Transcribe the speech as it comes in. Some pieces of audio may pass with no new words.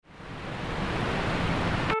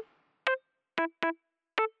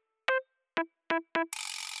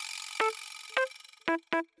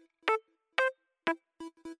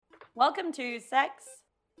Welcome to Sex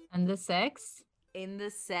And the Sex in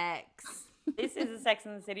the Sex. This is a Sex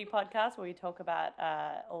and the City podcast where we talk about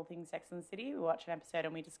all things Sex and the City. We watch an episode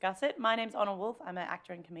and we discuss it. My name's Honor Wolf. I'm an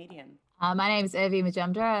actor and comedian. My name's Urvi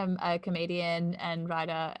Majumdar. I'm a comedian and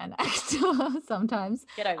writer and actor sometimes.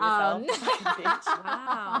 Get over yourself, fucking bitch.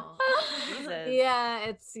 Wow. Jesus. Yeah,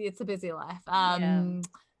 it's a busy life.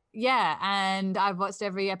 Yeah, and I've watched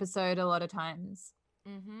every episode a lot of times.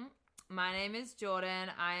 Mm-hmm. My name is Jordan.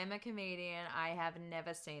 I am a comedian. I have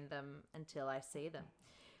never seen them until I see them.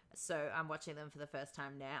 So I'm watching them for the first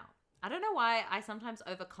time now. I don't know why I sometimes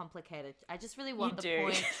overcomplicate it. I just really want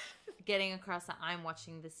point getting across that I'm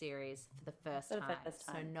watching the series for the first time.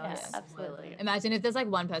 So no spoilers. Absolutely. Imagine if there's like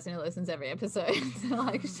one person who listens every episode.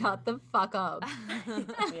 Like, shut the fuck up.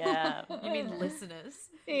 Yeah. You mean listeners?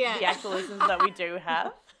 Yeah. The actual listeners that we do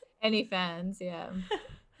have. Any fans, yeah.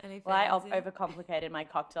 Well, I overcomplicated my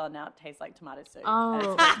cocktail and now it tastes like tomato soup. Oh. And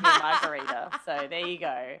it's supposed to be a margarita. So there you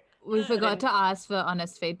go. We forgot to ask for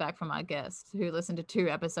honest feedback from our guest who listened to 2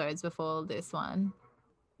 episodes before this one.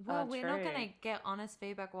 Well, we're not true. going to get honest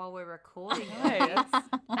feedback while we're recording No. this.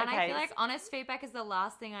 And I Okay. feel like honest feedback is the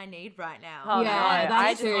last thing I need right now. Oh, Yeah, no.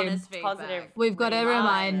 that's I true. Honest feedback. Positive. We've got to Really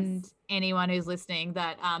remind nice. anyone who's listening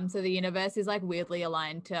that so the universe is like weirdly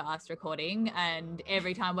aligned to us recording, and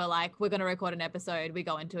every time we're like we're going to record an episode, we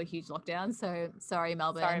go into a huge lockdown. So sorry,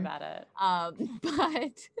 Melbourne. Sorry about it.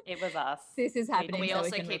 But It was us. this is happening. We so also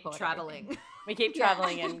can keep record traveling. everything. We keep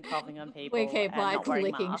traveling and coughing on people. We keep and like not wearing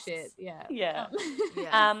licking masks. shit. Yeah. Yeah.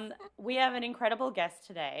 Yes. We have an incredible guest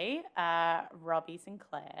today, Robbie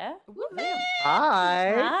Sinclair.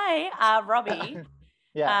 Hi. Hi, Robbie.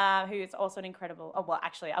 Yeah, Who is also an incredible. Oh well,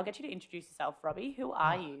 actually, I'll get you to introduce yourself, Robbie. Who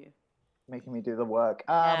are you? making me do the work.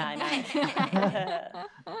 Yeah, I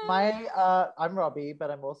know. I'm Robbie,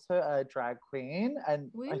 but I'm also a drag queen,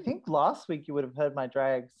 and I Woo. think last week you would have heard my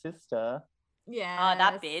drag sister. Yeah. Oh,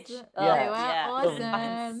 that bitch. They Oh, Yeah. were yeah. awesome.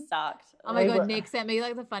 Fucking sucked. Oh my They god, were- Nick sent me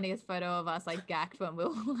like the funniest photo of us like gacked when we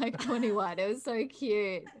were like 21. It was so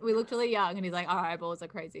cute. We looked really young and he's like, our eyeballs are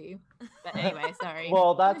crazy. But anyway, sorry.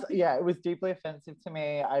 Well, it was deeply offensive to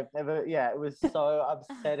me. It was so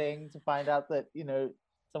upsetting to find out that,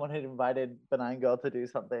 someone had invited Benign Girl to do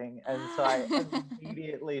something. And so I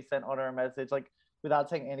immediately sent Honor a message, like, without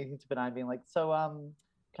saying anything to Benign, being like, so,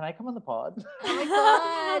 can I come on the pod? Oh my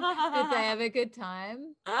god. Did they have a good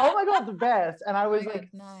time? Oh my god, the best. And I was my like,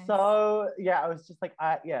 God, nice. I was just like,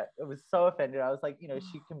 it was so offended. I was like,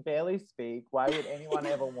 she can barely speak. Why would anyone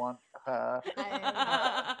ever want her?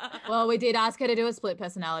 Well, we did ask her to do a split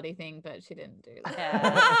personality thing, but she didn't do that.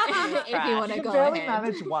 Yeah. If you want She to can go barely ahead.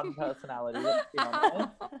 manage one personality, let's be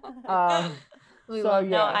honest. We So, love No,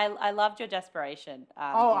 yeah. I loved your desperation.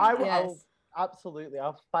 Yes. Absolutely.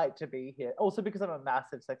 I'll fight to be here. Also because I'm a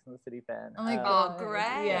massive Sex and the City fan. Oh my Oh, god.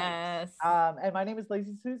 great. Yes. And my name is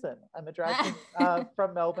Lazy Susan. I'm a drag queen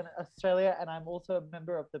from Melbourne, Australia, and I'm also a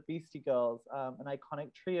member of the Beastie Girls, an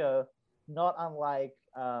iconic trio, not unlike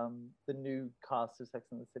the new cast of Sex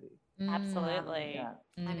and the City. Absolutely. Yeah.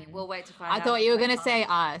 I mean, we'll wait to find out. I thought you were if going to they say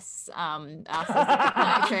are. us as the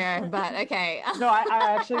iconic trio, but okay. No, I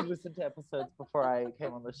actually listened to episodes before I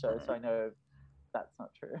came on the show, so I know that's not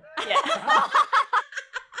true. Yeah.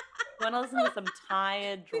 You want to listen to some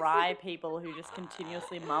tired, dry people who just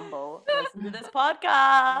continuously mumble? Listen to this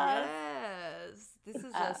podcast. Yes. This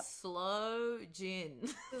is a slow gin.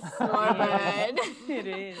 Slow burn. It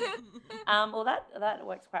is. Well, that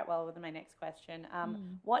works quite well with my next question.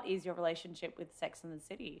 What is your relationship with Sex and the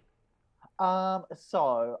City?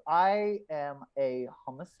 So I am a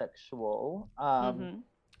homosexual, from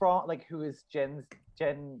like who is Gen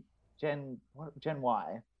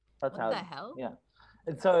Y. That's What the hell? Yeah.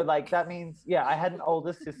 And so like that means I had an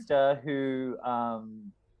older sister who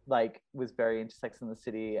like was very into Sex and the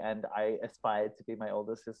City, and I aspired to be my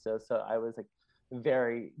older sister. So I was like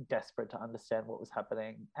very desperate to understand what was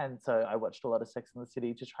happening, and so I watched a lot of Sex and the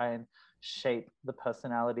City to try and shape the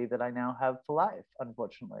personality that I now have for life,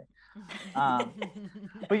 unfortunately.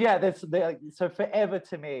 But yeah, so forever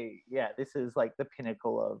to me, this is like the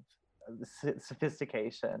pinnacle of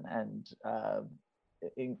sophistication and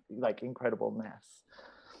incredibleness.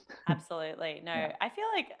 Absolutely. No, Yeah. I feel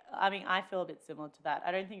like, I feel a bit similar to that.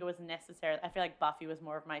 I don't think it was necessarily, I feel like Buffy was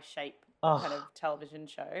more of my shape kind of television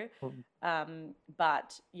show.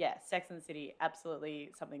 But yeah, Sex and the City,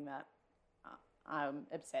 absolutely something that I'm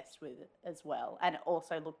obsessed with as well. And it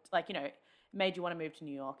also looked like, made you want to move to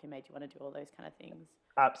New York and made you want to do all those kind of things.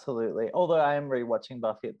 Absolutely. Although I am rewatching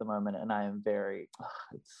Buffy at the moment, and I am very,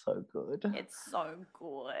 it's so good. It's so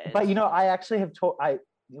good. But I actually have I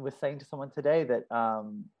was saying to someone today that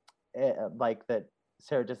like that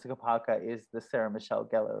Sarah Jessica Parker is the Sarah Michelle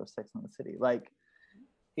Gellar of Sex and the City. Like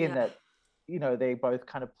in that, they both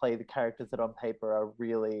kind of play the characters that on paper are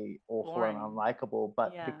really awful Boring. and unlikable,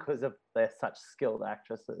 but because of they're such skilled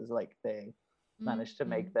actresses, like they managed to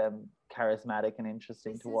make them charismatic and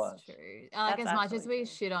interesting to watch. True. Like, That's as much as we true.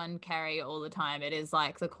 shit on Carrie all the time, it is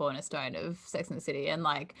like the cornerstone of Sex and the City. And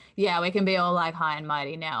like, yeah, we can be all like high and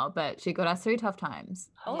mighty now, but she got us through tough times.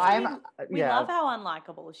 Also, we love how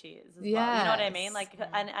unlikable she is as well. You know what I mean? Like,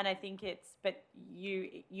 and I think but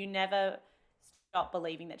you never stop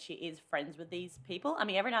believing that she is friends with these people. I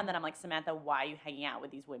mean, every now and then I'm like, Samantha, why are you hanging out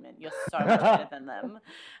with these women? You're so much better than them.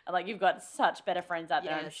 Like, you've got such better friends out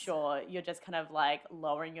there. I'm sure you're just kind of like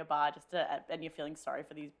lowering your bar and you're feeling sorry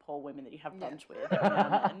for these poor women that you have brunch with every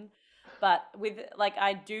now and then. But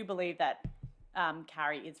I do believe that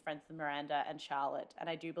Carrie is friends with Miranda and Charlotte, and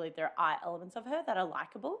I do believe there are elements of her that are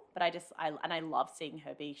likable, but I love seeing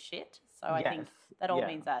her be shit. So I think that all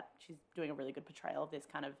means that she's doing a really good portrayal of this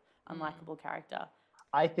kind of unlikable character.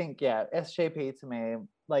 I think, SJP to me,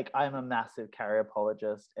 like, I'm a massive Carrie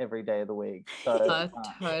apologist every day of the week. So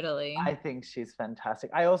totally. I think she's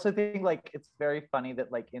fantastic. I also think, like, it's very funny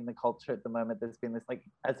that, like, in the culture at the moment, there's been this, like,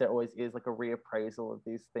 as there always is, like, a reappraisal of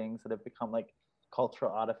these things that have become, like,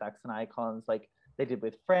 cultural artifacts and icons, like they did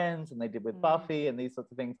with Friends and they did with Buffy and these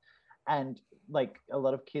sorts of things. And, like, a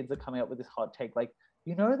lot of kids are coming up with this hot take, like,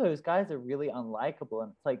 those guys are really unlikable.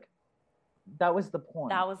 And it's like, that was the point.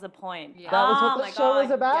 That was the point. Yeah. That was what the show was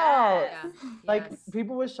about. Yes. Like,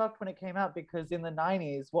 people were shocked when it came out because in the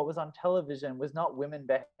 90s, what was on television was not women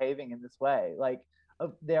behaving in this way. Like,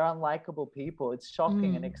 they're unlikable people. It's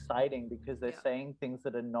shocking and exciting because they're saying things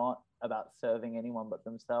that are not about serving anyone but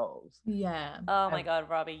themselves. Yeah. Oh my God,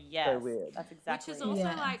 Robbie. Yes. So weird. That's exactly. Which is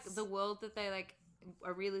also like the world that they like.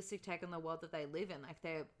 A realistic take on the world that they live in. Like,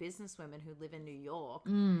 they're businesswomen who live in New York.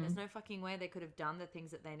 There's no fucking way they could have done the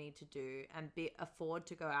things that they need to do and afford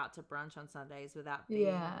to go out to brunch on Sundays without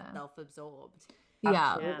being self-absorbed.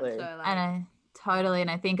 Absolutely. So, like, and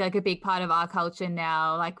I think like a big part of our culture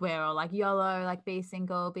now, like, we're all like YOLO, like, be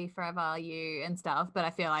single, be forever you and stuff. But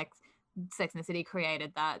I feel like Sex and the City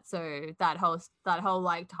created that. So that whole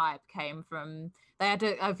like type came from, I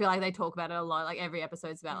feel like they talk about it a lot. Like, every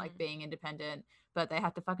episode's about like being independent, but they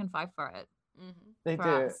have to fucking fight for it. They do.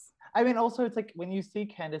 Us. I mean, also, it's like when you see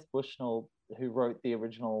Candace Bushnell, who wrote the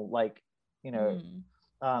original, like,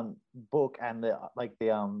 book and the what do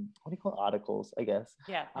you call it? Articles, I guess.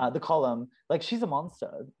 Yeah. The column, like, she's a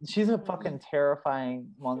monster. She's a fucking terrifying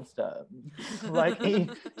monster. Like,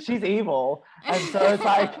 she's evil, and so it's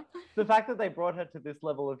like the fact that they brought her to this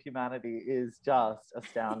level of humanity is just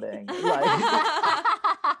astounding. Like.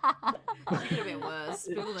 She could have been worse.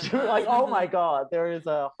 Like, oh my God, there is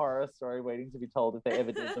a horror story waiting to be told if they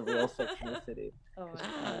ever did the real Sex and the City. Oh my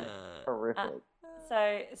God. Horrific.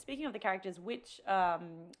 So, speaking of the characters, which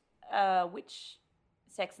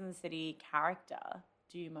Sex and the City character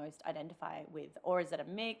do you most identify with, or is it a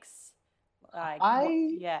mix? Like,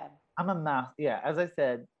 I'm a math. Yeah, as I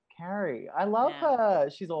said, Carrie. I love her.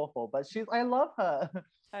 She's awful, but I love her.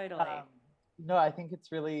 Totally. No, I think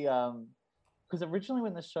it's really because originally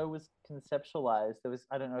when the show was conceptualized, there was,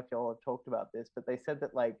 I don't know if y'all have talked about this, but they said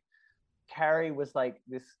that, like, Carrie was like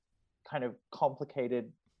this kind of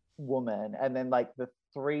complicated woman, and then like the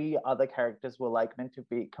three other characters were like meant to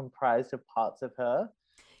be comprised of parts of her.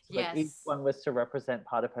 So like, each one was to represent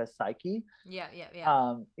part of her psyche. Yeah.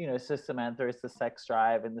 So Samantha is the sex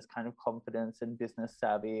drive and this kind of confidence and business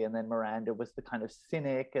savvy, and then Miranda was the kind of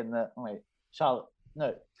cynic and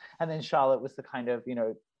and then Charlotte was the kind of,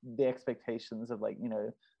 the expectations of, like,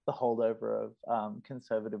 the holdover of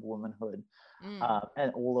conservative womanhood.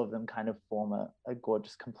 And all of them kind of form a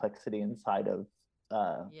gorgeous complexity inside of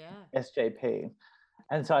SJP.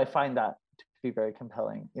 And so I find that to be very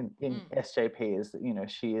compelling in SJP, is that,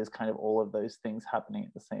 she is kind of all of those things happening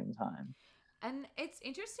at the same time. And it's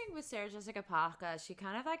interesting with Sarah Jessica Parker, she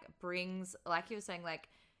kind of like brings, like you were saying, like,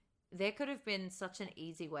 there could have been such an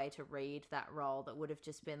easy way to read that role that would have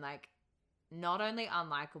just been like not only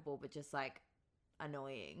unlikable but just like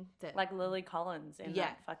annoying. Like Lily Collins in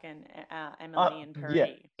that fucking Emily and Puri. Yeah,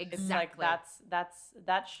 exactly. It's like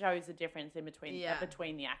that shows the difference in between the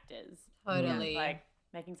actors. Totally. Like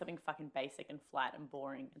making something fucking basic and flat and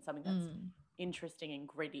boring and something that's interesting and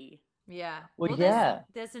gritty. Yeah. Well,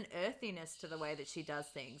 there's an earthiness to the way that she does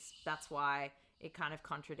things. That's why it kind of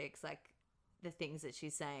contradicts like the things that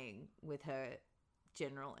she's saying with her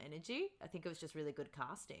general energy. I think it was just really good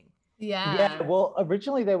casting. Yeah, well,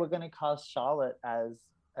 originally they were going to cast Charlotte as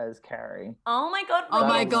Carrie. Oh my god! Oh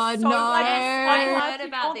my god, no! I heard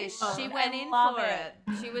about this. She went in for it.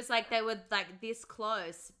 She was like, they were like this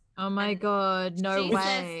close. Oh my god, no way. She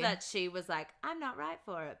says that she was like, I'm not right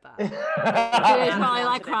for it, but she was probably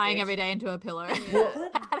like crying every day into a pillow.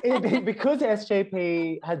 Because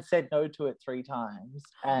SJP had said no to it 3 times,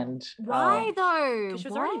 and why though? Because she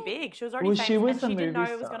was already big. She was already famous, and she didn't know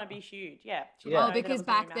it was going to be huge. Yeah. Oh, because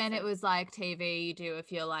back then it was like TV. You do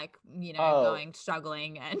if you're like going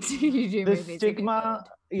struggling, and you do the movies. Stigma.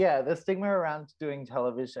 Yeah, the stigma around doing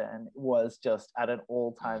television was just at an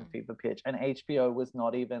all-time fever pitch, and HBO was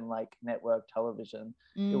not even like network television.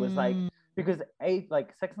 It was like, because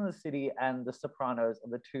like Sex and the City and The Sopranos are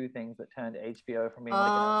the 2 things that turned HBO from being like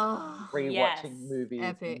a rewatching movies.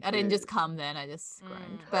 Epic. I didn't just come then, I just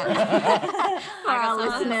screamed. But for our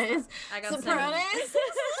listeners, Sopranos.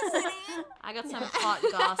 I got some hot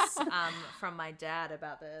goss from my dad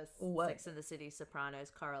about the Sex and the City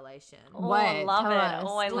Sopranos correlation. Oh, I love it.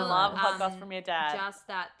 Oh, I love hot goss from your dad. Just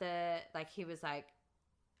that he was like,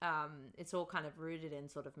 it's all kind of rooted in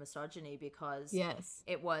sort of misogyny because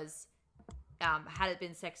it was, had it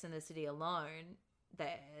been Sex and the City alone, the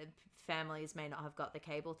families may not have got the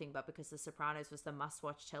cable thing, but because The Sopranos was the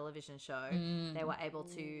must-watch television show, they were able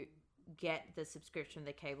to get the subscription,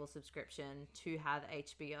 the cable subscription, to have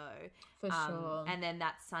HBO. For sure. And then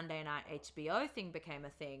that Sunday night HBO thing became a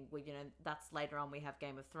thing where, that's later on we have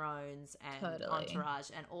Game of Thrones and Entourage,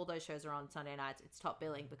 and all those shows are on Sunday nights. It's top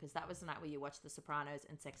billing because that was the night where you watch The Sopranos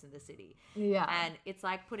and Sex and the City. Yeah. And it's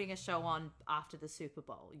like putting a show on after the Super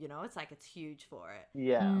Bowl, it's like it's huge for it.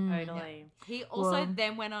 Yeah. Totally. He also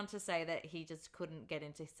then went on to say that he just couldn't get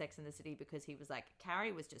into Sex and the City because he was like,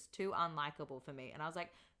 Carrie was just too unlikable for me. And I was like,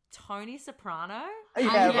 Tony Soprano?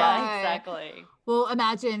 Yeah, exactly. Well,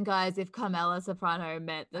 imagine, guys, if Carmela Soprano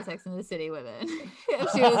met the Sex and the City women.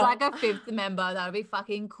 If she was like a 5th member, that would be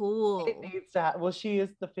fucking cool. It needs to well, she is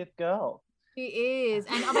the 5th girl. She is.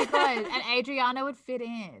 And oh my god, and Adriana would fit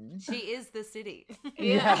in. She is the city.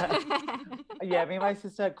 Yeah. Yeah, me and my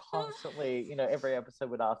sister constantly, every episode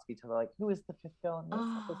would ask each other, like, who is the 5th girl in this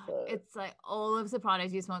episode? It's like all of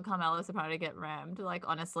Sopranos, you just want Carmela Soprano to get rammed. Like,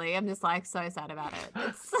 honestly, I'm just like so sad about it.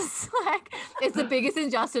 It's just like, it's the biggest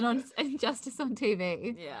injustice on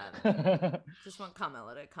TV. Yeah. Just want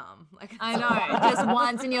Carmela to come. Like, I know. Just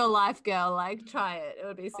once in your life, girl. Like, try it. It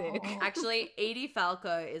would be sick. Actually, Edie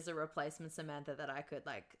Falco is a replacement Samantha that I could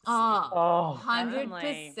like.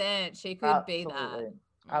 100%. She could be that.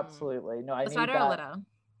 Absolutely. No, I Let's need write her that. a letter.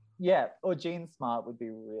 Yeah, or Jean Smart would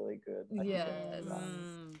be really good. Yes.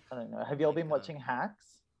 I don't know. Have you all been watching Hacks?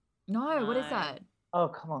 No, what is that? Oh,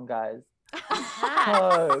 come on, guys. Hacks.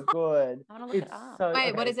 So good. I want to look it up.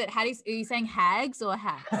 Wait, what is it? Are you saying hags or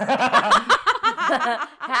hacks?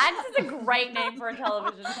 Hags is a great name for a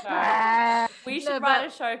television show. We should write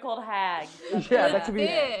a show called Hags. That could be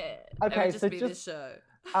it. Okay, so just the show.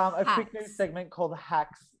 A quick news segment called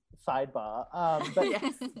Hacks Sidebar. But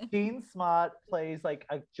Jean Smart plays like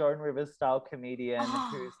a Joan Rivers style comedian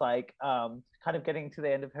who's like kind of getting to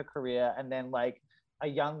the end of her career, and then like a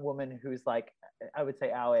young woman who's like, I would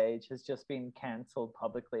say our age, has just been cancelled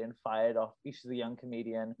publicly and fired off. She's a young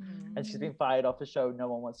comedian and she's been fired off a show. No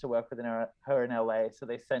one wants to work with her in LA. So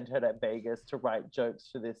they send her to Vegas to write jokes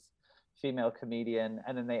for this female comedian.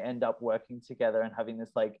 And then they end up working together and having this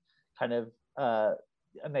like kind of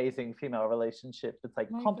amazing female relationship that's like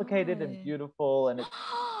complicated and beautiful. And it's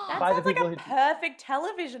that sounds like a perfect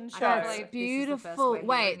television show. That's beautiful.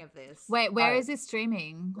 Wait, where is this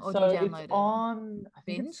streaming? Or do you download it's on, I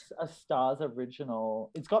think it's a Starz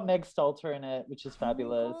original. It's got Meg Stalter in it, which is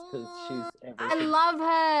fabulous because she's everything. I love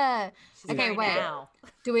her. She's okay, wait. Now.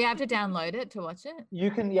 Do we have to download it to watch it?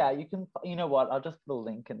 You can, you know what? I'll just put a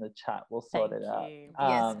link in the chat. We'll sort it out.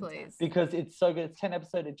 Yes, please. Because it's so good. It's 10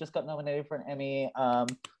 episodes. It just got nominated for an Emmy.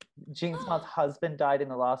 Jean Smart's husband died in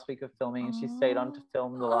the last week of filming, and she stayed on to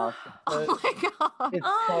film the last episode. Oh my god! It's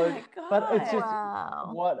my god! But it's just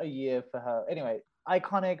what a year for her. Anyway,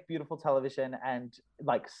 iconic, beautiful television, and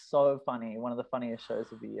like so funny. One of the funniest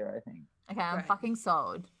shows of the year, I think. Okay, I'm fucking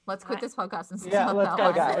sold. Let's quit this podcast and start Yeah, let's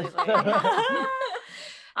go, guys.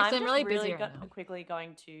 I'm just really busy right now. quickly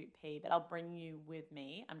going to pee, but I'll bring you with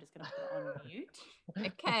me. I'm just going to put it on mute.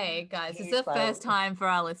 Okay, guys, it's the first time for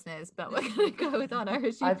our listeners, but we're going to go with Anna.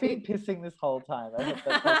 I've been pissing this whole time. I hope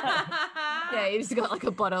that's yeah, you just got like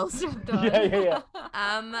a bottle strapped on. Yeah.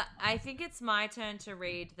 I think it's my turn to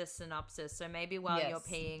read the synopsis. So maybe while you're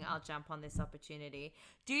peeing, I'll jump on this opportunity.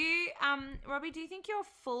 Do you, Robbie, do you think you're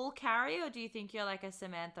full Carrie, or do you think you're like a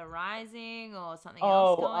Samantha Rising or something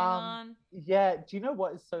else going on? Yeah. Do you know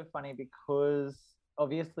what is so funny? Because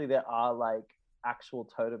obviously there are like actual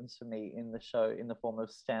totems for me in the show in the form of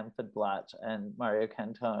Stanford Blatch and Mario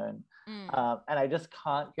Cantone. And I just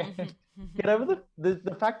can't get over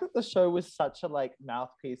the fact that the show was such a like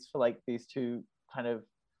mouthpiece for like these two kind of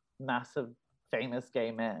massive famous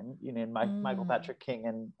gay men, you know, Michael Patrick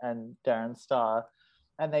King and Darren Star,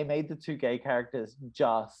 and they made the two gay characters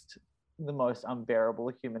just the most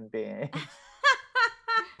unbearable human beings.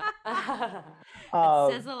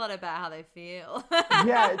 It says a lot about how they feel.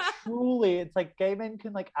 Yeah, truly. It's like gay men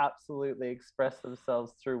can like absolutely express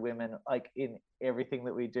themselves through women like in everything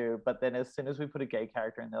that we do. But then as soon as we put a gay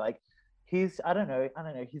character in, they're like, I don't know,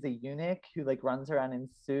 he's a eunuch who like runs around in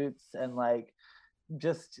suits and like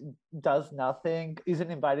just does nothing,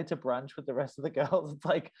 isn't invited to brunch with the rest of the girls. It's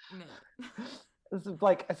like this is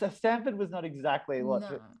like Stanford was not exactly what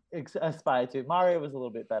to aspire to. Mario was a little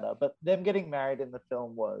bit better, but them getting married in the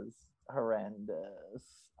film was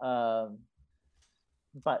horrendous. But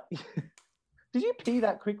did you pee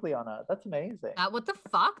that quickly on her? That's amazing. What the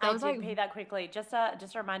fuck? I did pee that quickly. Just a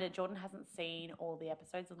reminder, Jordan hasn't seen all the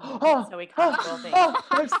episodes of the movie, so we can't spoil things. No.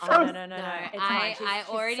 It's I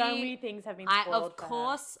already. So many things have been spoiled.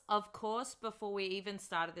 Of course, before we even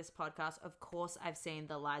started this podcast, of course, I've seen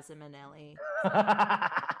the Liza Minnelli.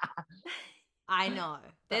 I know.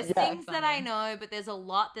 There's things that I know, but there's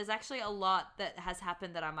actually a lot that has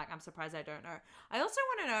happened that I'm like, I'm surprised I don't know. I also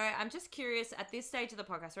want to know, I'm just curious, at this stage of the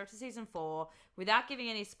podcast, we're up to season 4, without giving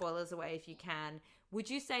any spoilers away if you can, would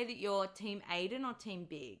you say that you're team Aiden or team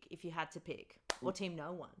Big if you had to pick? Or team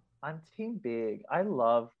no one? I'm team Big. I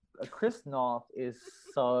love, Chris North is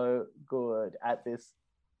so good at this.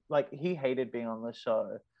 Like, he hated being on the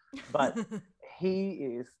show, but he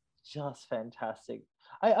is just fantastic.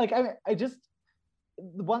 I just,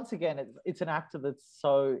 once again, it's an actor that's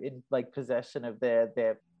so in like possession of their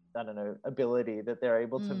I don't know, ability that they're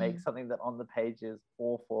able to make something that on the page is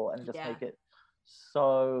awful and just make it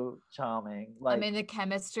so charming. Like, I mean, the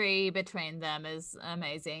chemistry between them is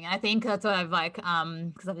amazing. I think that's what I've like,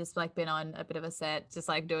 because I've just like been on a bit of a set, just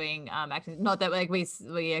like doing acting. Not that like we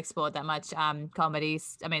explored that much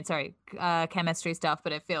chemistry stuff,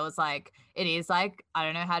 but it feels like it is like, I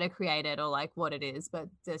don't know how to create it or like what it is, but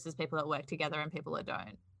there's just people that work together and people that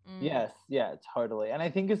don't. Yes, yeah, totally. And I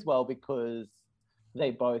think as well because they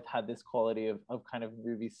both had this quality of kind of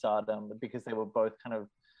movie stardom, because they were both kind of,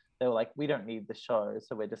 they were like, we don't need the show,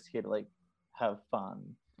 so we're just here to like have fun.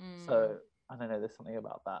 So I don't know, there's something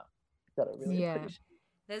about that I really appreciate.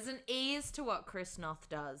 There's an ease to what Chris Noth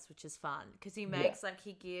does, which is fun, because he makes like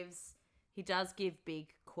he does give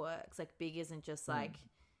Big quirks. Like Big isn't just like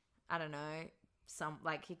I don't know, some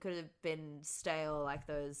like he could have been stale like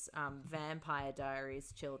those Vampire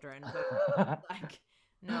Diaries children, but like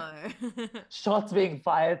no. Shots being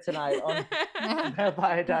fired tonight on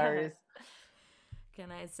Vampire Diaries.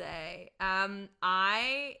 Can I say?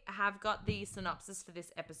 I have got the synopsis for this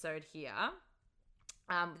episode here.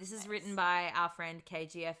 This is written by our friend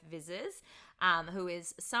KGF Vizzes, who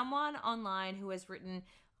is someone online who has written,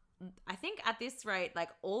 I think at this rate,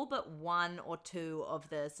 like all but 1 or 2 of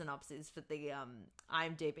the synopses for the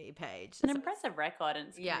IMDb page. It's an impressive record and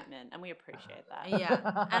it's commitment, and we appreciate that.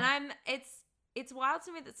 Yeah, and it's wild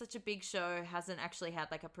to me that such a big show hasn't actually had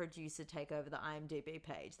like a producer take over the IMDb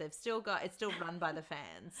page. They've still got, it's still run by the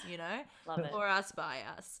fans, you know? Love it. For us, by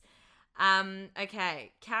us.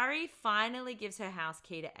 Okay. Carrie finally gives her house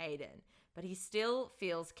key to Aiden, but he still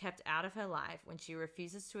feels kept out of her life when she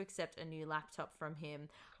refuses to accept a new laptop from him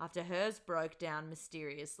after hers broke down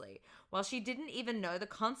mysteriously, while she didn't even know the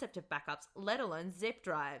concept of backups, let alone zip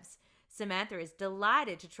drives. Samantha is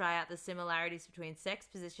delighted to try out the similarities between sex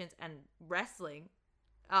positions and wrestling.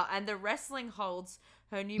 And the wrestling holds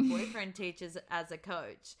her new boyfriend teaches as a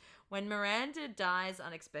coach. When Miranda's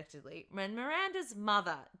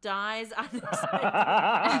mother dies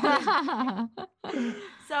unexpectedly.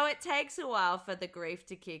 So it takes a while for the grief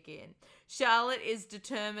to kick in. Charlotte is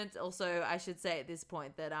determined, also I should say at this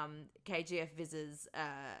point that KGF Viz's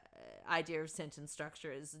idea of sentence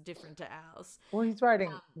structure is different to ours. Well, he's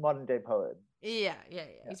writing modern day poet. Yeah.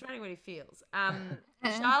 He's writing what he feels.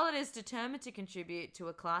 Charlotte is determined to contribute to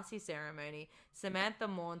a classy ceremony. Samantha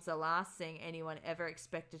mourns the last thing anyone ever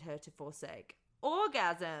expected her to forsake.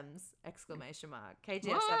 Orgasms! Exclamation mark.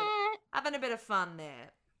 KGF's having a bit of fun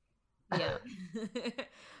there. Yeah.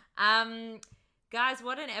 Guys,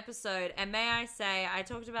 what an episode. And may I say, I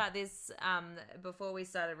talked about this before we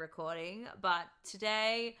started recording, but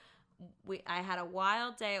today I had a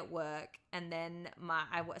wild day at work, and then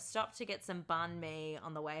I stopped to get some banh mi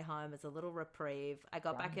on the way home as a little reprieve. I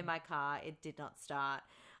got back in my car. It did not start.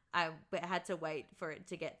 had to wait for it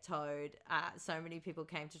to get towed. So many people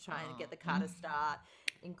came to try and get the car to start,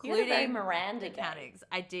 including very Miranda mechanics.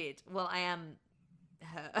 I did. Well, I am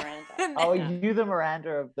her. Miranda. Oh, you the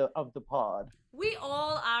Miranda of the pod. We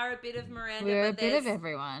all are a bit of Miranda. We're a but bit of there's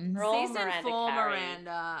everyone. We're all Season Miranda 4 Carey.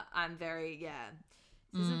 Miranda, I'm very,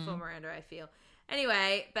 Season 4 Miranda, I feel.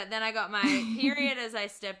 Anyway, but then I got my period as I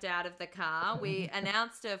stepped out of the car. We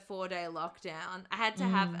announced a 4-day lockdown. I had to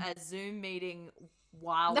have a Zoom meeting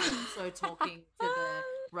while also talking to the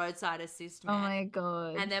roadside assist man. Oh my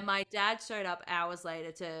God. And then my dad showed up hours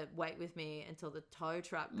later to wait with me until the tow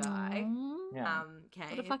truck guy came.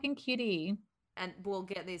 What a fucking cutie. And we'll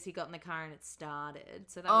get this. He got in the car and it started.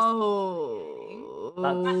 So that was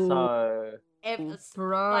That's so.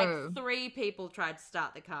 Bro. like 3 people tried to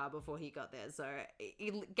start the car before he got there. So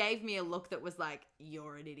he gave me a look that was like,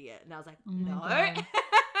 "You're an idiot," and I was like, "No."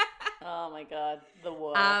 Oh my God, the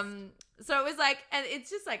worst. So it was like, and it's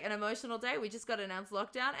just like an emotional day. We just got announced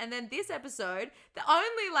lockdown, and then this episode, the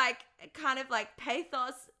only like kind of like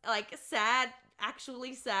pathos, like sad,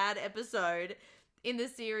 actually sad episode in the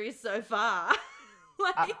series so far.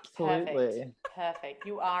 Like, absolutely. Perfect.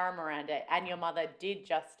 You are a Miranda, and your mother did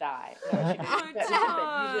just die. No, she didn't.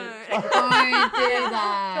 Don't do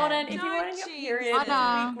that. Jordan, if you Don't weren't in your cheat. period, this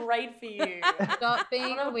would be great for you. Stop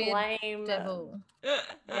being What a a weird blame. devil.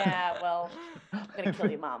 Yeah, well, I'm gonna kill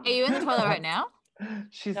your mum. Are you in the toilet right now?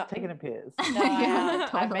 She's taking a piss. No, Yeah,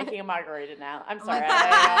 I'm totally. making a margarita now. I'm Oh my sorry.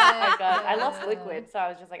 God. I lost liquid, so I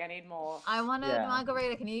was just like, I need more. I want a Yeah.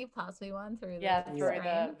 margarita. Can you pass me one through the Yeah, through screen?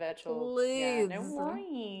 the virtual. Please. Yeah, no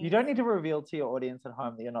worries. You don't need to reveal to your audience at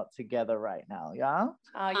home that you're not together right now, yeah?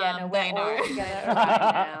 Oh yeah, no, They we're all know. together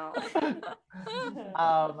right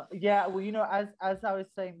now. Yeah, well, you know, as I was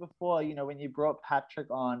saying before, you know, when you brought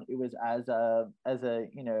Patrick on, it was as a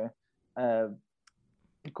you know,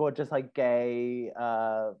 gorgeous like gay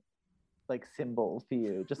like symbol for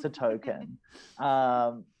you, just a token.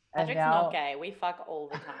 And Patrick's now not gay. We fuck all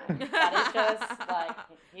the time. That is just like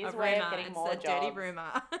his a way rumor. of getting It's more a jobs. dirty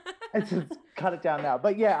rumor. it's just cut it down now.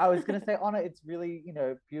 But yeah, I was gonna say, Anna, it's really, you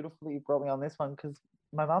know, beautifully you brought me on this one because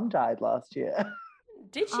my mum died last year.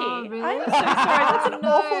 Did she? Oh, really? I'm so sorry. That's an No.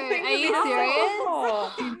 awful thing. Are to you be serious?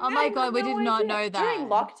 for. Oh my I God, had we did no not idea. know that. During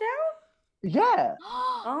lockdown? Yeah.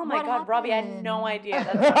 Oh my What God, Robbie, I had no happened? idea.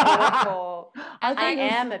 That's awful. I thought it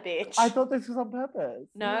was- am a bitch. I thought this was on purpose.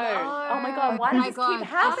 No. Oh my God, why Oh does my this God, keep this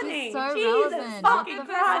is happening? so Jesus relevant. fucking What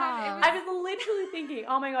the Christ. fuck? I was literally thinking,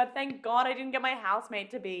 oh my God, thank God I didn't get my housemate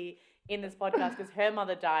to be in this podcast because her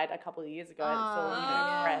mother died a couple of years ago and it's still, you know,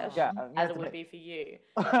 Oh, fresh Yeah, as it would be for you.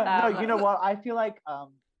 No, you know what? I feel like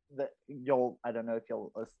that you'll. I don't know if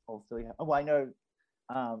you'll all still have. Well, I know.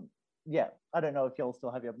 Yeah, I don't know if you'll still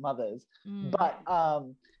have your mothers, but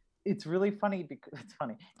it's really funny because it's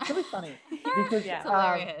funny. It's really funny because Yeah. It's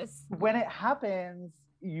hilarious. when it happens,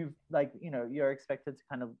 you like, you know, you're expected to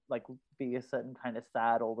kind of like be a certain kind of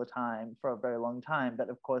sad all the time for a very long time, but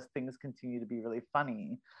of course things continue to be really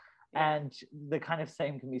funny. Yeah. And the kind of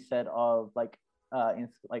same can be said of like in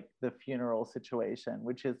like the funeral situation,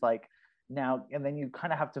 which is like now, and then you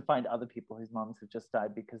kind of have to find other people whose moms have just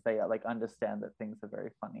died because they like understand that things are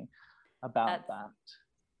very funny about that.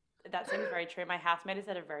 That seems very true. My housemate has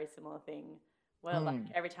said a very similar thing. Well, like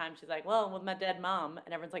every time she's like, "Well, with my dead mum,"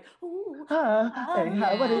 and everyone's like, "Ooh, Hey,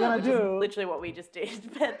 what are you gonna which do? is literally what we just did.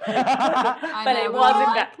 But, I but know, it but wasn't.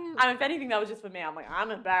 like That, it. I mean, if anything, that was just for me. I'm like, I'm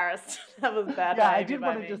embarrassed. That was bad. Yeah, I behavior did by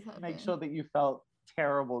want me. to just make sure that you felt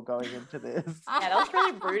terrible going into this. Yeah, that was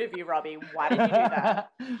really rude of you, Robbie. Why did you do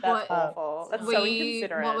that? That's What- awful. That's so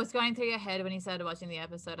inconsiderate. What was going through your head when you started watching the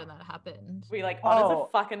episode and that happened? We like, Anna's Oh. a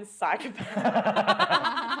fucking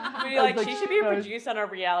psychopath. We like, she should be a no. producer on a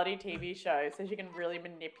reality TV show so she can really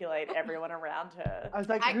manipulate everyone around her. I was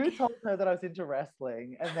like, who told her that I was into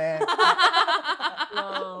wrestling? And then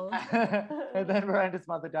Lol. and then Miranda's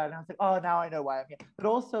mother died, and I was like, oh, now I know why I'm here. But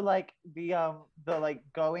also like the like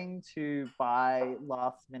going to buy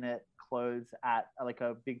last minute clothes at like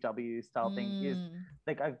a Big W style thing is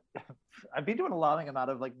like I've been to an alarming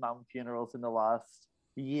amount of like mum funerals in the last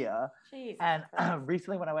year. Jesus And Christ.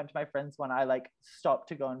 recently when I went to my friend's one, I like stopped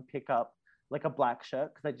to go and pick up like a black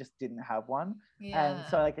shirt because I just didn't have one. Yeah. And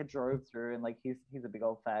so like I drove through, and like he's a big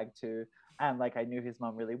old fag too. And like I knew his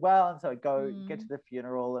mum really well. And so I go get to the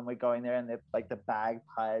funeral, and we're going there, and they're like the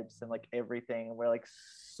bagpipes and like everything, and we're like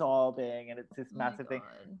sobbing, and it's this Oh my massive thing.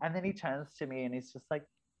 God. And then he turns to me and he's just like,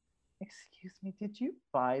 excuse me, did you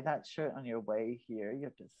buy that shirt on your way here?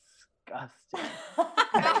 You're disgusting.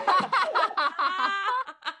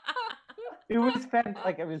 It was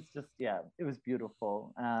like it was just, yeah, it was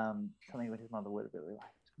beautiful. Something that his mother would have really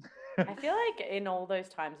liked. I feel like in all those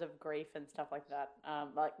times of grief and stuff like that,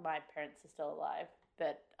 like my parents are still alive,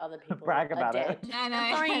 but other people Brag are about dead. it. I know.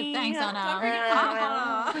 I'm sorry. Thanks, Don't bring it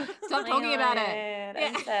Anna. up. Stop talking about it.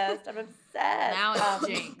 I'm obsessed. I'm obsessed. Now it's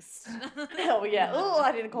jinxed. Oh yeah. Oh,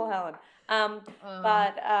 I didn't call Helen.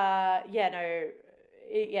 But yeah, no.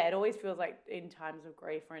 It always feels like in times of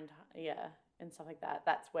grief or and stuff like that.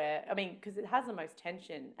 That's where because it has the most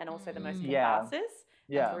tension and also the most Yeah. catharsis.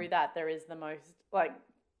 Yeah. And through that, there is the most like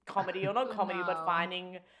comedy or not comedy, but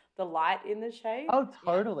finding the light in the shade. Oh,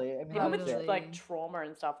 totally. I mean, Even that's with it. like trauma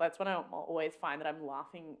and stuff, that's when I always find that I'm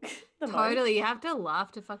laughing the most. Totally, you have to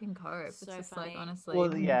laugh to fucking cope. It's So just funny. like, honestly.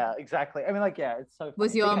 Well, yeah, exactly. I mean, like, yeah, it's so funny.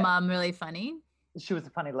 Was your But yeah, mum really funny? she was a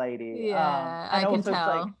funny lady. Yeah, and I can also, it's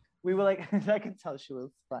tell. like, we were like, I can tell she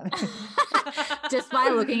was funny. Just by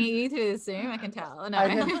looking at you through the Zoom, I can tell. No. I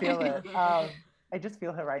can feel it. I just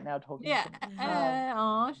feel her right now talking. Yeah. To me.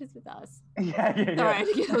 Oh, she's with us. Yeah. Sorry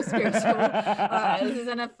to get all spiritual. All right, this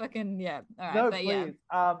isn't a fucking All right, No, but please.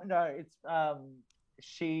 yeah. No, it's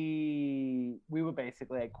we were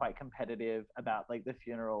basically like quite competitive about like the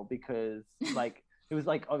funeral because like it was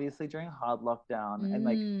like obviously during hard lockdown and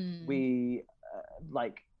like we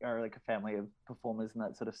like are like a family of performers and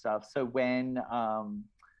that sort of stuff. So when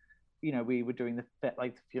we were doing the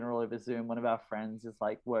funeral over Zoom, one of our friends is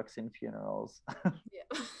like works in funerals.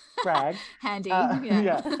 Yeah. Brag. Handy.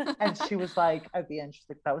 Yeah. And she was like at the end, she's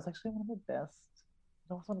like, that was actually one of the best.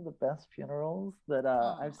 That was one of the best funerals that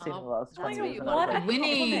I've seen in the last 20 years. And I was What like, a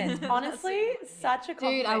winning. compliment. Honestly, such a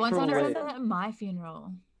compliment. Dude, I once wanted to Truly. say that at my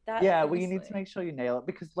funeral. yeah, well, you need to Seriously. make sure you nail it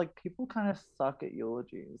because like people kind of suck at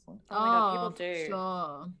eulogies. Like, Oh my God, people for do.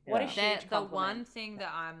 Sure. What a Yeah. huge The compliment. one thing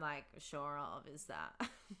that I'm like sure of is that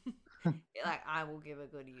like I will give a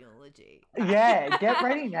good eulogy. yeah, get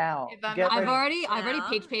ready now. If I'm Get not I've ready. already now,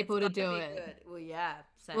 picked people it's to do gotta be it. good. Well, yeah.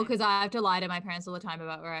 Same. Well, because I have to lie to my parents all the time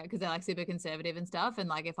about where, because they're like super conservative and stuff. And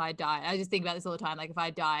like if I die, I just think about this all the time. Like if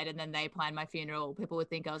I died and then they planned my funeral, people would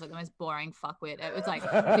think I was like the most boring fuckwit. It was like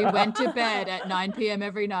she went to bed at 9 p.m.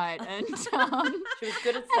 every night and She was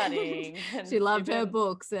good at studying. and she loved her did-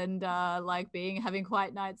 books and like having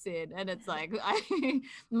quiet nights in. And it's like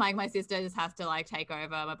my sister just has to like take over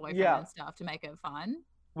my boyfriend and stuff to make it fun.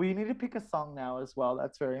 Well, you need to pick a song now as well.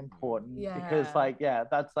 That's very important because Yeah.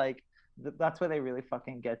 that's where they really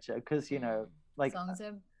fucking get you because like Songs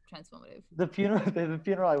are transformative. the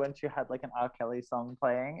funeral I went to had like an R. Kelly song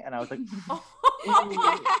playing and I was like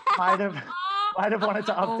might have wanted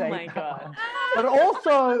to update Oh my that God. one. But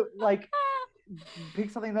also like pick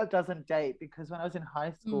something that doesn't date because when I was in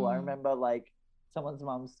high school I remember like someone's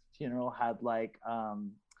mom's funeral had like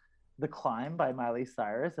The Climb by Miley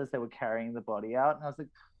Cyrus as they were carrying the body out and I was like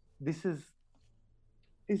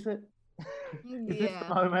is it is this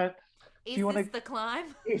the moment? Is you this wanna- the climb?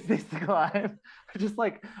 Is this The Climb? Just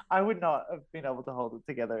like I would not have been able to hold it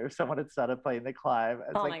together if someone had started playing The Climb.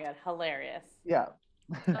 It's Oh like, my God, hilarious. yeah.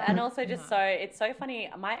 And also just it's so funny.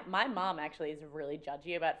 My mom actually is really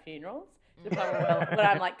judgy about funerals. To the point where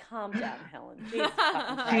I'm like, calm down, Helen. Jesus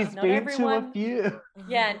fucking Christ. She's Not been everyone, to a few.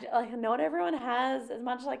 Yeah, and like not everyone has as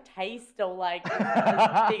much like taste or like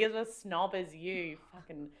as big of a snob as you.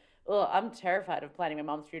 Fucking, I'm terrified of planning my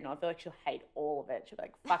mom's funeral. I feel like she'll hate all of it. She'll be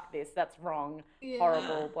like, fuck this, that's wrong,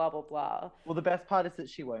 horrible, blah blah blah. Well, the best part is that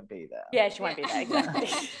she won't be there. Yeah, she won't be there, exactly.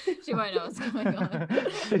 She won't know what's going on.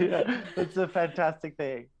 Yeah, it's a fantastic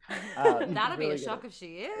thing. That'll be really a good. shock if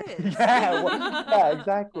she is. Yeah,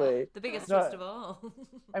 exactly. The biggest No. twist of all.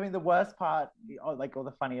 I mean, the worst part, or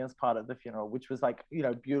the funniest part of the funeral, which was like,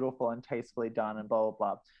 beautiful and tastefully done and blah, blah,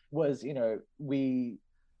 blah, was, we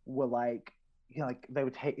were like, like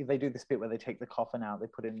they do this bit where they take the coffin out, they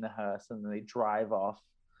put it in the hearse and then they drive off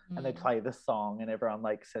and they play the song and everyone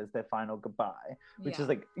like says their final goodbye, which is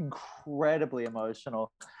like incredibly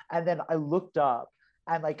emotional. And then I looked up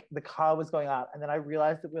and like the car was going up and then I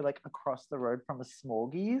realized that we're like across the road from a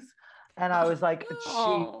Smorgies. And I was like,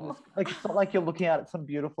 Jesus. Like, it's not like you're looking at some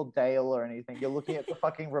beautiful dale or anything. You're looking at the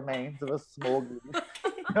fucking remains of a Smorgies.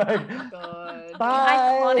 Like, God.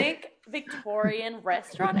 bye. Iconic Victorian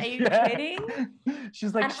restaurant. Are you kidding?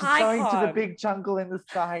 She's like, An she's going to the icon. big jungle in the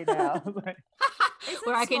sky now. Like,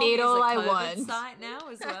 Where I can eat all I want. Site now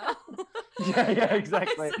as well. yeah,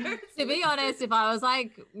 exactly. To be honest, if I was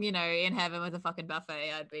like, in heaven with a fucking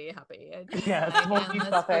buffet, I'd be happy. Yeah, Like, Smorgies endless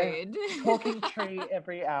buffet. food. Talking tree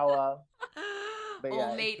every hour. But All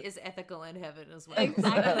yeah, meat is ethical in heaven as well.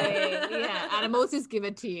 Exactly. Yeah, animals just give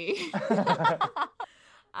it to you.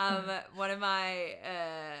 One of my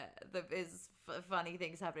funny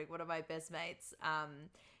things happening. One of my best mates,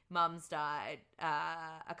 mum's died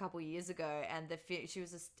a couple years ago, and she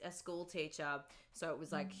was a school teacher, so it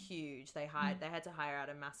was like huge. They had to hire out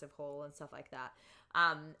a massive hall and stuff like that.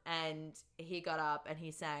 And he got up and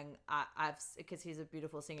he sang, because he's a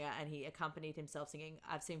beautiful singer, and he accompanied himself singing,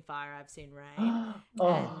 "I've seen fire, I've seen rain."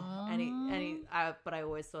 But I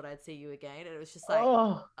always thought I'd see you again. And it was just like,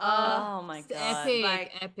 oh my God.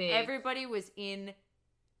 Epic. Everybody was in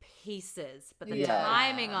pieces, but the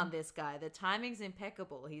timing on this guy, the timing's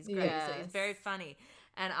impeccable. He's great. Yes. So he's very funny.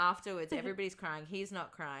 And afterwards, everybody's crying. He's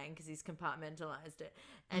not crying because he's compartmentalized it.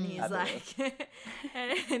 And he's like,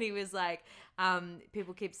 and he was like,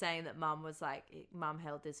 people keep saying that mum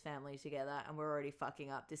held this family together, and we're already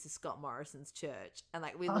fucking up. This is Scott Morrison's church. And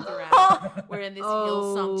like, we look around, we're in this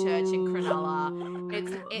Hillsong church in Cronulla.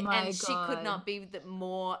 And she could not be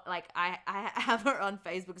more like, I have her on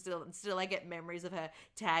Facebook still I get memories of her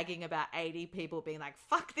tagging about 80 people being like,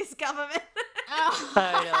 fuck this government.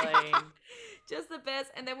 Totally. Just the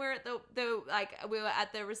best. And then we're at we were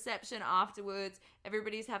at the reception afterwards.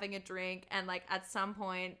 Everybody's having a drink, and like at some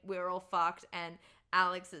point we're all fucked, and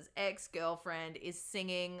Alex's ex-girlfriend is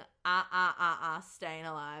singing Staying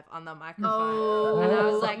Alive on the microphone. And I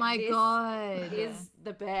was like, my God, is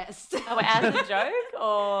the best. Oh, as a joke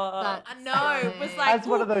or no, it was like as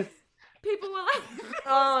one of those. People were like,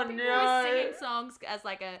 oh people no, were singing songs as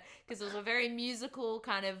like because it was a very musical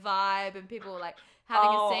kind of vibe, and people were like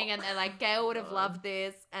having a sing, and they're like, Gail would have loved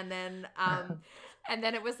this, and then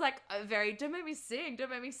it was like a very don't make me sing,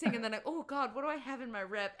 and then like, oh God, what do I have in my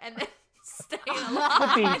rep, and then Staying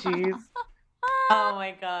Alive. The Bee Gees. oh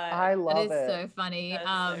my God, I love it. That is so funny. That's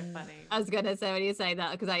so funny. I was gonna say when you say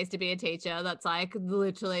that, because I used to be a teacher. That's like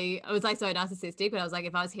literally, I was like so narcissistic, but I was like,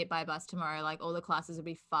 if I was hit by a bus tomorrow, like all the classes would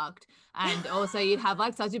be fucked. And also you'd have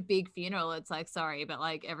like such a big funeral. It's like, sorry, but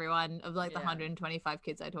like everyone of like the 125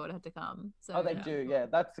 kids I taught had to come. So they do. Yeah,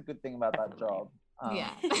 that's the good thing about that job.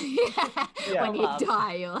 Yeah. Yeah. When you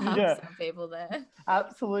die, you'll have some people there.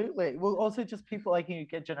 Absolutely. Well, also just people like you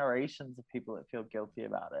get generations of people that feel guilty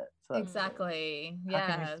about it. So exactly. How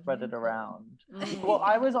can you spread it around? Well,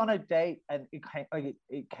 I was on a date and it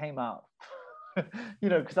came up,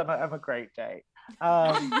 because I'm a great date.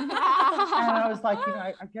 And I was like,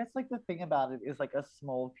 I guess like the thing about it is like a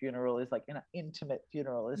small funeral is like an intimate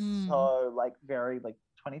funeral is so like very like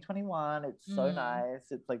 2021. It's so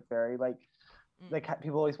nice. It's like very like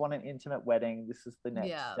people always want an intimate wedding. This is the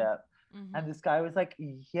next step. And this guy was like,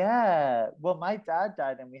 yeah, well, my dad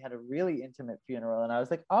died and we had a really intimate funeral. And I was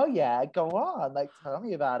like, oh yeah, go on, like tell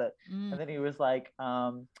me about it. And then he was like,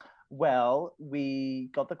 well, we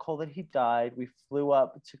got the call that he died. We flew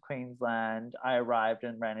up to Queensland. I arrived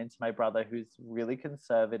and ran into my brother, who's really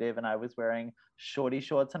conservative, and I was wearing shorty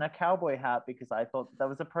shorts and a cowboy hat because I thought that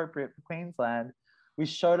was appropriate for Queensland. We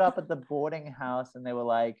showed up at the boarding house and they were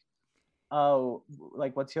like, oh,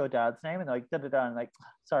 like, what's your dad's name? And they're like, da-da-da. And like,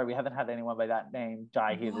 sorry, we haven't had anyone by that name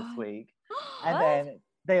die here this week. And then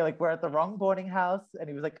they like, we're at the wrong boarding house. And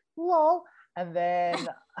he was like, lol. And then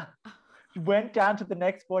went down to the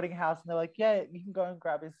next boarding house and they're like, yeah, you can go and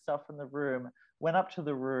grab his stuff from the room. Went up to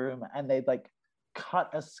the room and they like cut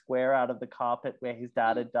a square out of the carpet where his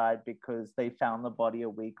dad had died because they found the body a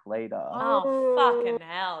week later. Oh, fucking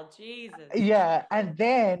hell, Jesus. Yeah, and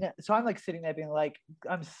then, so I'm like sitting there being like,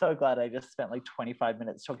 I'm so glad I just spent like 25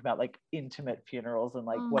 minutes talking about like intimate funerals and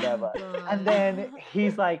like whatever. And then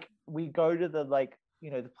he's like, we go to the like,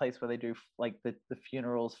 the place where they do like the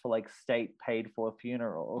funerals for like state paid for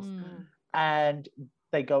funerals. And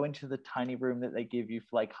they go into the tiny room that they give you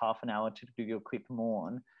for like half an hour to do your quick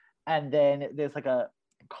mourn. And then there's like a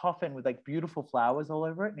coffin with like beautiful flowers all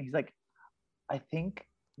over it. And he's like, I think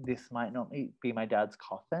this might not be my dad's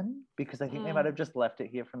coffin because I think they might have just left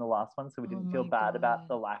it here from the last one. So we didn't feel bad about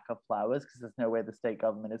the lack of flowers because there's no way the state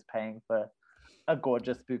government is paying for a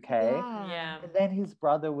gorgeous bouquet. Yeah. And then his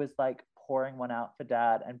brother was like pouring one out for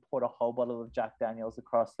dad and poured a whole bottle of Jack Daniels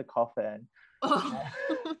across the coffin.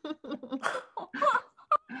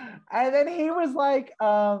 And then he was like,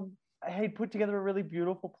 he put together a really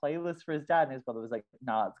beautiful playlist for his dad, and his brother was like,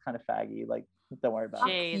 nah, it's kind of faggy, like don't worry about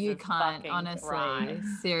it. You can't, honestly,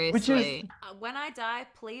 Christ. seriously. Which is, when I die,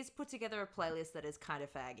 please put together a playlist that is kind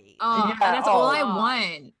of faggy. And that's all I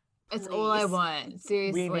want. It's all I want.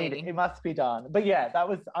 Seriously. We need it. It must be done. But yeah, I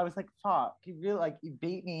was like, fuck, you really like, you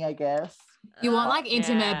beat me, I guess. You want like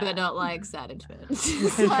intimate, but not like sad intimate.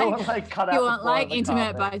 You want like cut out. You want like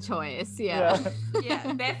intimate by choice. Yeah.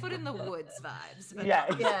 Yeah, barefoot in the woods vibes. But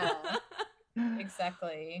yeah.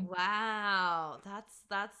 Exactly. Wow,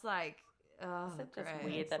 that's like, oh, It's just great.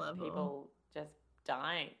 weird that level. people just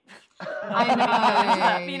die.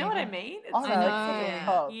 I know. You know what I mean? It's Oh, I that's know. such a a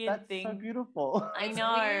pop. weird That's thing. so beautiful. I It's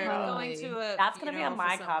know. weird going Totally. to a That's gonna be on funeral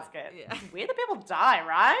my for someone. casket. Yeah. Weird that people die,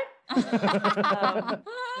 right?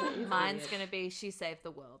 It is Mine's weird. gonna be she saved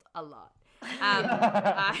the world a lot.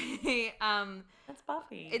 Yeah. That's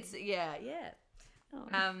Buffy. It's yeah. Oh.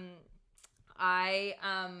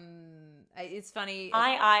 It's funny.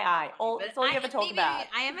 That's all you ever talk about.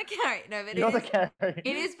 I am a character. No, but You're the it character.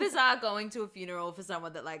 is bizarre going to a funeral for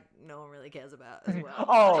someone that like no one really cares about as well.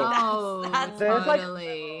 Oh. That's There's like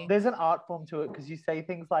totally. there's an art form to it because you say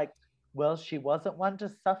things like, well, she wasn't one to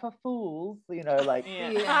suffer fools, you know, like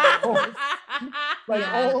Yeah. like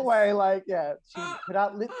all the Yes. way, like, yeah, she put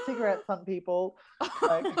out lit cigarettes on people.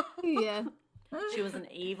 Like, Yeah. She was an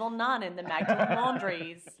evil nun in the Magdalene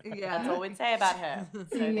laundries. Yeah. That's all we'd say about her. So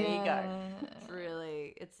there you go.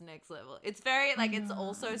 Really, it's next level. It's very like it's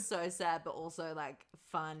also so sad, but also like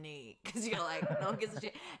funny because you're like no one gives a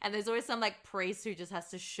shit. And there's always some like priest who just has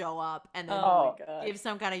to show up and then Oh my god. give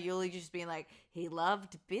some kind of eulogy, just being like he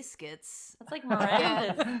loved biscuits. That's like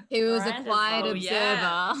Miranda's. He was a Miranda's quiet mom.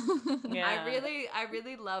 observer. Yeah. I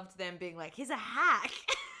really loved them being like he's a hack.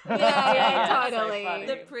 Yeah, so totally. funny.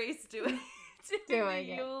 The priest doing the Doing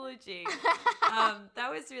it. eulogy. That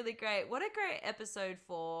was really great. What a great episode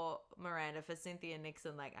for Miranda, for Cynthia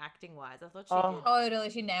Nixon, like acting wise. I thought she did Totally,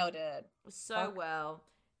 she nailed it. so Fuck. well.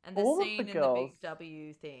 And the All of the scene in the girls. Big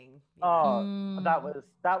W thing. you oh, know.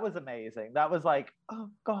 that was amazing. That was like, oh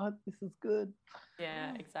God, this is good.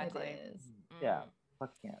 Yeah, exactly. It is. Yeah,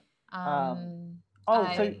 fuck yeah.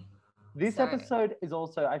 So So this sorry. episode is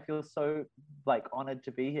also, I feel so like honored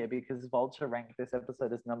to be here because Vulture ranked this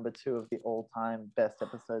episode as number 2 of the all-time best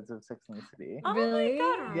episodes of Sex and the City. Oh Really? my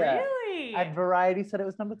god, Yeah. really? And Variety said it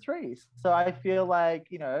was number 3. So I feel like,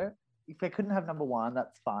 you know, if they couldn't have number 1,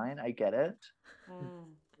 that's fine. I get it.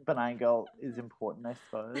 Benign Girl is important, I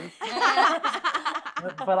suppose.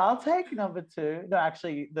 But I'll take number 2. No,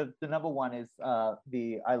 actually, the number 1 is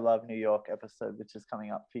the I Love New York episode, which is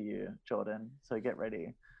coming up for you, Jordan. So get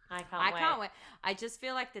ready. I I can't can't wait. I just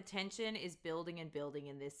feel like the tension is building and building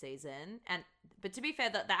in this season. But to be fair,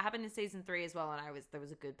 that happened in season 3 as well, and there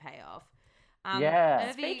was a good payoff.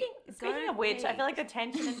 Yeah. Irvy, Speaking of which, I feel like the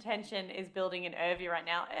tension is building in Irvy right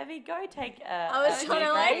now. Irvy, go take a I was a trying to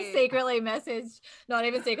deep like break. secretly message, not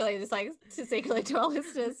even secretly, just like secretly to our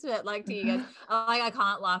listeners, but like to you guys. I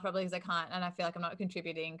can't laugh probably because I can't, and I feel like I'm not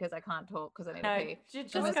contributing because I can't talk because I need to No, pee.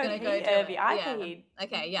 just I'm go just gonna pee, go do Irvy. it. I Yeah. peed.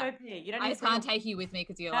 Okay, You yeah. Go pee. You don't I need just to can't bring- take you with me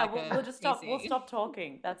because you're No, like we'll just stop. PC. We'll stop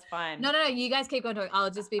talking. That's fine. No, you guys keep going talking.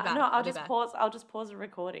 I'll just be back. No, I'll be just back. pause. I'll just pause the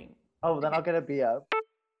recording. Oh, then I'll get a beer.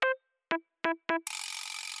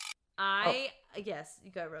 Yes,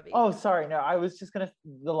 you go, Robbie. Oh, sorry. No, I was just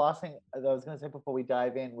the last thing that I was gonna say before we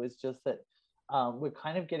dive in was just that we're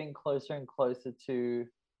kind of getting closer and closer to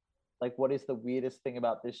like what is the weirdest thing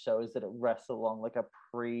about this show is that it rests along like a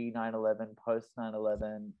pre 9/11, post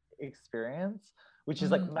 9/11 experience, which is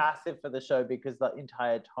like massive for the show because the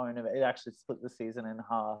entire tone of it actually split the season in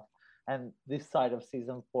half. And this side of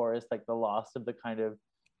season 4 is like the last of the kind of,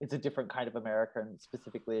 it's a different kind of America and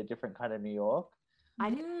specifically a different kind of New York. I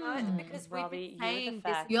didn't know it because Robbie, we've been saying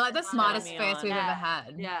this. You're like the smartest me face on. we've Yeah. ever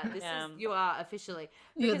had. Yeah, this Yeah. is you are officially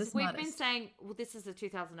You're the because we've been smartest. saying, well, this is the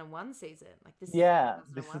 2001 season. Like this. Yeah, is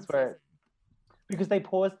the this 2001 is where season. because they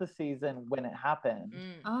paused the season when it happened.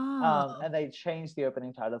 Oh. And they changed the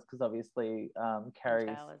opening titles because obviously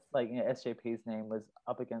Carrie's Towers. like SJP's name was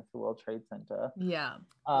up against the World Trade Center. Yeah.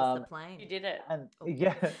 What's the plane? You did it. And Oh.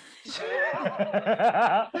 yeah.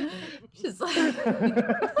 She's like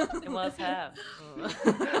It was her.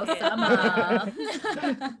 Osama.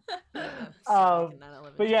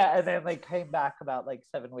 But yeah, and then like came back about like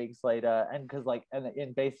 7 weeks later, and because like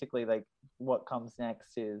and basically like what comes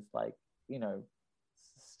next is like, you know,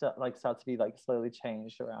 starts to be like slowly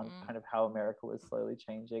changed around kind of how America was slowly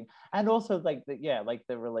changing, and also like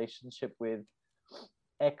the relationship with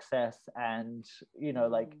excess and, you know,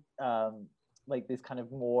 like this kind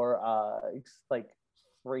of more like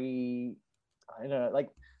free, I don't know, like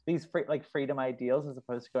these freedom ideals as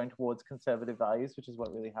opposed to going towards conservative values, which is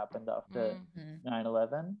what really happened after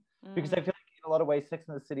 9/11. Because I feel like in a lot of ways Sex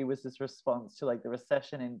and the City was this response to like the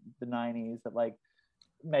recession in the 90s that like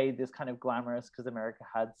made this kind of glamorous because America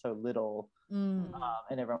had so little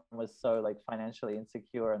and everyone was so like financially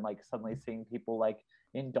insecure, and like suddenly seeing people like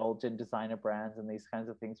indulge in designer brands and these kinds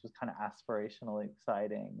of things was kind of aspirational,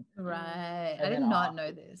 exciting. Right. And I did then not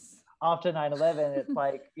know this. After 9/11, it's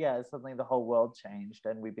like, yeah, suddenly the whole world changed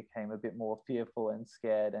and we became a bit more fearful and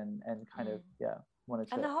scared and kind of, wanted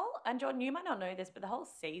to. And Jordan, you might not know this, but the whole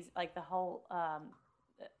season, like the whole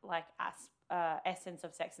essence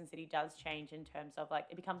of Sex and City does change in terms of like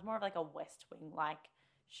it becomes more of like a West Wing like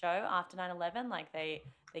show after 9/11. Like they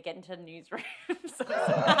get into newsrooms.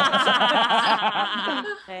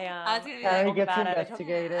 Harry gets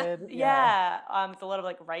investigated. It's a lot of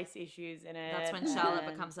like race issues in it. That's when Charlotte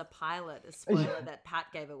becomes a pilot. A spoiler that Pat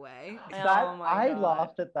gave away. I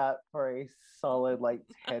laughed at that for a solid like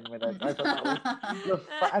 10 minutes. I thought that was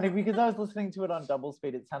and because I was listening to it on double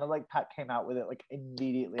speed, it sounded like Pat came out with it like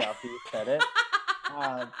immediately after you said it.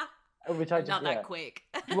 Which I just not that quick.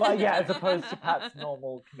 Well, yeah, as opposed to Pat's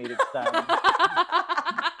normal comedic style.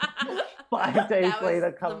 5 days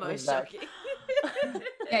later, coming back.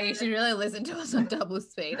 Yeah, you should really listen to us on double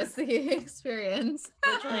speed. It's the experience.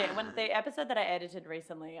 Literally, when the episode that I edited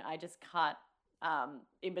recently, I just cut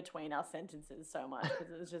in between our sentences so much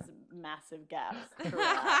because it was just massive gaps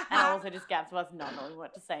throughout. And also just gaps of us not knowing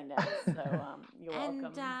what to say next. So you're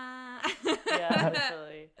welcome. Yeah,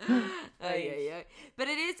 absolutely. Yeah. But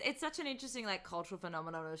it's such an interesting like cultural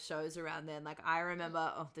phenomenon of shows around then. Like I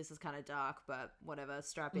remember, this is kind of dark, but whatever,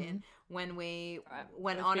 strap in. When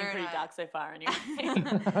Honor pretty and dark so far anyway.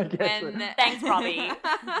 Thanks, Robbie.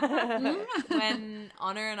 When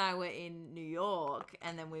Honor and I were in New York,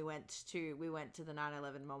 and then we went to the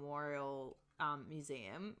 9/11 Memorial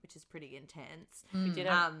Museum, which is pretty intense. We did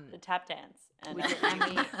a tap dance. And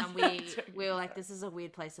we were like, this is a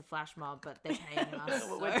weird place to flash mob, but they're paying us.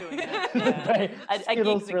 We're doing it.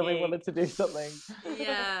 Skittles really wanted to do something.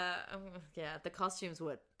 Yeah. The costumes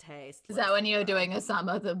were tasteless. Is that when you were doing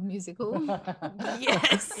Osama the musical?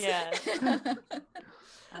 Yes. Yeah.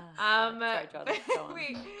 Sorry, Jordan, go on.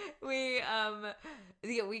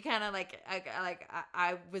 We kind of like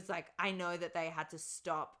I was like, I know that they had to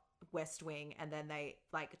stop West Wing, and then they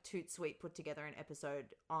like Toot Sweet put together an episode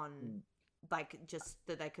on like just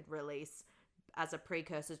that they could release as a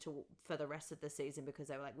precursor for the rest of the season, because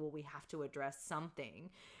they were like, well, we have to address something.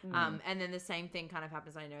 And then the same thing kind of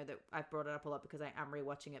happens. I know that I've brought it up a lot because I am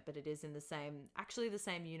rewatching it, but it is in the same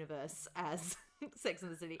universe as Sex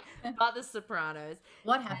and the City, but The Sopranos.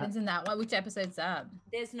 What happens in that one? Which episode's that?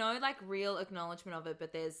 There's no like real acknowledgement of it,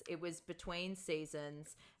 but it was between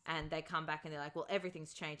seasons, and they come back and they're like, well,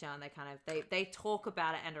 everything's changed now, and they kind of they talk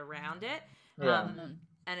about it and around it.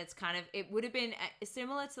 And it's kind of, it would have been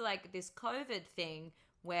similar to like this COVID thing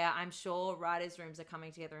where I'm sure writers' rooms are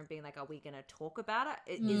coming together and being like, are we going to talk about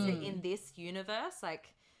it? Is it in this universe?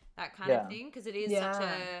 Like that kind of thing? Because it is such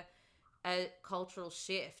a cultural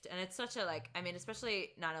shift. And it's such a like, I mean,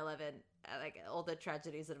 especially 9/11, like all the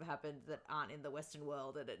tragedies that have happened that aren't in the Western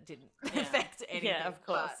world, and it didn't affect anything. Yeah, of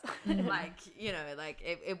course. But, like, you know, like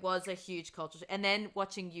it was a huge cultural and then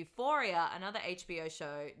watching Euphoria, another HBO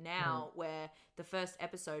show now, where the first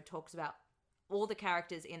episode talks about all the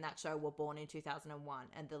characters in that show were born in 2001,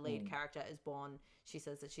 and the lead character is born. She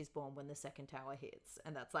says that she's born when the second tower hits,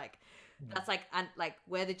 and that's like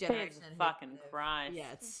we're the generation. Fucking Christ.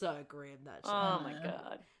 Yeah, it's so grim, that show. Oh my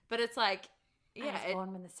god. But it's like, yeah, I was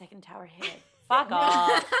born when the second tower hit. Fuck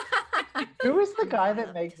off. Who is the guy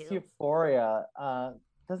that makes Euphoria?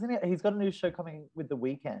 Doesn't he? He's got a new show coming with The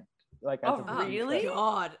Weeknd. Like, really?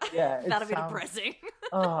 God. Yeah, that'll be depressing.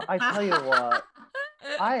 Oh, I tell you what,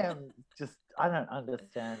 I don't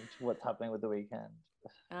understand what's happening with The Weeknd.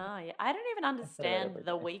 Oh yeah, I don't even understand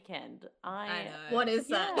The Weeknd. I know. What is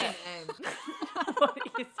that? What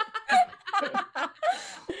is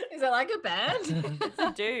Is it like a band? It's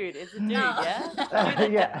a dude, yeah?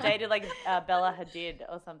 Dude that dated like Bella Hadid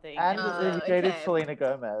or something. And he dated Selena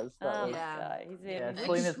Gomez. Yeah. He's in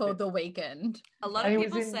Selena's called The Weeknd. A lot of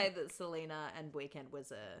people say that Selena and Weeknd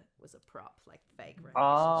was a prop, like fake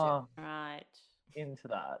relationship. Right. Into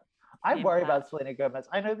that. I worry about Selena Gomez.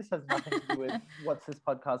 I know this has nothing to do with what's this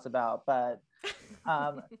podcast about, but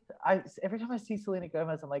every time I see Selena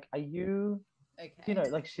Gomez, I'm like, are you okay? You know,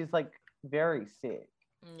 like she's like very sick.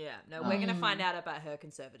 Yeah, no, we're gonna find out about her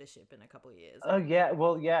conservatorship in a couple of years. Oh yeah,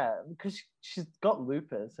 well yeah, because she's got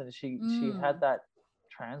lupus and she had that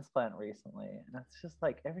transplant recently, and it's just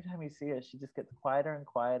like every time you see her, she just gets quieter and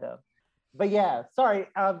quieter. But yeah, sorry,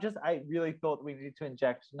 I really thought we needed to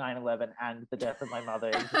inject 9/11 and the death of my mother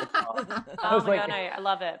into the plot. Oh my god, no, I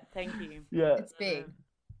love it. Thank you. Yeah, it's big.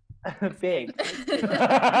 Big.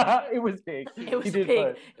 It was big. It was big.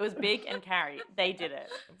 It was big and Carrie. They did it.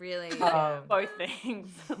 Really, both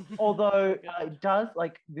things. Although it does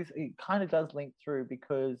it kind of does link through,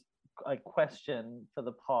 because a question for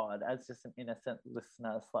the pod, as just an innocent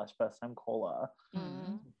listener / first time caller,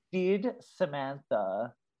 did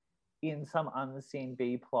Samantha, in some unseen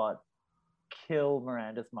B plot, kill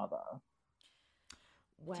Miranda's mother?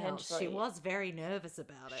 Well, she Potentially. was very nervous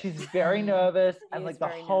about it. She's very nervous, and is like the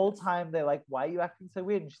very whole nervous. time they're like, "Why are you acting so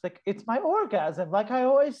weird?" And she's like, "It's my orgasm, like I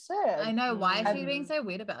always said." I know. Why is she Mm. being so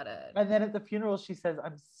weird about it? And then at the funeral, she says,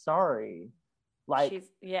 "I'm sorry." Like, She's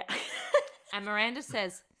yeah. And Miranda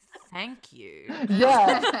says, "Thank you."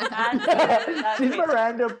 yeah, That's did it.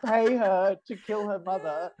 Miranda pay her to kill her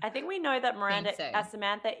mother? I think we know that Miranda, so.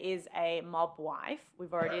 Samantha is a mob wife.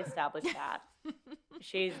 We've already established that.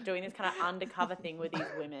 She's doing this kind of undercover thing with these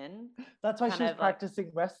women. That's why kind she was of like-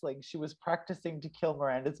 practicing wrestling. She was practicing to kill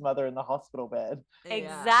Miranda's mother in the hospital bed. Yeah.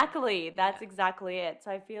 Exactly. That's exactly it.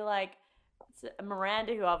 So I feel like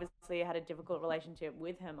Miranda, who obviously had a difficult relationship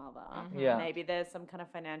with her mother, Yeah. maybe there's some kind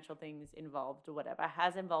of financial things involved or whatever,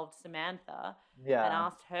 has involved Samantha and Yeah.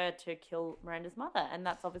 asked her to kill Miranda's mother. And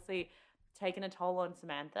that's obviously taken a toll on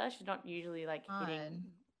Samantha. She's not usually like hitting.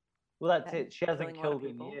 Fine. Well, that's and it. She hasn't killing a lot of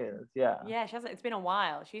killed in people. years. Yeah. Yeah, she hasn't. It's been a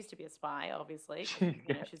while. She used to be a spy, obviously. 'cause,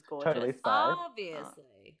 you know, she's gorgeous. Totally spy.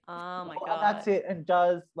 Obviously. Oh my Well, god. and that's it. And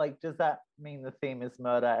does that mean the theme is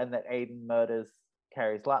murder and that Aiden murders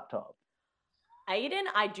Carrie's laptop? Aiden,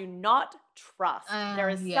 I do not trust. There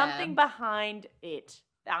is yeah. something behind it.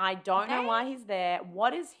 I don't know why he's there.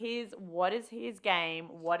 What is his game?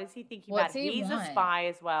 What is he thinking What's about? he He's a want? spy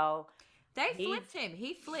as well. They He's- flipped him.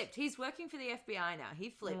 He flipped. He's working for the FBI now. He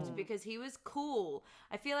flipped because he was cool.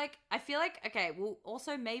 I feel like okay, well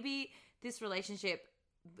also maybe this relationship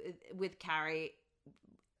with Carrie,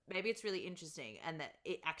 maybe it's really interesting and that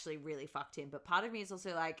it actually really fucked him. But part of me is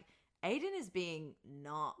also like, Aiden is being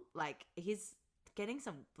not like, he's getting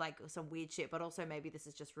some weird shit, but also maybe this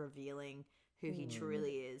is just revealing who he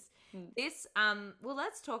truly is. This well,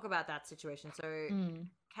 let's talk about that situation. So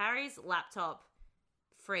Carrie's laptop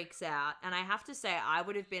freaks out, and I have to say I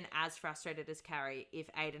would have been as frustrated as Carrie if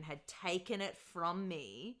Aiden had taken it from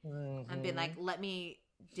me and been like, let me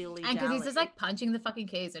dilly And because he's dally. just like punching the fucking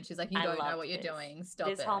keys, and she's like, "You I don't know loved what you're this. doing. Stop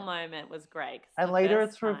This it." whole moment was great. 'cause And the later first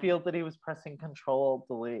it's time- revealed that he was pressing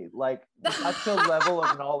Control-Alt-Delete. Like, that's your level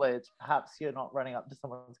of knowledge. Perhaps you're not running up to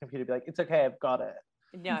someone's computer and be like, "It's okay, I've got it."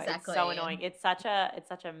 No, it's so Exactly. annoying. It's such a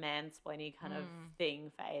mansplaining kind of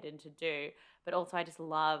thing for Aiden to do. But also, I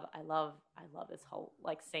love this whole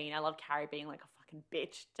like scene. I love Carrie being like a fucking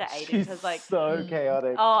bitch to Aiden She's because like, so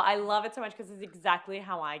chaotic. oh, I love it so much because it's exactly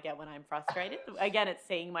how I get when I'm frustrated. Again, it's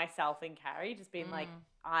seeing myself in Carrie, just being like,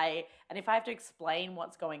 and if I have to explain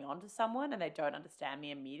what's going on to someone and they don't understand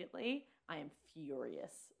me immediately, I am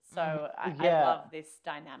furious. So I love this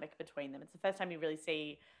dynamic between them. It's the first time you really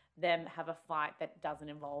see them have a fight that doesn't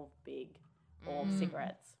involve big or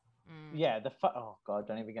cigarettes. Yeah, oh god,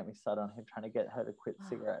 don't even get me started on him trying to get her to quit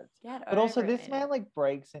cigarettes. Get But also over it, this Aiden. man like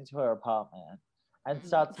breaks into her apartment and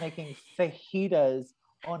starts making fajitas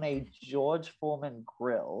on a George Foreman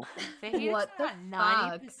grill. Fajitas What the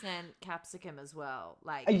are fuck? 90% capsicum as well.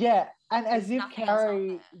 Like, Yeah, and as There's if nothing else on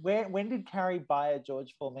Carrie, when did Carrie buy a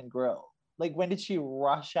George Foreman grill? Like, when did she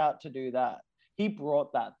rush out to do that? He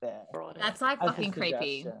brought that there. Brought it. That's like as a fucking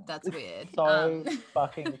creepy. suggestion. That's It's weird. So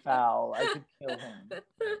fucking foul. I could kill him.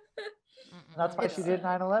 And that's why she did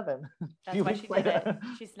 9/11. That's why she did it.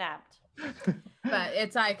 She snapped. But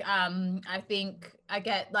it's like I think I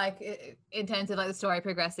get like in terms of like the story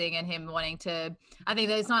progressing and him wanting to, I think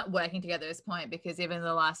that it's not working together at this point, because even in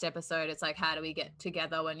the last episode it's like, how do we get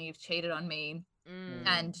together when you've cheated on me?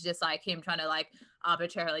 And just like him trying to like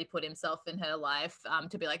arbitrarily put himself in her life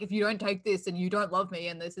to be like, if you don't take this and you don't love me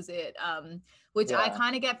and this is it, which I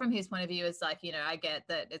kind of get from his point of view. Is like, you know, I get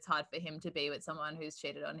that it's hard for him to be with someone who's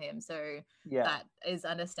cheated on him, so that is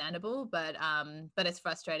understandable, but it's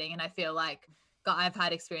frustrating. And I feel like I've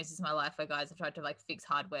had experiences in my life where guys have tried to like fix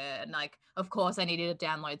hardware, and like, of course I needed to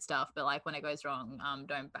download stuff, but like when it goes wrong,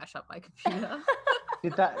 don't bash up my computer.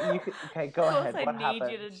 Did that? Okay, go ahead. I What need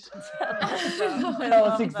happened? you to Tell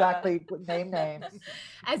us exactly. Name names.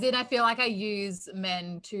 As in, I feel like I use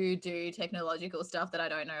men to do technological stuff that I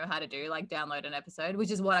don't know how to do, like download an episode, which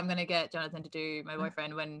is what I'm going to get Jonathan to do, my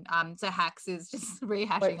boyfriend, when so Hacks is just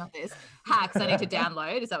rehashing on this. Hacks I need to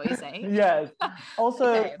download. Is that what you're saying? Yes. Also,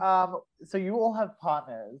 Okay. so you all have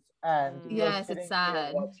partners, and you're Yes, it's sitting here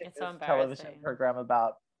sad. watching It's so this television embarrassing. program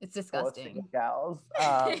about It's four single disgusting. gals.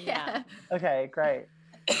 Yeah. Okay, great.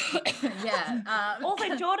 Yeah.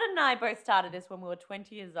 Also, Jordan and I both started this when we were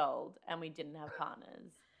 20 years old and we didn't have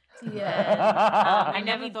partners. Yeah. I And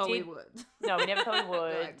never we thought we did- would. No, we never thought we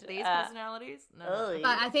would. Like, these personalities? No. ugh.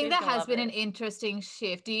 But I think She's there gonna has love been an it. interesting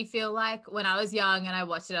shift. Do you feel like when I was young and I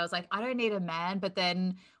watched it, I was like, I don't need a man. But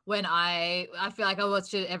then when I feel like I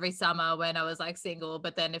watched it every summer when I was like single.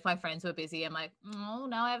 But then if my friends were busy, I'm like, oh,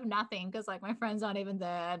 now I have nothing because like my friends aren't even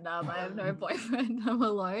there and I have no boyfriend. I'm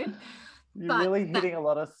alone. You're really hitting a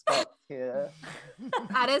lot of spots here.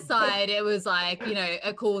 At a side, it was like, you know,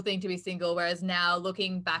 a cool thing to be single. Whereas now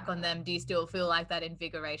looking back on them, do you still feel like that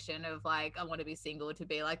invigoration of like, I want to be single to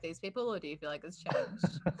be like these people, or do you feel like it's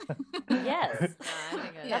changed? Yes.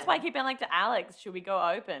 That's why I keep being like to Alex, should we go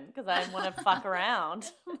open? Because I want to fuck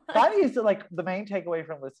around. That is like the main takeaway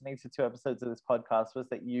from listening to 2 episodes of this podcast was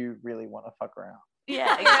that you really want to fuck around.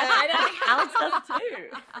 Yeah, exactly. I think Alex does too.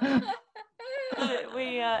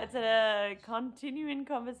 It's a continuing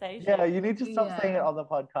conversation. Yeah, you need to stop saying it on the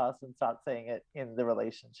podcast and start saying it in the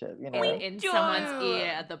relationship, you know? In someone's ear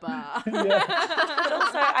at the bar. Yeah. But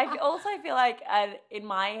also, I feel like in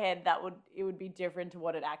my head it would be different to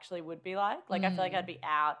what it actually would be like. Like I feel like I'd be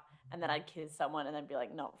out and then I'd kiss someone and then be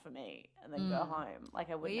like, not for me, and then go home. Like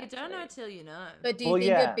I wouldn't. Well, you don't know till you know. But do you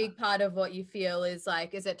think a big part of what you feel is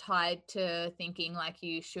like, is it tied to thinking like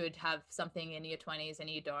you should have something in your 20s and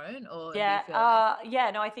you don't? Or yeah, do you feel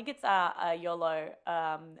like... no, I think it's YOLO,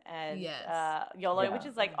 and YOLO, which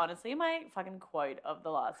is like honestly my fucking quote of the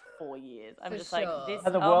last 4 years. I'm just like this.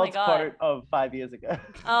 And the world's quote of 5 years ago.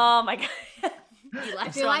 Oh my god.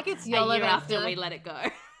 I feel like it's YOLO after we let it go.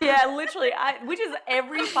 Yeah, literally, which is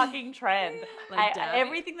every fucking trend.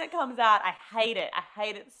 Everything that comes out, I hate it. I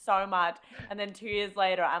hate it so much. And then 2 years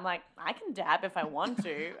later, I'm like, I can dab if I want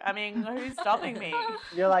to. I mean, who's stopping me?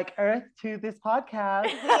 You're like, Earth to this podcast.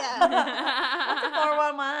 What's a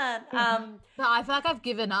 411? No, I feel like I've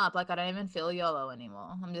given up. Like, I don't even feel YOLO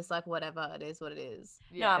anymore. I'm just like, whatever, it is what it is.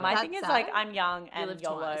 Yeah, no, my thing is like, I'm young and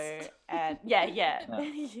YOLO. And yeah.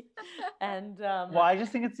 And well, I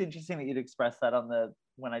just think it's interesting that you'd express that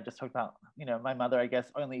when I just talked about, you know, my mother, I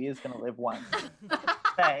guess, only is going to live once.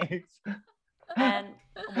 Thanks. And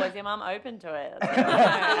was your mum open to it? I wish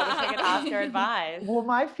I could ask her advice. Well,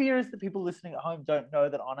 my fear is that people listening at home don't know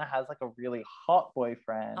that Anna has like a really hot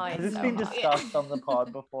boyfriend. Has this been discussed on the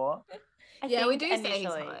pod before? Yeah, we do say he's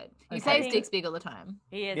hot. You say his dick's big all the time.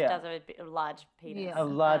 He does have a large penis. Yeah. A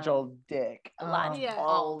large old dick. A large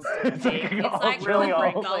old dick. It's like really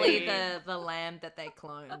old. Golly the lamb that they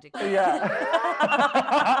cloned. Yeah.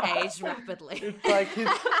 Aged rapidly. It's like his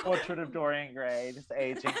portrait of Dorian Gray just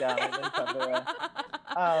aging down in his underwear.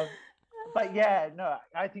 But yeah, no,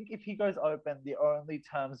 I think if he goes open, the only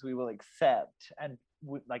terms we will accept, and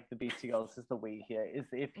like the Beastie Girls is the we here, is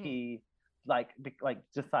if he like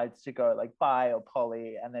decides to go like bi or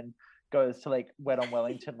poly and then goes to like Wed on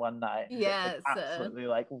Wellington one night. Yes. Absolutely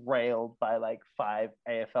like railed by like 5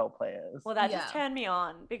 AFL players. Well, that just turned me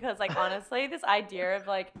on because like honestly, this idea of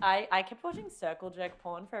like I kept watching circle jerk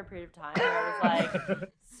porn for a period of time where it was like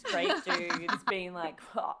straight dudes being like,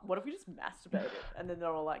 oh, what if we just masturbated? And then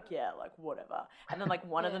they're all like, yeah, like whatever. And then like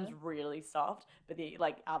one of them's really soft, but the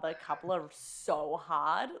like other couple are so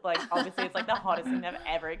hard. Like obviously it's like the hottest thing they've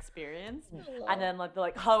ever experienced. And then like they're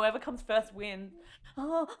like, whoever comes first wins.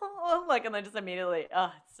 Oh, like, and then just immediately,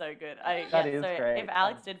 it's so good. That is great. If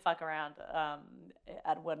Alex did fuck around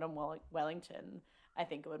at Wed on Wellington, I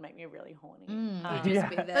think it would make me really horny. Just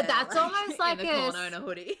be there, but that's almost like in a corner in a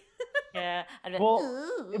hoodie. Yeah.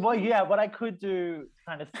 Well, yeah. What I could do to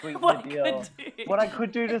kind of sweeten the deal. What I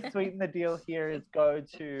could do to sweeten the deal here is go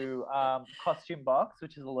to Costume Box,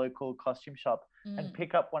 which is a local costume shop, and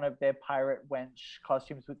pick up one of their pirate wench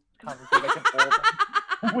costumes, which comes with like an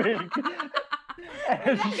auburn wig.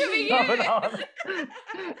 And shove it on.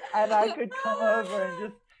 And I could come over and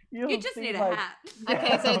just you just need a hat.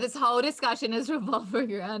 Okay, so this whole discussion is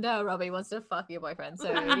revolving around how Robbie wants to fuck your boyfriend.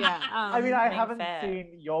 So yeah. I mean, I haven't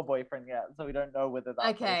seen your boyfriend yet, so we don't know whether that's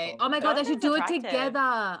okay. Oh my god, they should do it together.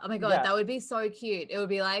 Oh my god, that would be so cute. It would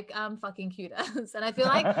be like fucking cuters. And I feel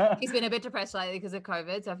like he's been a bit depressed lately because of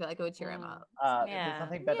COVID, so I feel like it would cheer him up. There's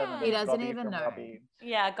nothing better than he doesn't Robbie even know. Robbie.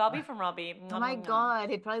 Yeah, Gobby from Robbie. Oh my god,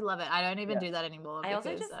 he'd probably love it. I don't even do that anymore. I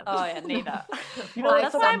also just neither. You know,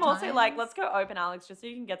 that's why I'm also like, let's go open, Alex, just so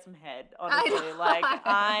you can get some head. Honestly, like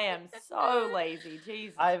I am so lazy.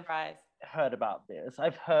 Jesus Christ. Heard about this.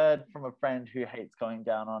 I've heard from a friend who hates going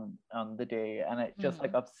down on the D, and it just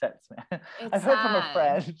like upsets me. I've heard from a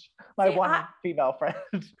friend, one female friend.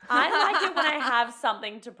 I like it when I have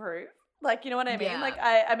something to prove. Like, you know what I mean? Yeah. like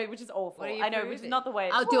I mean, which is awful. I know, which is not the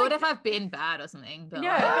way. I'll do it if I've been bad or something. But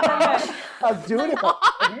I'll do it if what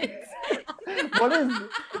is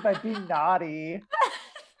if I've been naughty?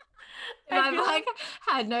 If I've like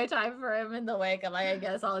had no time for him in the week, I'm like, I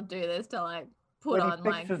guess I'll do this to like put when on he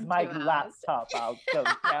like fixes my laptop, I'll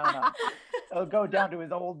go down to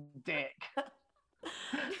his old dick.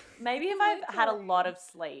 Maybe if I've had a lot of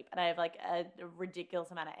sleep and I have like a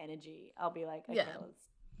ridiculous amount of energy, I'll be like, okay,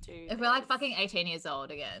 do If we're like this. fucking 18 years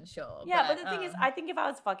old again, sure. Yeah, but the thing is, I think if I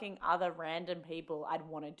was fucking other random people, I'd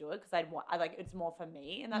want to do it because I like it's more for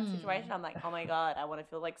me in that situation. I'm like, oh my god, I want to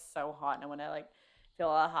feel like so hot and I want to like feel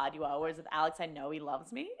how hard you are. Whereas with Alex, I know he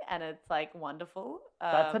loves me and it's like wonderful.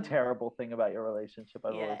 That's a terrible thing about your relationship.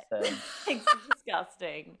 I've always said. It's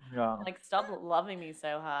disgusting. Yeah. Like, stop loving me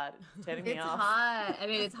so hard. It's turning me it's off. hard. I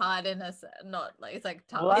mean, it's hard in a not like it's like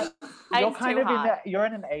tough. Well, you're It's kind too of in hard. that. You're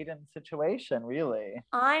in an Aiden situation, really.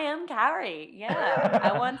 I am Carrie. Yeah.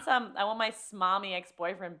 I want my smarmy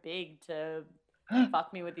ex-boyfriend Big to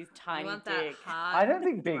fuck me with his tiny want that dick. hard I don't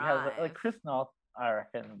think Big has drive. like Chris North. I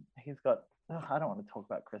reckon he's got. I don't want to talk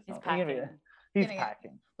about Chris He's North. packing. He's Gonna get-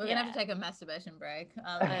 packing. We're gonna have to take a masturbation break.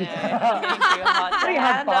 I know. Too hot to We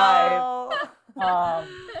had handle.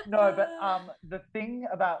 No, but the thing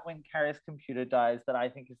about when Carrie's computer dies that I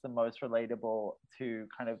think is the most relatable to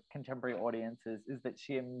kind of contemporary audiences is that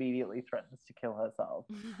she immediately threatens to kill herself.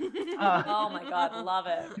 Oh my god, love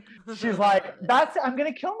it. She's like, I'm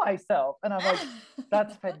gonna kill myself. And I'm like,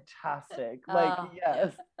 that's fantastic. Like,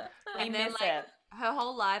 yes. We And then, miss like, it. her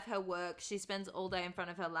whole life, her work, she spends all day in front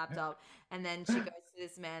of her laptop, and then she goes to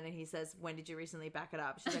this man and he says, when did you recently back it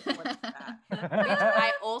up? She's like, what's that? Which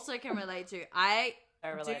I also can relate to. I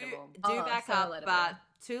So do relatable. back so up, relatable.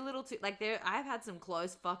 but like I've had some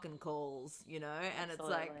close fucking calls, you know, and it's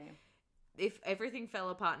like, Absolutely. if everything fell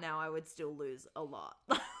apart now, I would still lose a lot.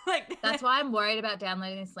 Like That's why I'm worried about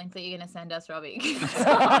downloading this link that you're gonna send us, Robbie.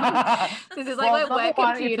 This is Well, like my number work one,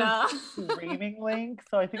 it's computer. a streaming link,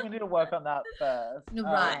 so I think we need to work on that first.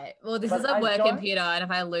 Right. Well, this but is a I work don't- computer, and if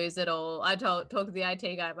I lose it all, I talked to the IT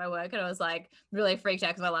guy at my work, and I was like really freaked out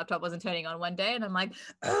because my laptop wasn't turning on one day, and I'm like,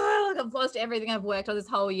 I've lost everything I've worked on this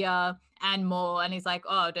whole year and more. And he's like,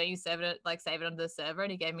 oh, don't you save it onto the server?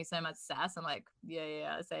 And he gave me so much sass. I'm like,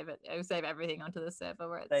 yeah, I save everything onto the server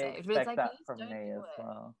where it's They saved. But expect it's like, that please from don't me do as it.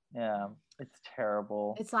 well. Yeah, it's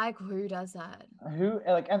terrible. It's like, who does that? Who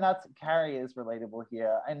like, and that's Carrie is relatable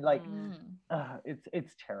here, and like, Mm.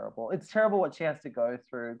 it's terrible. It's terrible what she has to go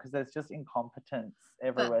through because there's just incompetence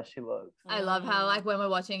everywhere she looks. I love how like when we're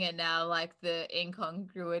watching it now, like the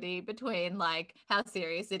incongruity between like how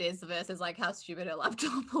serious it is versus like how stupid her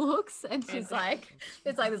laptop looks. And she's like,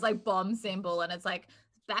 it's like this like bomb symbol and it's like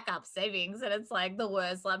backup savings and it's like the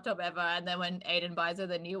worst laptop ever. And then when Aiden buys her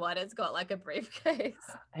the new one, it's got like a briefcase.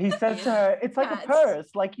 He says to her, "It's like a That's- purse,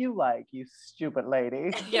 like you stupid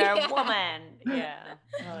lady." You're Yeah. a woman. Yeah.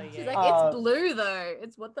 Oh, yeah. She's like, it's blue though.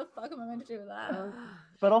 It's what the fuck am I meant to do with that?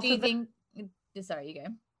 But also, Do you think? Sorry, you go.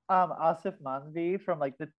 Asif Manvi from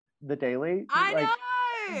like the Daily, I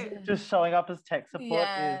like know. just showing up as tech support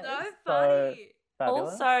Yeah. is So so funny.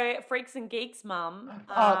 fabulous. Also, Freaks and Geeks mum.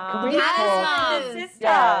 Can we Yes, talk? Mum. Sister.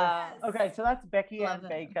 Yes. Okay, so that's Becky Love Ann it.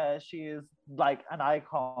 Baker. She is like an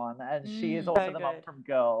icon, and she is also So the mum good. from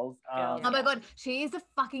Girls. Girls. Oh my god, she is the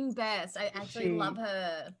fucking best. I actually She- love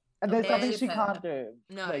her. And there's Okay. nothing she Super. can't do.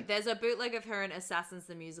 No, Like, there's a bootleg of her in Assassins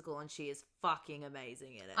the Musical, and she is fucking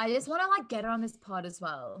amazing in it. I just want to like get her on this pod as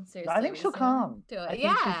well. Seriously, I think we she'll just come. Do it. I think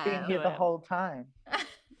yeah. she's been here Do the it. whole time.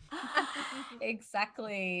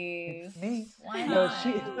 Exactly. It's me. Why No,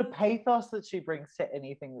 not? the pathos that she brings to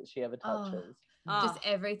anything that she ever Oh. touches. Just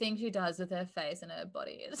everything she does with her face and her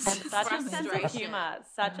body is And such a sense of Frustration. humor.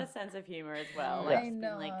 Such a sense of humor as well. Yeah. Like, I just being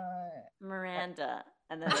know. like, Miranda.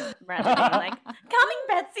 And then Miranda being like, coming,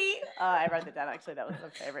 Betsy. Oh, I wrote that down actually. That was my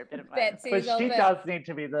favorite bit of mine. Betsy. But She's all she bit- does need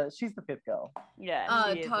to be she's the fifth girl. Yeah.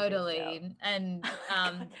 Oh, she is a good girl. totally. And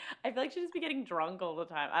I feel like she'd just be getting drunk all the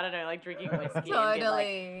time. I don't know, like drinking whiskey. And being like,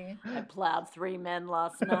 totally. I plowed 3 men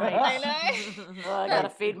last night. I know. Oh, I gotta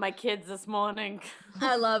feed my kids this morning.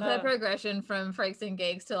 I love her progression from Freaks and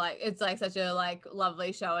Geeks to like it's like such a like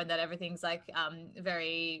lovely show and that everything's like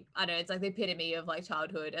very I don't know, it's like the epitome of like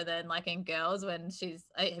childhood. And then like in Girls when she's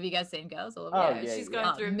have you guys seen Girls? All of Oh, you? yeah, she's yeah.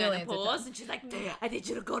 going through Millions of menopause, times. and she's like, I need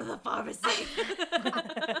you to go to the pharmacy.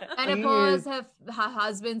 Menopause, is- her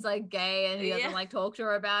husband's like gay and he doesn't Yeah. like talk to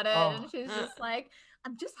her about it. Oh. And she's just like,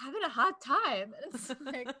 I'm just having a hard time. And it's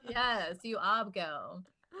like, yes, you are, girl.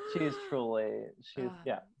 She is truly, she's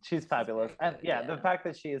Ah, she's fabulous. very And good, yeah, yeah. the fact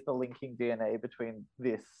that she is the linking DNA between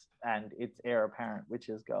this and its heir apparent, which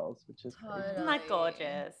is Girls, which is crazy. Isn't that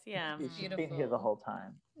gorgeous? Yeah. She's been here the Beautiful. whole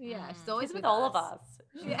time. Yeah, she's Mm. always She's with all of us. us.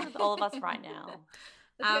 She's Yeah. with all of us right now.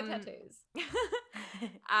 Look at her Um, tattoos.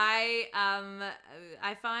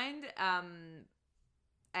 I find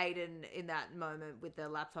Aiden in that moment with the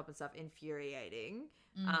laptop and stuff infuriating.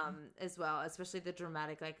 As well, especially the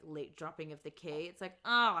dramatic like dropping of the key. It's like,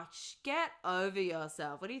 oh, get over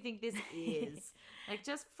yourself. What do you think this is? Like,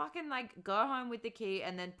 just fucking like go home with the key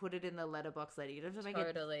and then put it in the letterbox later. You don't have to make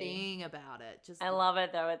a thing about it. Just I love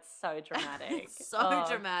it though. It's so dramatic. It's so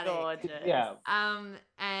dramatic. Gorgeous. Yeah.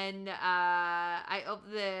 And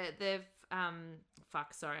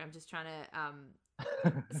fuck. Sorry, I'm just trying to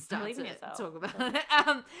start to talk about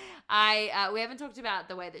it. We haven't talked about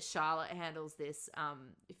the way that Charlotte handles this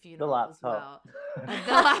funeral as well. The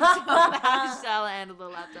laptop. How Charlotte handled the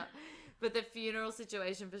laptop. But the funeral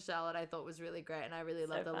situation for Charlotte I thought was really great, and I really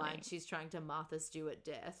love the line, she's trying to Martha Stewart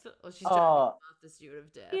death, or she's trying to Martha Stewart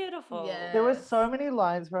of death. Beautiful. Yes. There were so many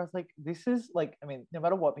lines where I was like, this is like, I mean, no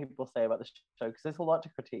matter what people say about the show, because there's a lot to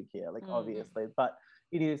critique here, like obviously, but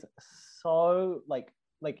it is so like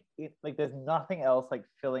there's nothing else like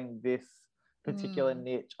filling this particular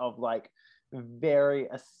niche of like very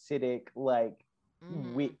acidic like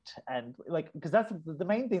wit, and like, because that's the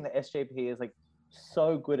main thing that SJP is like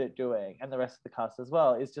so good at doing, and the rest of the cast as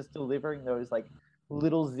well, is just delivering those like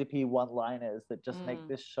little zippy one-liners that just make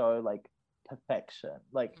this show like perfection,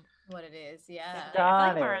 like what it is. Yeah,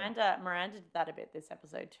 I feel like Miranda did that a bit this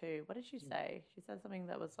episode too. What did she say? She said something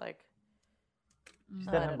that was like, she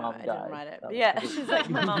said her mum died. I didn't write it. But yeah, she's like,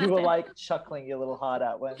 my mum. You were like chuckling your little heart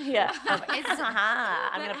out when yeah, it's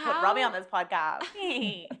I'm gonna put Robbie on this podcast.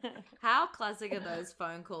 How classic are those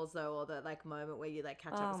phone calls though, or the like moment where you like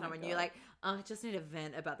catch up with someone, you're like, oh, I just need to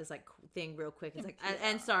vent about this like thing real quick. It's like,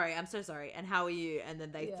 and sorry, I'm so sorry, and how are you? And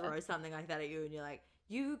then they throw something like that at you, and you're like,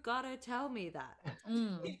 you gotta tell me that.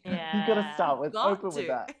 Yeah, you gotta start with open with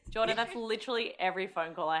that. Jordan, that's literally every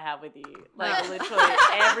phone call I have with you. Like literally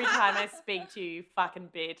every time I speak to you, fucking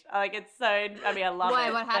bitch. Like it's so. I mean, I love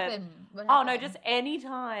it. What happened? Oh no, just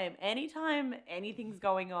anytime anything's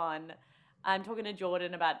going on, I'm talking to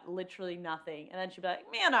Jordan about literally nothing, and then she'll be like,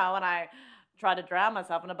 you know, when I tried to drown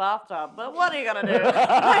myself in a bathtub, but what are you gonna do?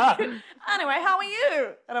 Like, anyway, how are you?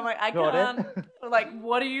 And I'm like, I can't. Like,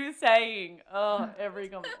 what are you saying? Oh, every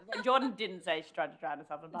comment. Like, Jordan didn't say she tried to drown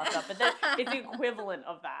herself in a bathtub, but it's the equivalent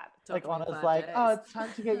of that. Like Anna's like, oh, it's time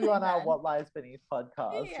to get you on our What Lies Beneath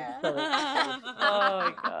podcast. Yeah.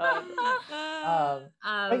 Oh my god.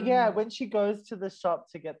 But yeah, when she goes to the shop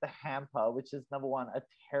to get the hamper, which is number one, a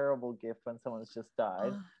terrible gift when someone's just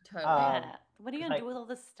died. Totally. What are you gonna do with all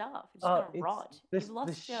this stuff? It's just gonna rot. You've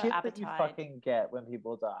lost your shit appetite. That you fucking get when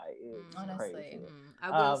people die is honestly crazy.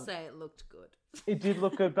 I will say it looked good. It did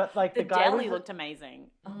look good, but like the guy deli looked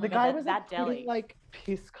amazing. The guy was that putting deli like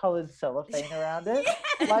piss-colored cellophane around it.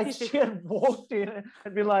 Like she had walked in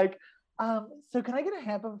and be like, so can I get a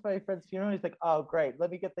hamper for my friend's funeral? And he's like, oh great,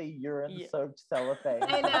 let me get the urine-soaked cellophane.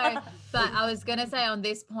 I know, but I was gonna say on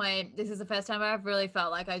this point, this is the first time I've really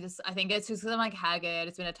felt like I think it's just because I'm like haggard.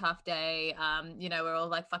 It's been a tough day. You know, we're all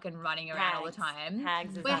like fucking running around all the time.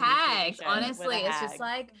 We're hags. Honestly, it's just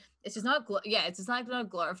like. It's just not, it's just like not a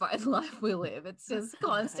glorified life we live. It's just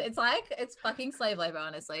constant. It's like, it's fucking slave labor,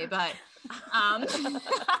 honestly. But,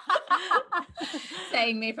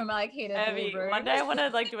 saying me from like heated Abby, one day I want to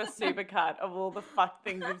like do a supercut of all the fuck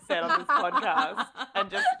things you've said on this podcast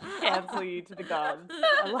and just cancel you to the gods.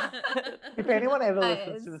 I love it. If anyone ever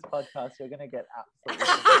listens to this podcast, you're going to get absolutely.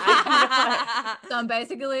 So I'm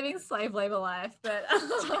basically living slave labor life, but.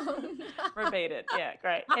 Repeat it. Yeah,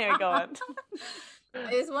 great. Anyway, go on.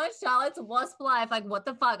 I just want Charlotte's wasp life. Like, what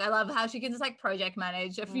the fuck? I love how she can just like project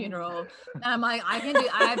manage a funeral. And I'm like, I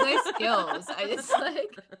have those skills. I just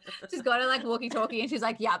like, she's got her like walkie-talkie and she's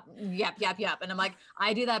like, yep. And I'm like,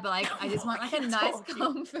 I do that, but like, I just want like a nice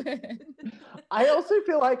comfort. I also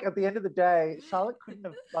feel like at the end of the day, Charlotte couldn't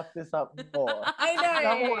have fucked this up more. I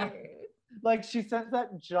know. Like, she sends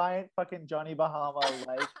that giant fucking Johnny Bahama,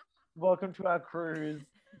 like, welcome to our cruise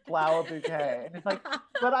flower bouquet, and it's like,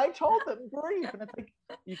 but I told them brief, and it's like,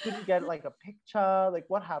 you couldn't get like a picture, like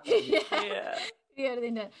what happened?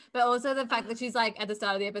 Yeah, but also the fact that she's like at the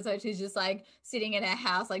start of the episode, she's just like sitting in her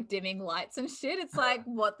house, like dimming lights and shit. It's like,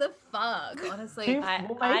 what the fuck? Honestly,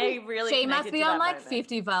 I really she must be on like moment.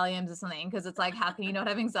 50 Valiums or something, because it's like, how can you not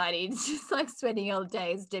have anxiety? It's just like spending your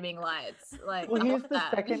days dimming lights. Like, well, here's the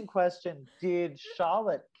second question: did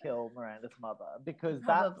Charlotte kill Miranda's mother? Because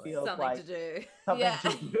that feels something like to do.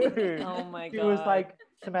 Something to do. Oh my god! She was like,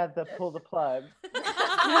 Samantha, pull the plug.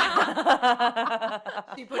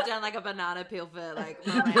 She put down like a banana peel for like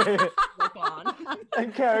on.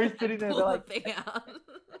 And Carrie's sitting there pull like, the thing out.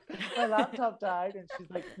 my laptop died. And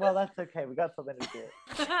she's like, well, that's okay. We got something to do.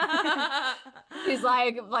 She's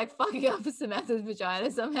like fucking up Samantha's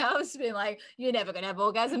vagina somehow. She's been like, you're never going to have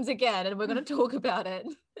orgasms again. And we're going to talk about it.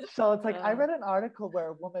 So it's like, I read an article where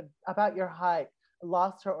a woman about your height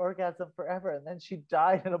lost her orgasm forever and then she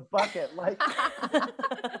died in a bucket. Like, about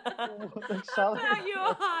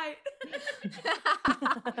your height.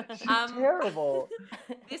 She's terrible.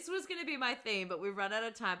 This was going to be my theme, but we've run out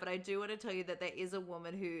of time. But I do want to tell you that there is a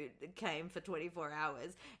woman who came for 24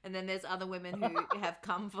 hours, and then there's other women who have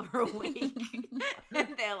come for a week, and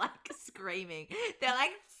they're like screaming. They're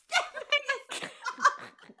like,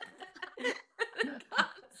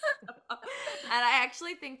 and I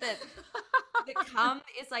actually think that the cum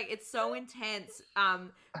is like, it's so intense,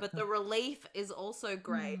 but the relief is also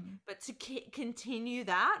great. But to continue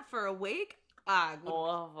that for a week,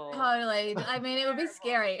 awful. Totally. I mean, it would be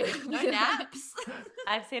scary. No naps.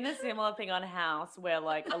 I've seen a similar thing on House where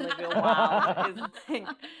like Olivia Wilde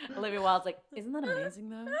Wilde's like, isn't that amazing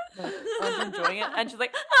though? Like, I was enjoying it, and she's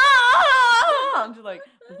like, ah! And she's like,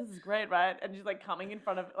 well, this is great, right? And she's like coming in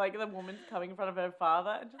front of, like, the woman's coming in front of her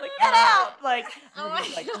father, and she's like, get out! Like,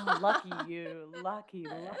 like, oh, lucky you, lucky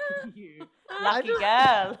you, lucky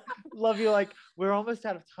girl. Love you. Like, we're almost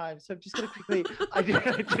out of time, so I'm just gonna quickly. I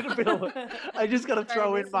just gotta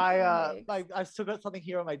throw in my I still got something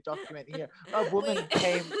here on my document here. A woman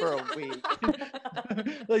came for a week.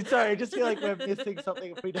 Like, sorry, I just feel like we're missing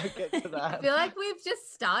something if we don't get to that. I feel like we've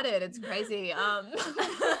just started. It's crazy.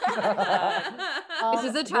 This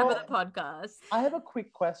is the time of the podcast. I have a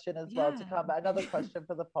quick question as well to come back. Another question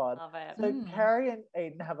for the pod. So Carrie and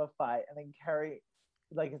Aiden have a fight, and then Carrie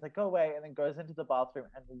is like, go away, and then goes into the bathroom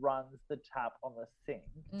and runs the tap on the sink.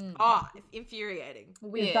 Oh, infuriating.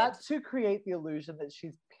 Weird. Is that to create the illusion that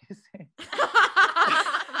she's pissing?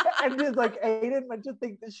 And it's like, Aiden meant to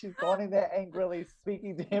think that she's gone in there angrily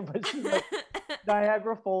speaking to him, but she's like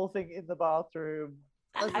Niagara Fallsing in the bathroom.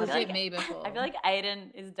 That's legit me before. I feel like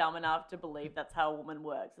Aiden is dumb enough to believe that's how a woman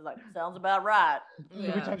works. It's like, sounds about right.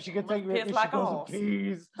 Every time she gets angry, she goes,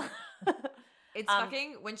 please. It's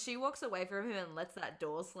fucking, when she walks away from him and lets that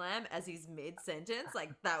door slam as he's mid-sentence,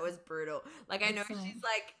 like, that was brutal. Like, I know she's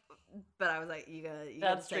like, but I was like, you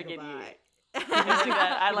gotta say goodbye.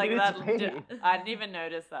 I like that. I didn't even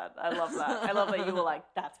notice that. I love that. I love that you were like,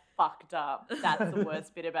 that's fucked up. That's the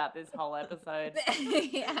worst bit about this whole episode.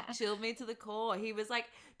 Yeah. Chilled me to the core. He was like,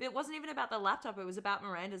 but it wasn't even about the laptop. It was about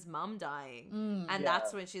Miranda's mum dying. And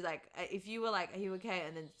that's when she's like, if you were like, are you okay?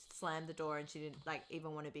 And then slammed the door and she didn't like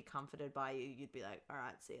even want to be comforted by you, you'd be like, all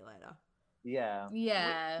right, see you later. Yeah.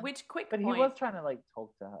 Yeah. Which quick But point. he was trying to like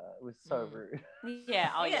talk to her. It was so rude. Yeah.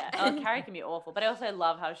 Oh yeah. Oh, Carrie can be awful, but I also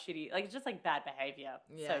love how shitty. Like, it's just like bad behavior.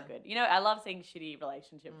 Yeah. So good. You know, I love seeing shitty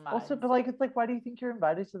relationship fights. Also, but like, it's like, why do you think you're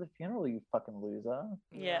invited to the funeral, you fucking loser?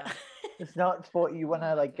 Yeah. It's not for you want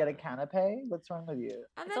to like get a canapé. What's wrong with you?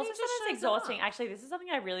 And It's then also he just sometimes shows up. exhausting. Actually, this is something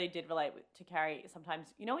I really did relate to Carrie sometimes.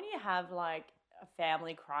 You know, when you have like a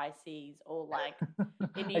family crises or like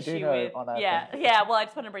an issue with well, I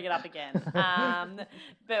just want to bring it up again.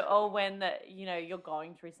 But or when you're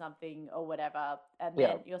going through something or whatever, and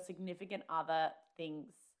then your significant other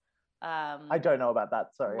thinks. I don't know about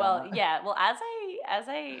that. Sorry. Well, yeah. Well, as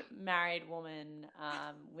a married woman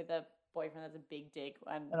with a boyfriend that's a big dick,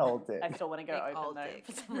 and an old dick. I still want to go Big open though dick.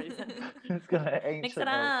 for some reason. It's gonna mix it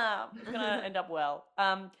up. It's gonna end up well.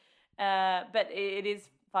 But it is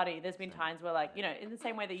funny. There's been times where, like, in the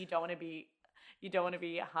same way that you don't want to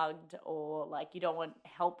be hugged or like you don't want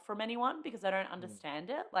help from anyone because they don't understand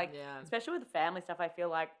it. Like, especially with family stuff, I feel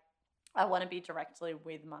like I want to be directly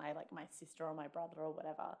with my sister or my brother or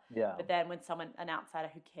whatever. Yeah. But then when an outsider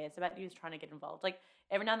who cares about you is trying to get involved, like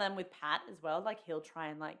every now and then with Pat as well, like he'll try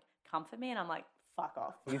and like comfort me, and I'm like, fuck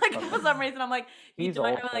off. Like for some reason, I'm like, he's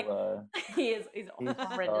awful. Like, he's a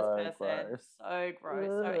horrendous person. Gross. So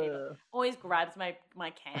gross. So evil. Always grabs my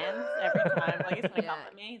cans every time. Like he's trying to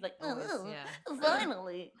comfort me. He's like,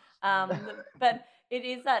 finally. But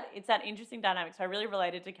it's that interesting dynamic. So I really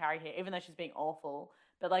related to Carrie here, even though she's being awful.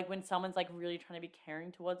 But like when someone's like really trying to be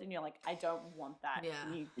caring towards you, and you're like, I don't want that.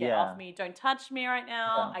 Yeah. You get off me. Don't touch me right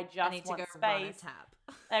now. I just need want to go space. Run a tap.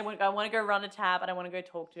 I want to go run a tap, and I want to go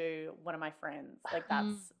talk to one of my friends. Like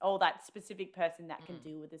that's that specific person that can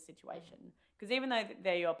deal with the situation. Because even though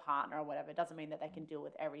they're your partner or whatever, it doesn't mean that they can deal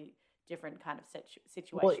with every different kind of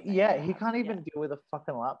situation. Well, yeah, he can't even deal with a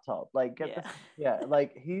fucking laptop. Like,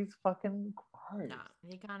 like he's fucking gross. No,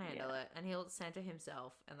 he can't handle it, and he'll center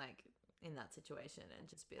himself and like in that situation and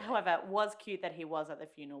just be like, However, it was cute that he was at the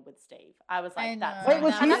funeral with Steve. I was I like, that's know. Wait,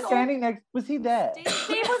 was And he that's standing next? Was he there? Steve,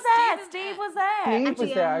 Steve was there. is Steve there. was there. Steve And was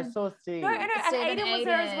she- there. I saw Steve. No, and Steve and Aiden was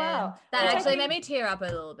there as well. That Which I actually think- made me tear up a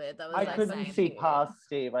little bit. That was I like couldn't so see cute. past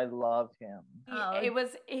Steve. I loved him. Oh.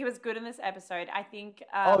 He was good in this episode. I think.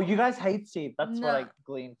 Oh, you guys hate Steve. That's what no. I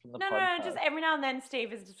gleaned from the No, podcast. no, just every now and then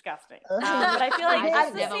Steve is disgusting. But I feel like I as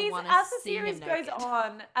just the, never season, wanna as the see him series goes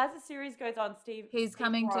naked. on, Steve He's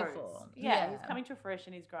coming to grows. form. Yeah, Yeah. he's coming to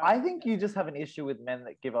fruition. He's growing. I think you just have an issue with men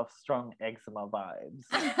that give off strong eczema vibes.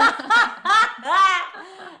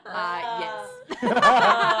 Yes.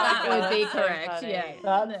 That would be so correct.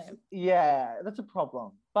 funny. Yeah. That's a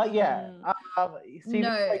problem. But yeah, Steve,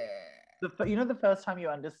 No. like, the first time you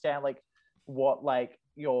understand like what like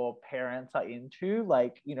your parents are into,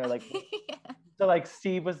 like like so like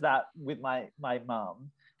Steve was that with my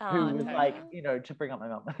mum, who was okay. like to bring up my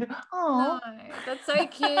mum. No, Oh, that's so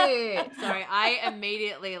cute. Sorry, I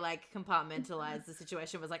immediately like compartmentalized the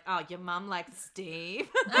situation. Was like, oh, your mum likes Steve.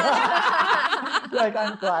 like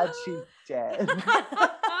I'm glad she's dead.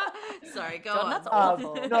 Sorry, go John, on. that's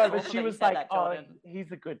awful. No, It's but awful she that you was said like, that, oh, Jordan.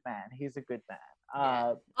 he's a good man. He's a good man.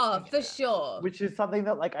 Yeah. Oh, for sure. Which is something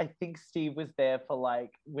that like I think Steve was there for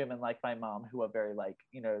like women like my mom who are very like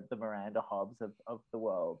the Miranda Hobbs of the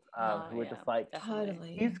world, who are just like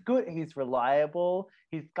Totally. he's good, he's reliable,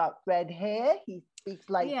 he's got red hair, he speaks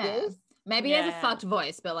like this, Maybe he has a Yeah. fucked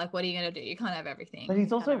voice, but like, what are you gonna do? You can't have everything. but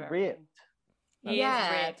he's also Kind of everything. ripped. He Yeah.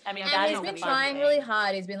 is ripped. I mean, And that And is he's the been fun trying thing. really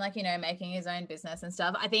hard. He's been like, making his own business and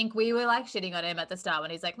stuff. I think we were like shitting on him at the start when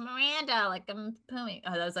he's like, Miranda, like I'm pooing.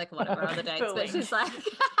 Oh, that was like whatever on the dates, but Pooing. she's like,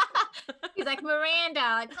 he's like, Miranda,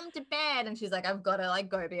 like come to bed. And she's like, I've got to like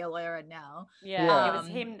go be a lawyer now. Yeah, it was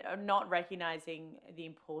Um, him not recognizing the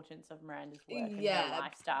importance of Miranda's work and Yeah. her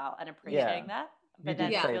lifestyle and appreciating that. But then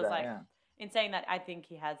did it say feels that, like, yeah. in saying that, I think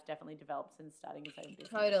he has definitely developed since starting his own business.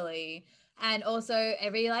 Totally. And also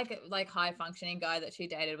every like high functioning guy that she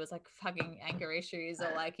dated was like fucking anger issues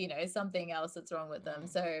or like, something else that's wrong with them.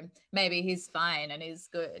 So maybe he's fine and he's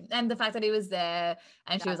good. And the fact that he was there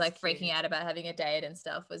and she was That's like freaking cute. out about having a date and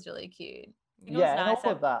stuff was really cute. You know Yeah, what's and nice?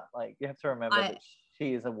 all of that, like you have to remember I- that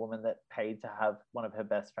she is a woman that paid to have one of her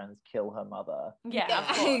best friends kill her mother. Yeah, Yeah, of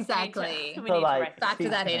course. We need to- exactly. we So, need to like, recognize Factor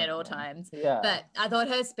that in at all Yeah. times. Yeah. But I thought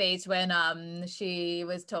her speech when she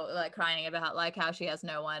was like crying about like how she has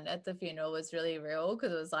no one at the funeral was really real,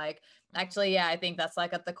 because it was like, actually, yeah, I think that's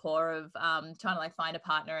like at the core of trying to like find a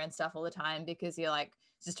partner and stuff all the time, because you're like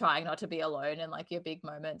just trying not to be alone in like your big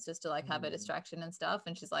moments, just to like have a distraction and stuff.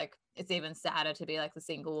 And she's like, it's even sadder to be like the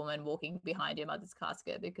single woman walking behind your mother's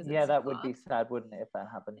casket, because Yeah, it's that would be fucked. sad, wouldn't it, if that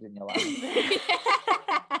happened in your life?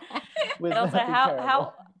 And Wouldn't also that be how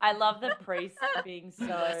terrible? I love the priest being so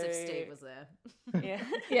Unless if Steve was there. yeah.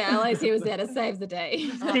 Yeah, at least he was there to save the day.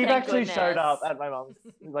 Oh, Steve thank actually showed goodness. up at my mom's,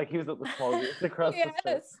 like he was at the small group across the street.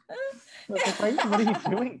 Yes. I was like, "Wait, what are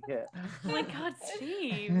you doing here?" Oh my god,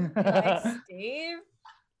 Steve. Like, Steve.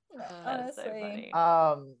 That's so Honestly.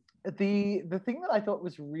 funny. The thing that I thought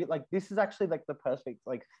was real, like this is actually like the perfect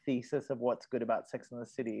like thesis of what's good about Sex and the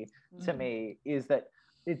City to me, is that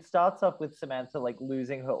it starts off with Samantha like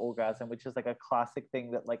losing her orgasm, which is like a classic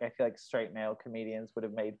thing that like I feel like straight male comedians would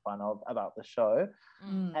have made fun of about the show.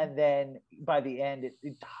 And then by the end it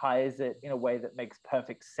ties it in a way that makes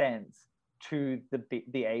perfect sense to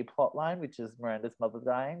the A plot line, which is Miranda's mother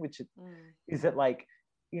dying, which is that like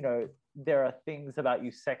there are things about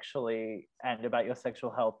you sexually and about your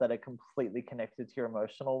sexual health that are completely connected to your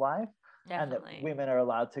emotional life. Definitely. And that women are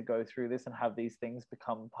allowed to go through this and have these things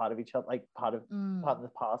become part of each other, like part of the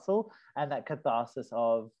parcel. And that catharsis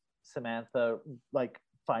of Samantha like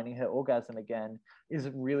finding her orgasm again is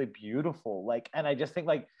really beautiful. Like, and I just think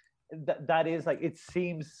like that is like, it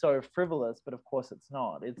seems so frivolous, but of course it's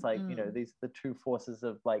not. It's like these the two forces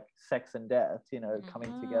of like sex and death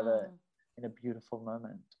coming together in a beautiful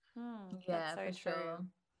moment. Yeah, That's for so true. sure.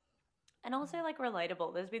 And also like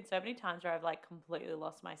relatable. There's been so many times where I've like completely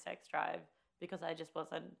lost my sex drive because I just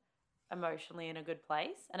wasn't emotionally in a good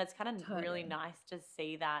place. And it's kind of really Totally. nice to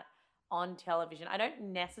see that on television. I don't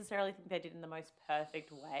necessarily think they did it in the most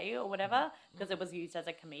perfect way or whatever, because it was used as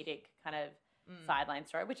a comedic kind of sideline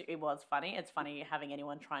story, which it was funny. It's funny having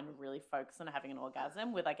anyone trying to really focus on having an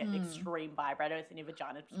orgasm with like an extreme vibratos and your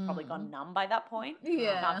vagina's probably gone numb by that point.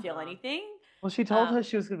 Yeah. Can't feel anything. Well, she told her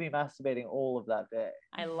she was going to be masturbating all of that day.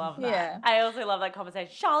 I love that. Yeah. I also love that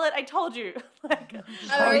conversation. Charlotte, I told you. Like,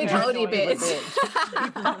 I already Okay. told you, Annoying bitch.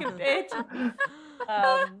 you fucking bitch.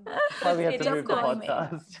 Why we have it to is move the calling me.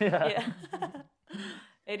 podcast. Yeah. Yeah.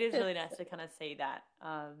 It is really nice to kind of see that.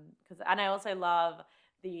 And I also love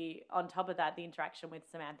on top of that, the interaction with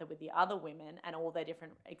Samantha with the other women and all their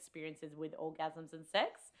different experiences with orgasms and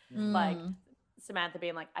sex. Like Samantha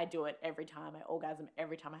being like, I do it every time, I orgasm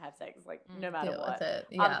every time I have sex, like no matter what.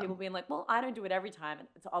 Other people being like, well, I don't do it every time. And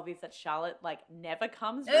it's obvious that Charlotte like never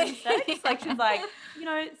comes during sex. Like she's like, you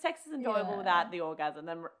know, sex is enjoyable without the orgasm.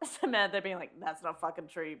 Then Samantha being like, that's not fucking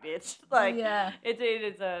true, bitch. Like it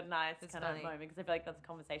is a nice kind of moment, because I feel like that's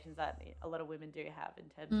conversations that a lot of women do have in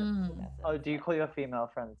terms of orgasm. Oh, do you call your female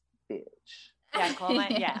friends bitch? Yeah, call my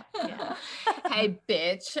Hey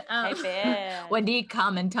bitch. Hey bitch. When do you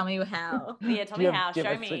come and tell me how? Yeah, tell me how.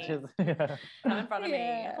 Show me. Switches? Come in front of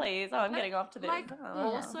me, please. Oh, I'm getting off to this. Like,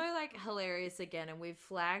 also, like, hilarious again, and we've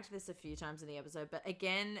flagged this a few times in the episode, but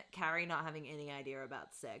again, Carrie not having any idea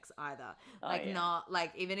about sex either. Not,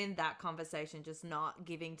 like, even in that conversation, just not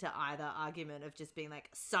giving to either argument of just being like,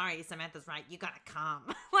 sorry, Samantha's right, you gotta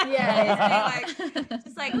come.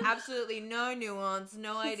 Just like absolutely no nuance,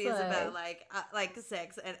 no ideas about, like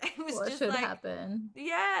sex, and it was what just should like happen.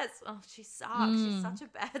 Yes. Oh, she sucks. She's such a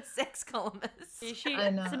bad sex columnist.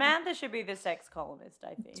 Samantha should be the sex columnist,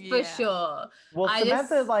 I think. For sure. Well,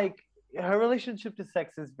 Samantha, like, her relationship to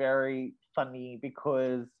sex is very funny,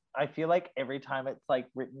 because I feel like every time it's like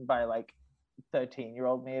written by like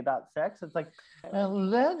 13-year-old me about sex, it's like,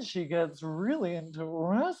 and then she gets really into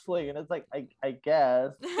wrestling, and it's like, I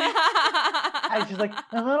guess. And she's like,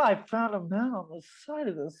 and then I found a man on the side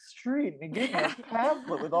of the street, and he gave me a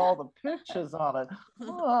pamphlet with all the pictures on it.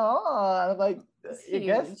 Oh, and I'm like, I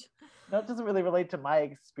guess that doesn't really relate to my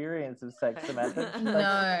experience of sex, Samantha.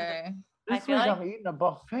 Like, this week I'm eating a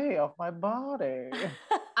buffet off my body.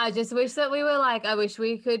 I just wish that we were like, I wish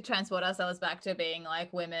we could transport ourselves back to being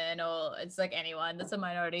like women, or it's like anyone that's a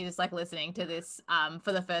minority just like listening to this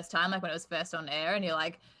for the first time, like when it was first on air, and you're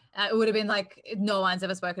like, it would have been like no one's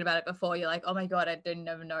ever spoken about it before. You're like, oh my God, I didn't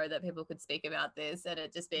even know that people could speak about this, and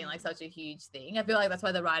it just being like such a huge thing. I feel like that's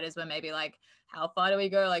why the writers were maybe like, how far do we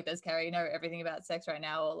go? Like, does Carrie know everything about sex right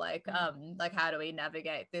now? Or like how do we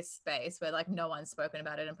navigate this space where like no one's spoken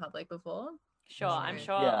about it in public before? Sure, I'm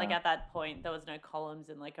sure like at that point there was no columns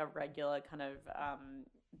in like a regular kind of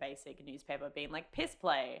basic newspaper being like piss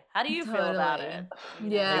play. How do you feel about it?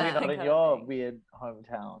 Maybe not in your weird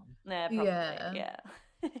hometown. Yeah, probably. Yeah.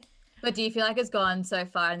 But do you feel like it's gone so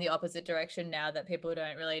far in the opposite direction now that people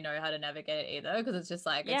don't really know how to navigate it either? Because it's just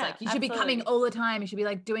like, it's like, you should be coming all the time. You should be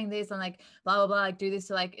like doing this and like blah, blah, blah, like do this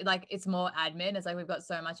to like it's more admin. It's like, we've got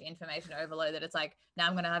so much information overload that it's like, now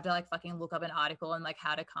I'm going to have to like fucking look up an article and like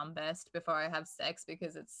how to come best before I have sex,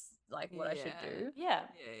 because it's like what I should do. Yeah.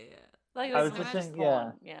 Like, I was just saying,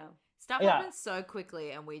 Stuff happens so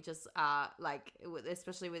quickly, and we just like,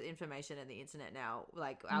 especially with information and the internet now,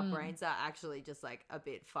 like our brains are actually just like a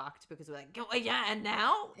bit fucked, because we're like, oh yeah, and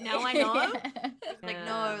now I know. Like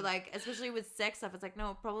no, like especially with sex stuff, it's like no,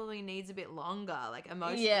 it probably needs a bit longer. Like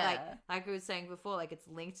emotion, like we were saying before, like it's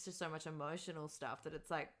linked to so much emotional stuff that it's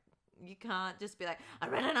like, you can't just be like, I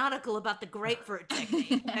read an article about the grapefruit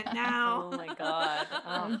technique, and now. Oh my God,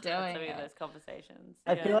 I'm doing those conversations.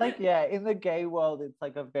 I feel like in the gay world, it's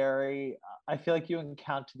like a very. I feel like you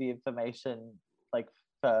encounter the information like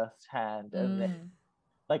firsthand, and then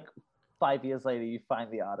like 5 years later, you find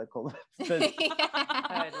the article. Totally.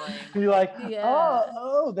 You're like,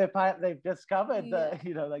 oh, they've discovered the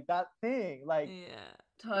like that thing, like.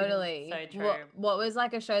 Totally. So true. What was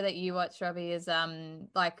like a show that you watched, Robbie, is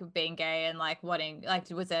like being gay and like wanting, like,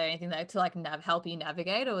 was there anything that to like help you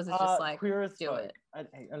navigate, or was it just like Queer as do Folk? it? I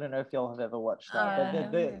don't know if y'all have ever watched that,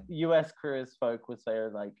 but the US Queer as Folk was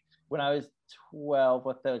there. Like when I was 12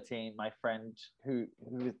 or 13, my friend who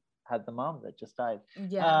had the mom that just died.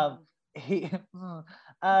 He had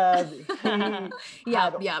all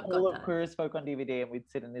of Queer as Folk on DVD, and we'd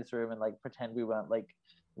sit in this room and like pretend we weren't like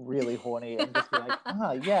really horny and just be like,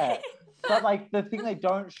 but like the thing they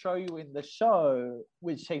don't show you in the show,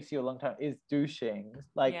 which takes you a long time, is douching,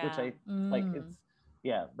 like which I like. It's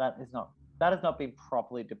that has not been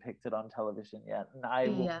properly depicted on television yet, and I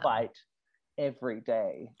will fight every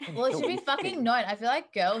day. Well, it should be fucking known. I feel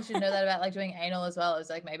like girls should know that about like doing anal as well. It's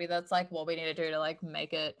like maybe that's like what we need to do to like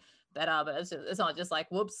make it better, but it's not just like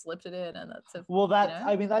whoops, slipped it in, and that's I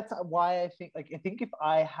mean that's why I think if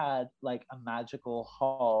I had like a magical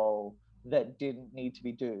hole that didn't need to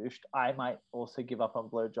be douched, I might also give up on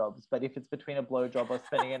blowjobs. But if it's between a blowjob or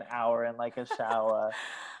spending an hour in like a shower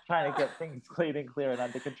trying to get things clean and clear and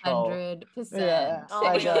under control, 100%. Oh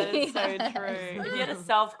my God, it's so true. If you had a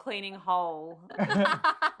self-cleaning hole,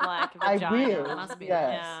 like a vagina, I must be.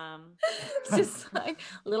 It's just like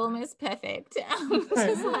Little Miss Perfect.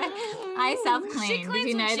 Just like, I self-clean. She cleans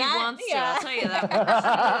Did you know when that? She wants to, I'll tell you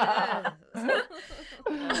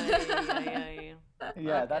that.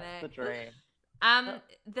 Yeah, Fucking that's A. the dream.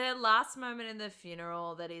 The last moment in the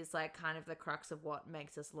funeral that is like kind of the crux of what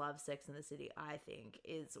makes us love Sex and the City, I think,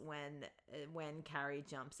 is when Carrie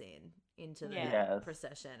jumps into the Yes.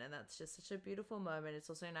 procession, and that's just such a beautiful moment. It's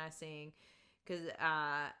also nice seeing because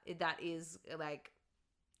that is like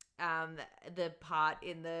the part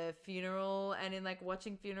in the funeral and in like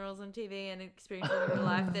watching funerals on TV and experiencing in real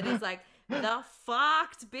life that is like the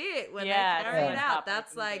fucked bit when they carry it out.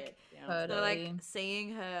 That's like so like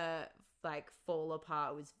seeing her like fall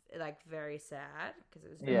apart was like very sad because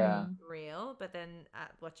it was very real. But then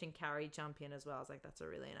watching Carrie jump in as well, I was like, that's a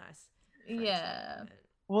really nice moment.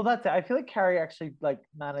 Well, that's it. I feel like Carrie actually like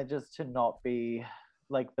manages to not be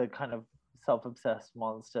like the kind of self-obsessed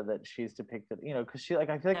monster that she's depicted, you know, because she like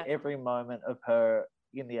I feel like every moment of her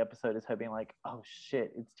in the episode is her being like, oh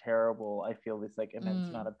shit, it's terrible, I feel this like immense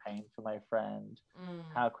amount of pain for my friend,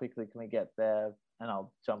 how quickly can we get there, and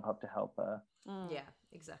I'll jump up to help her. Yeah,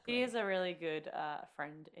 exactly. She is a really good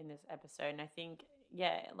friend in this episode, and I think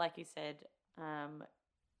like you said,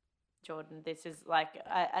 Jordan, this is like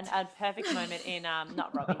a perfect moment in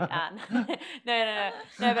not Robbie. No,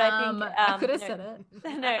 but I think I could have said it.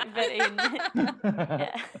 No, but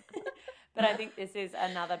but I think this is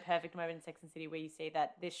another perfect moment in Sex and the City where you see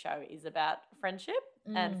that this show is about friendship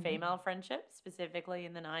and female friendship, specifically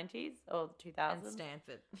in the 90s or 2000s. And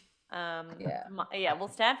Stanford. Well,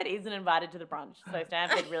 Stanford isn't invited to the brunch, so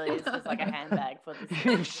Stanford really is just like a handbag for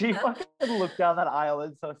this. She fucking looked down that aisle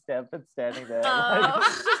and saw Stanford standing there.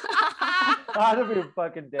 I'd have been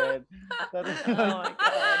fucking dead. Oh my god!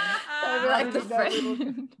 I'd be like the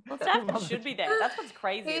friend. Well, Stanford should be there. That's what's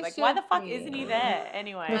crazy. Like, why the fuck isn't he there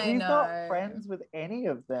anyway? Because he's not friends with any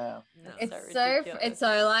of them. It's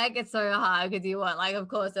so hard because you want, like, of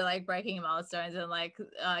course they're like breaking milestones and like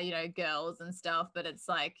you know, girls and stuff, but it's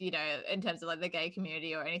like, you know, in terms of like the gay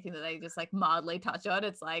community or anything that they just like mildly touch on,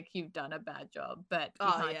 it's like you've done a bad job, but you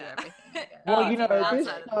can't do everything. Well, you know, this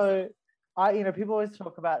show, you know, people always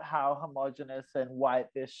talk about how homogenous and white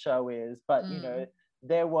this show is, but you know,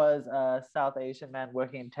 there was a South Asian man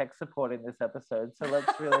working in tech support in this episode, so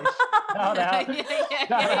let's really shout out.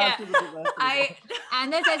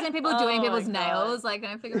 And there's Asian people doing people's nails. Like,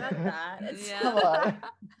 don't forget about that. Come on.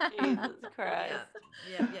 Jesus Christ.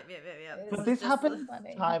 Yeah. But this happens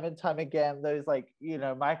time and time again. Those, like, you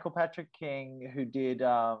know, Michael Patrick King, who did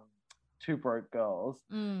Two Broke Girls,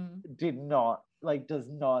 does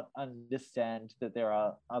not understand that there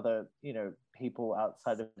are other, you know, people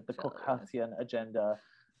outside of the Caucasian agenda.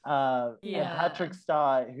 And Patrick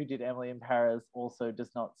Starr, who did Emily in Paris, also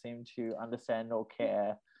does not seem to understand or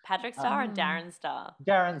care. Patrick Starr or Darren Starr?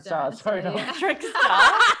 Darren Starr, sorry. No. Patrick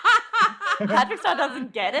Starr? Patrick Starr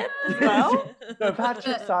doesn't get it as well? No,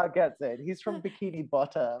 Patrick Starr gets it. He's from Bikini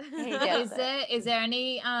Bottom. Is there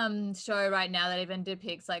any show right now that even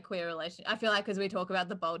depicts like queer relations? I feel like because we talk about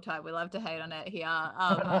The Bold Type, we love to hate on it here.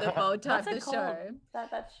 The Bold Type, the show.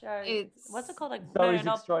 That show. What's it called? Like Zoe's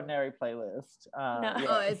Extraordinary Playlist.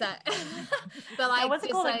 Oh, is that? But like, what's it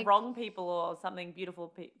called? Like Wrong People or something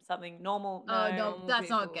beautiful, something normal. No, that's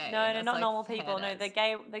people. Not gay. No, that's not like normal people. haters. No, the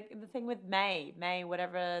gay. The thing with May,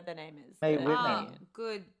 whatever the name is. May Whitman.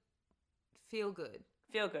 Good. Feel good.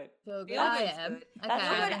 Feel good. Feel good. Good. Okay. Good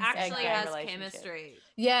actually has relationship. chemistry.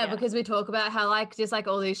 Yeah, because we talk about how like just like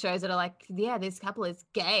all these shows that are like, yeah, this couple is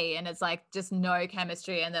gay and it's like just no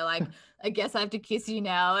chemistry and they're like, I guess I have to kiss you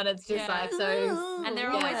now, and it's just like so. And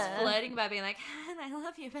they're always flirting by being like, I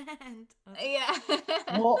love your band. Yeah.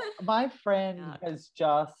 Well, my friend has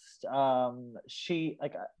just she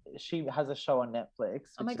has a show on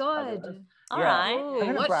Netflix. Oh my god! All right.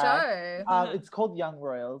 Ooh, what show? It's called Young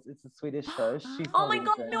Royals. It's a Swedish show. Oh my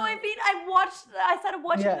god! No, I started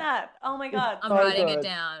watching that. Oh my god! I'm writing it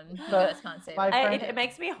down. You guys can't see it. It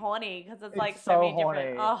makes me horny because it's like so many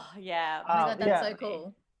different. Oh yeah. Oh my god, that's so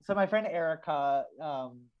cool. So my friend Erica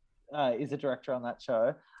is a director on that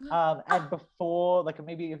show. And before, like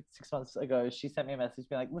maybe 6 months ago, she sent me a message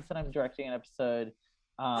being like, listen, I'm directing an episode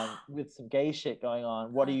with some gay shit going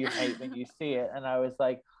on. What do you hate when you see it? And I was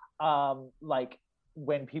like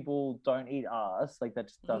when people don't eat ass, like that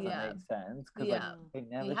just doesn't make sense because like they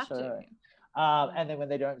never show it. And then when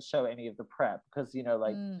they don't show any of the prep, because you know,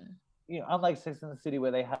 like you know, unlike Sex and the City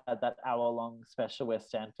where they had that hour-long special where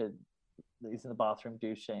Stanford is in the bathroom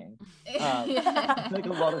douching. Like a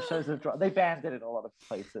lot of shows have dropped. They banned it in a lot of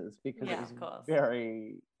places because it was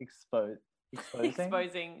very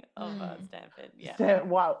exposing of Stanford. Yeah.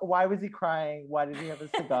 Why was he crying? Why did he have a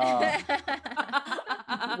cigar?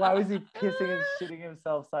 Why was he pissing and shitting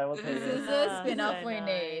himself simultaneously? This is a spin-off we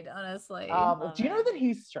need, honestly. Do you know that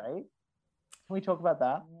he's straight? Can we talk about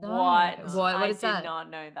that? What? What is that? I did not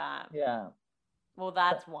know that. Yeah. Well,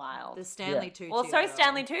 that's wild. The Stanley Tucci. Well, so girl.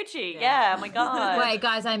 Stanley Tucci. Yeah. Yeah. Oh my god. Wait,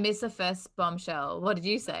 guys, I missed the first bombshell. What did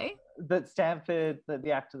you say? That Stanford,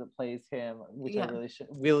 the actor that plays him, which I Yeah. really should,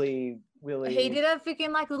 Willie. He did a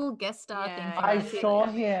freaking like little guest star Yeah, thing. For I us. saw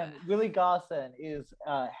him. Willie Garson is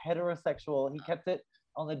heterosexual. He kept it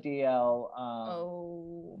on the DL.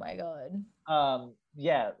 Oh my god.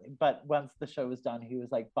 Yeah, but once the show was done, he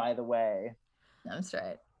was like, by the way. I'm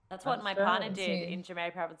straight. That's what my That's partner right. did in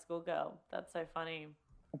Jermaine Private Schoolgirl. That's so funny.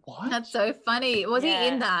 What? That's so funny. Was he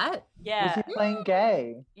in that? Was Yeah. he playing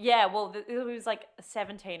gay? Yeah, well, he was like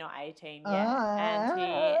 17 or 18, and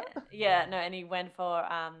he went for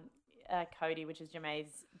Cody, which is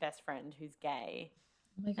Jermaine's best friend, who's gay,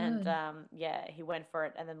 Oh my god. and he went for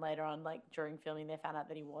it, and then later on, like during filming, they found out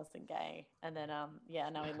that he wasn't gay, and then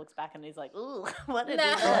now he looks back and he's like, ooh, what did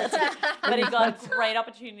he do? But he got great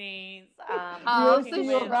opportunities. You'll working see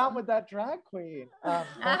you with- around with that drag queen.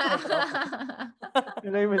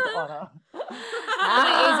 Your name is Honor.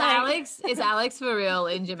 Is Alex for real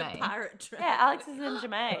in Jermaine? Pirate drag. Yeah, Alex is in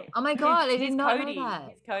Jermaine. Oh my god, I did He's not Cody. know that.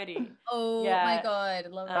 He's Cody. Oh Yeah. my god,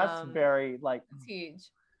 love that. That's very like. That's huge.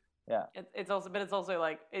 It's also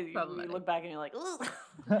like you Problematic. look back and you're like, ugh.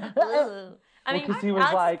 Well, I mean, 'cause he was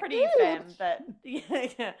Alex like, is pretty femme, but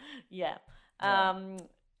yeah. I'm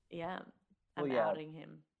Well, yeah. outing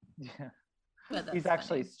him. Yeah. But that's He's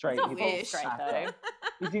actually funny. straight. It's not He's full Wish. straight actor.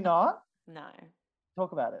 though. Is he not? No,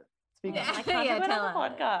 Talk about it. Speak Yeah. of I it. can't Yeah, do it tell on the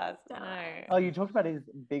us. podcast. Tell No. us. Oh, you talked about his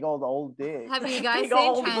big old dick. Have you guys Big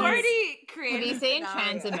old seen Already Have created you a seen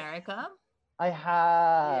scenario. Transamerica? I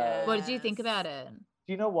have. Yeah. What did you think Yes. about it?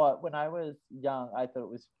 Do you know what? When I was young, I thought it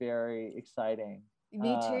was very exciting.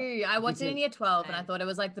 Me too. I watched it in because- year 12 and I Same. thought it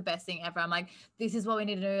was like the best thing ever. I'm like, this is what we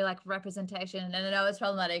need to do, like representation. And I know it's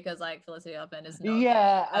problematic because like Felicity Huffman is not.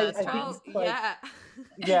 Yeah, I That's think Oh, it's like, yeah.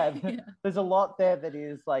 yeah, Yeah. there's a lot there that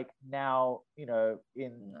is like now, in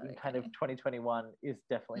Not kind of okay. 2021 is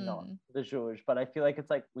definitely not Mm. the zhuzh, but I feel like it's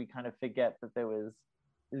like we kind of forget that there was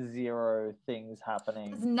zero things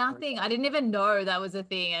happening. There's nothing. I didn't even know that was a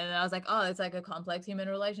thing. And I was like, oh, it's like a complex human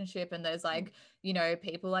relationship. And there's like,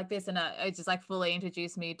 people like this. And it just like fully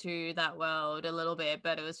introduced me to that world a little bit.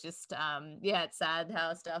 But it was just, it's sad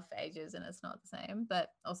how stuff ages and it's not the same.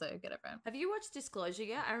 But also get it right. Have you watched Disclosure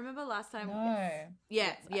yet? I remember last time. No.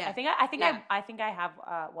 Yeah, yeah. I think Yeah. I have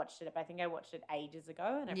watched it, but I think I watched it ages ago,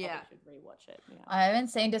 and I probably Yeah. should rewatch it. Yeah. I haven't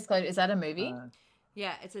seen Disclosure. Is that a movie?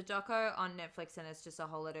 Yeah, it's a doco on Netflix, and it's just a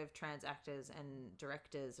whole lot of trans actors and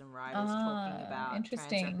directors and writers Ah, talking about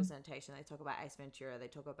interesting. trans representation. They talk about Ace Ventura. They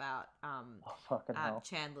talk about Oh, fucking hell.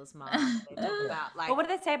 Chandler's mom. They talk about like. But what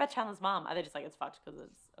do they say about Chandler's mom? Are they just like it's fucked because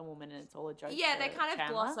it's a woman and it's all a joke? Yeah, for they kind of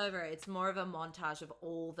Chandler? gloss over it. It's more of a montage of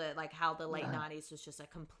all the like how the late '90s was just a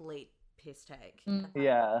complete piss take. Mm.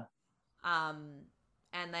 Yeah.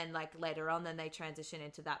 And then like later on, then they transition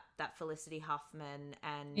into that Felicity Huffman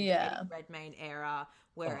and Yeah. Eddie Redmayne era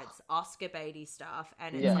where it's Oscar Beatty stuff,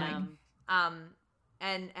 and it's Yeah. like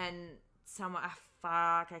and someone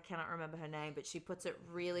I cannot remember her name, but she puts it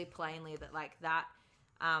really plainly that like that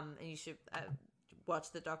and you should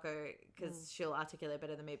watch the doco because she'll articulate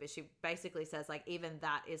better than me, but she basically says like even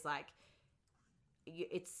that is like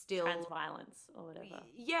it's still trans violence or whatever.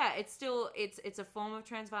 yeah, it's still it's a form of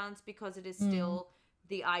trans violence because it is still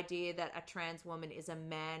the idea that a trans woman is a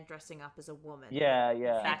man dressing up as a woman. Yeah,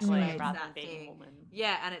 yeah. Exactly, It's rather that than being thing. a woman.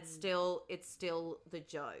 Yeah, and it's still the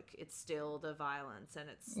joke. It's still the violence, and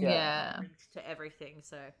it's Yeah. linked to everything.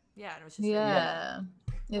 So yeah, and it was just Yeah.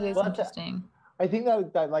 It is Well, interesting. I think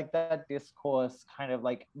that like that discourse kind of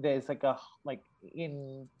like there's like a like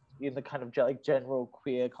in the kind of like general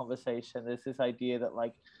queer conversation, there's this idea that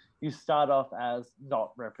like you start off as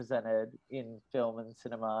not represented in film and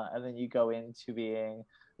cinema, and then you go into being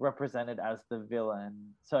represented as the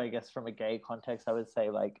villain. So I guess from a gay context, I would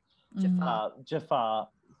say like Jafar,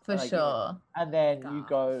 For like, sure. and then you Scar.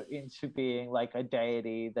 go into being like a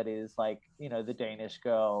deity that is like the Danish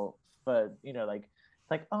girl for like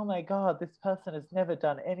it's like, oh my god, this person has never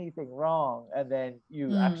done anything wrong, and then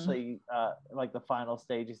you actually like the final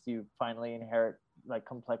stage is you finally inherit like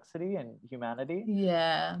complexity and humanity,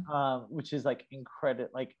 Yeah. which is like incredible.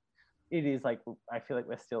 Like it is like I feel like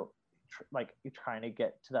we're still like trying to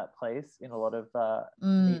get to that place in a lot of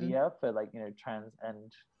media for like trans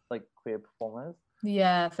and like queer performers.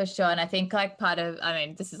 Yeah, for sure. And I think like part of, I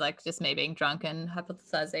mean, this is like just me being drunk and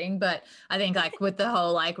hypothesizing, but I think like with the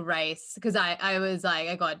whole like race, because I was like,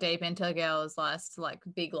 I got deep into girls last like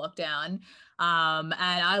big lockdown. And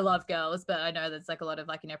I love girls, but I know there's like a lot of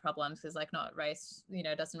like, problems because like not race,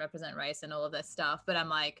 doesn't represent race and all of this stuff. But I'm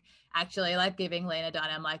like, actually like giving Lena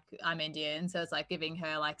Dunham, I'm like, I'm Indian. So it's like giving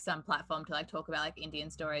her like some platform to like talk about like Indian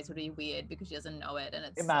stories would be weird because she doesn't know it. And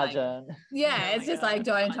it's Imagine. like, yeah, Oh it's my just like, God.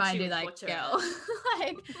 don't try and do like girl.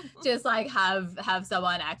 Like just like have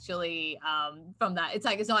someone actually from that. It's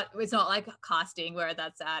like it's not like casting where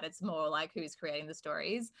that's at. It's more like who's creating the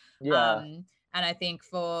stories. Yeah. And I think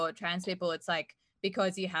for trans people, it's like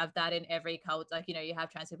because you have that in every culture, like you have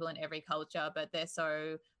trans people in every culture, but they're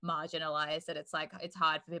so marginalized that it's like it's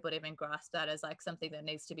hard for people to even grasp that as like something that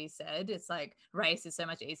needs to be said. It's like race is so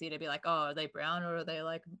much easier to be like, oh, are they brown or are they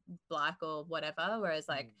like black or whatever, whereas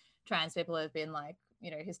like trans people have been like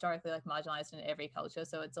historically like marginalized in every culture,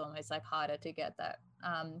 so it's almost like harder to get that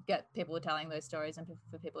get people telling those stories and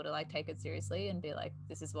for people to like take it seriously and be like,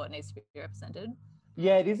 this is what needs to be represented.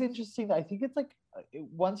 Yeah, it is interesting. I think it's like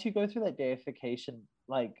once you go through that deification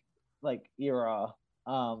like era,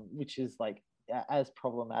 which is like as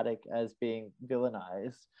problematic as being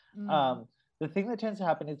villainized, the thing that tends to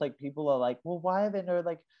happen is like people are like, well, why are there no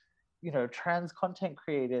like trans content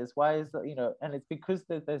creators? Why is that, and it's because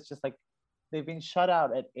there's just like they've been shut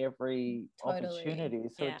out at every opportunity.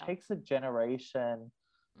 So it takes a generation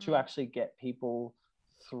to actually get people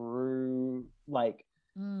through like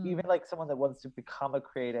even like someone that wants to become a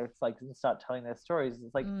creator, it's like and start telling their stories.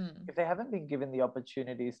 It's like if they haven't been given the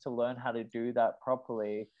opportunities to learn how to do that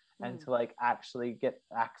properly and to like actually get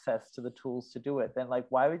access to the tools to do it, then like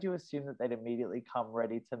why would you assume that they'd immediately come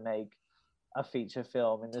ready to make a feature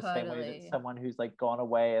film in the same way that someone who's like gone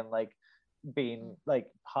away and like been like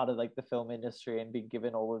part of like the film industry and been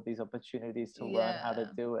given all of these opportunities to learn how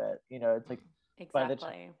to do it, it's like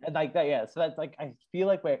exactly and like that. So that's like I feel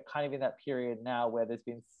like we're kind of in that period now where there's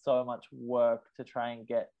been so much work to try and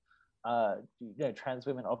get trans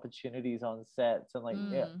women opportunities on sets and like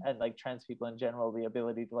and like trans people in general the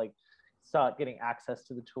ability to like start getting access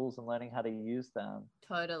to the tools and learning how to use them.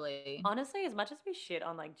 Totally. Honestly, as much as we shit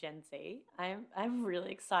on like Gen Z, I'm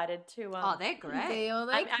really excited to oh, they're great.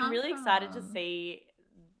 I'm really excited to see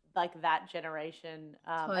like that generation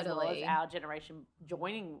as well as our generation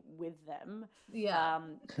joining with them,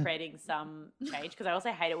 creating some change, because I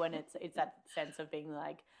also hate it when it's that sense of being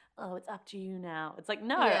like, oh, it's up to you now. It's like,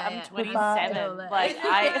 no, I'm 27. Like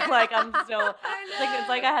I'm still it's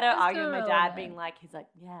like I had an argument with my dad being like, he's like,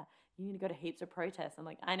 yeah, you need to go to heaps of protests. I'm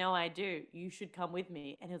like, I know I do. You should come with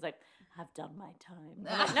me. And he was like, I've done my time.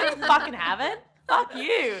 I'm like, no, you fucking haven't. Fuck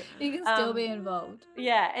you. You can still be involved.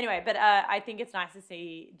 Yeah. Anyway, but I think it's nice to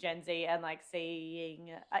see Gen Z and like seeing,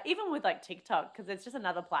 even with like TikTok, because it's just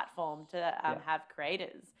another platform to have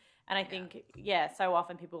creators. And I think, so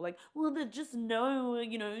often people are like, well, there's just no,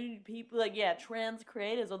 people like, trans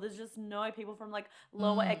creators, or there's just no people from like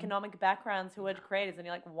lower economic backgrounds who are creators. And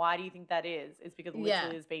you're like, why do you think that is? It's because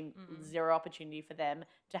literally there's been zero opportunity for them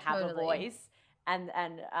to have a voice and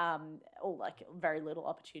or like very little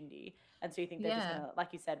opportunity. And so you think they're just gonna, like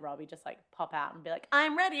you said, Robbie, just like pop out and be like,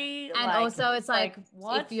 I'm ready. And like, also it's like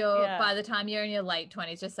what? If you're by the time you're in your late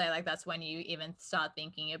 20s, just say like that's when you even start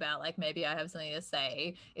thinking about like maybe I have something to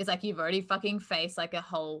say. It's like you've already fucking faced like a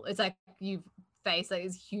whole, it's like you've faced like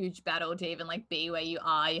this huge battle to even like be where you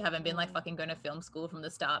are. You haven't been like fucking going to film school from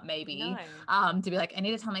the start maybe. To be like, I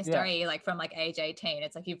need to tell my story like from like age 18.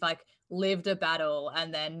 It's like you've like lived a battle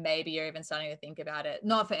and then maybe you're even starting to think about it.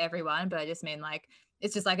 Not for everyone, but I just mean like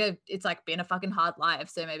it's just like it's like been a fucking hard life,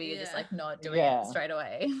 so maybe you're just like not doing it straight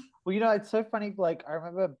away. Well, it's so funny, like I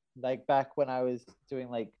remember like back when I was doing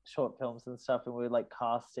like short films and stuff and we were like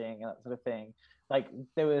casting and that sort of thing, like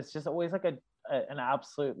there was just always like an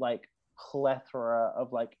absolute like plethora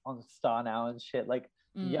of like on Star Now and shit, like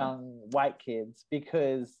young white kids,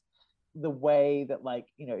 because the way that like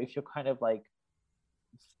if you're kind of like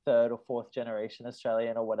third or fourth generation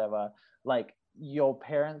Australian or whatever, like your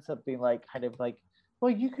parents have been like kind of like, well,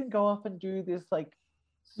 you can go off and do this like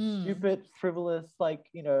stupid frivolous like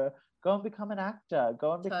go and become an actor,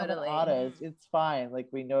 go and become an artist, it's fine, like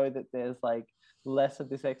we know that there's like less of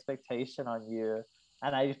this expectation on you.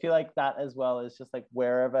 And I feel like that as well is just like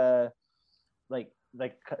wherever like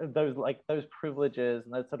those privileges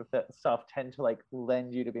and that sort of stuff tend to like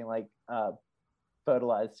lend you to being like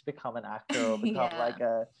fertilized to become an actor or become like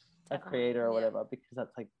a creator or whatever, because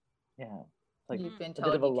that's like like You've been a bit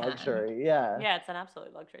told of a you can. luxury. Yeah. Yeah, it's an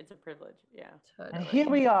absolute luxury. It's a privilege. Yeah. Totally. And here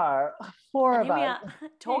we are, four And of here we us. are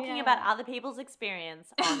talking about other people's experience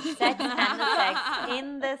on sex and the sex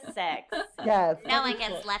in the sex. Yes. No one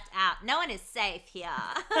gets left out. No one is safe here.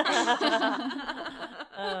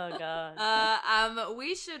 Oh God.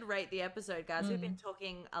 We should rate the episode, guys. We've been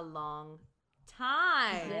talking a long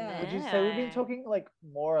time. Yeah. Would you say we've been talking like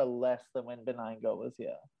more or less than when Benign Girl was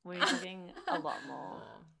here? We're talking a lot more.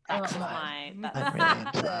 A lot That's more. my. I'm That's really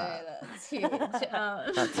into So that. that's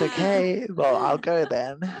huge. That's okay. Well, I'll go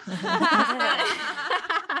then.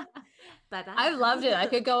 Bye-bye. I've loved it. I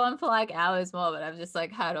could go on for like hours more, but I've just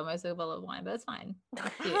like had almost a bottle of wine, but it's fine.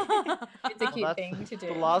 It's a cute Well, thing to do.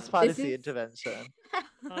 The last part This is the is- intervention. Oh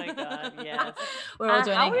my God, yes. We're all How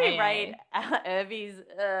joining would we AA. rate Irvy's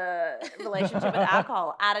relationship with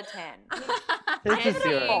alcohol out of 10? It's a It's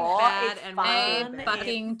zero. Four, bad it's and fun. A really bad.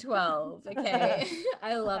 fucking 12. Okay.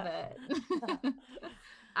 I love it.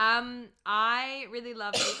 I really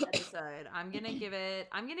loved this episode. I'm gonna give it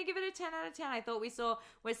a 10 out of 10. I thought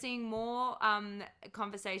we're seeing more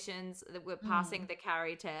conversations that we're passing the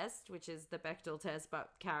Carrie test, which is the Bechdel test,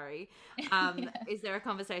 but Carrie. Is there a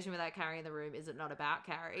conversation without Carrie in the room? Is it not about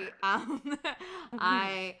Carrie?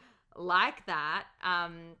 I like that.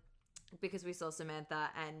 Because we saw Samantha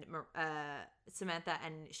and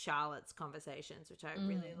Charlotte's conversations, which I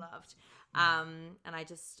really loved. And I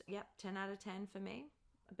just 10 out of 10 for me.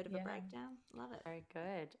 A bit of a breakdown. Love it. Very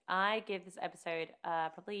good. I give this episode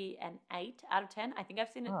probably an 8 out of 10. I think I've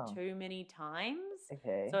seen it too many times.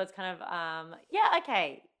 Okay. So it's kind of,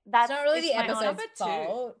 okay. It's not really the my honest- episode's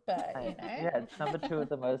fault, but you know. Yeah, it's number 2 of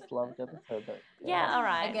the most loved episode. But Yeah, all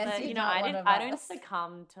right. I guess but, you're you know, not I one didn't. of I don't us.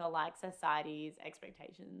 succumb to like society's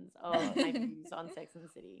expectations of my views on Sex and the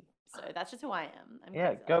City. So that's just who I am. I'm yeah,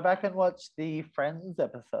 crazy go like back that. and watch the Friends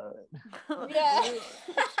episode. Yeah.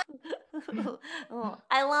 Oh,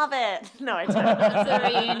 I love it. No, I It's don't. a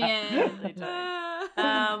reunion. I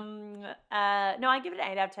don't. No, I give it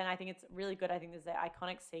an 8 out of 10. I think it's really good. I think there's an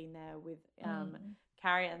iconic scene there with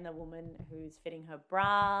Carrie and the woman who's fitting her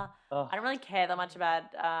bra. Oh, I don't really care that much about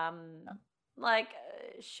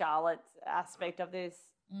Charlotte's aspect of this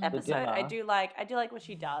episode. I do like what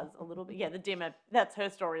she does a little bit. Yeah, the dimmer. That's her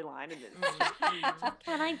storyline.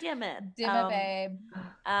 Can I dim it? Dimmer, babe.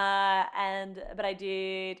 But I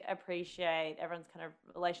did appreciate everyone's kind of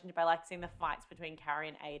relationship. I like seeing the fights between Carrie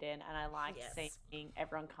and Aiden, and I like seeing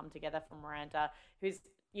everyone come together from Miranda, who's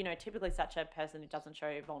typically such a person who doesn't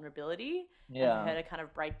show vulnerability. yeah. And for her to kind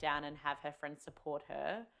of break down and have her friends support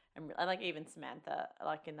her, and like even Samantha,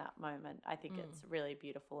 like in that moment, I think it's really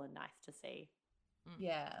beautiful and nice to see.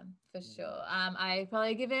 Yeah, for sure. I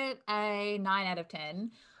probably give it a 9 out of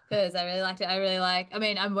 10 because I really liked it.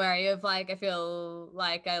 I'm wary of I feel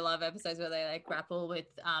like I love episodes where they grapple with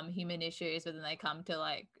human issues, but then they come to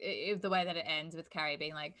the way that it ends with Carrie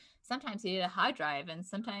being like, sometimes you need a hard drive and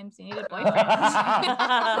sometimes you need a boyfriend.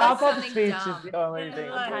 Wrap-up something speech dumb. is the only thing.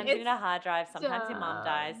 Sometimes you need a hard drive. Sometimes your dumb. mom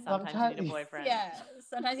dies. Sometimes you need a boyfriend. Yeah,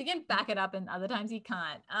 sometimes you can back it up and other times you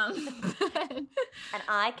can't. And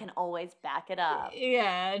I can always back it up.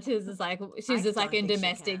 Yeah, she's just I in don't think she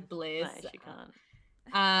domestic can. bliss. No, she can't.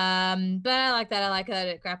 But I like that. I like that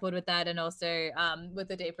it grappled with that and also with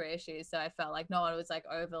the deeper issues. So I felt like no one was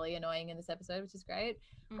overly annoying in this episode, which is great.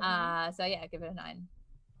 So yeah, give it a 9.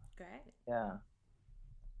 Great. Yeah. What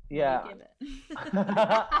Yeah. do you give it?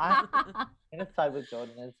 I'm going to side with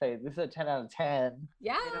Jordan and say this is a 10 out of 10.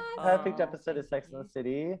 Yeah. Perfect Oh, episode of Sex thank and the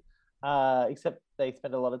City. Except they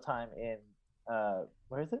spend a lot of time in,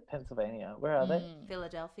 where is it? Pennsylvania. Where are they?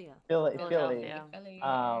 Philadelphia. Philly. Philadelphia.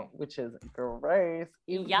 Which is great.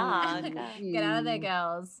 Yeah. Get out of there,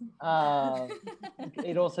 girls.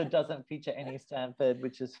 It also doesn't feature any Stanford,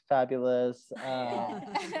 which is fabulous.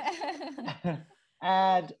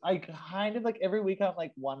 And I kind of every week I'm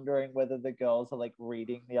wondering whether the girls are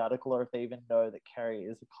reading the article or if they even know that Carrie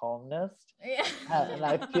is a columnist. Yeah. And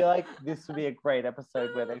I feel like this would be a great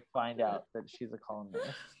episode where they find out that she's a columnist.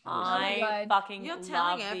 I fucking You're love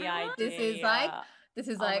telling the everyone? idea. This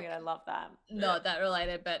is oh my God, I love that. not that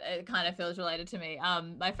related, but it kind of feels related to me.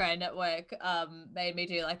 My friend at work made me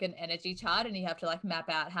do an energy chart, and you have to map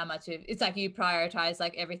out how much of it's you prioritize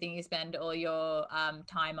everything you spend all your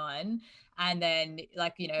time on, And then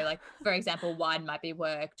like, you know, like for example, 1 might be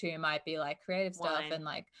work, 2 might be like creative stuff, Wine. and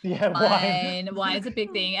like wine. wine is a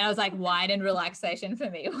big thing. And I was like, wine and relaxation for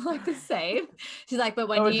me were like the same. She's like, but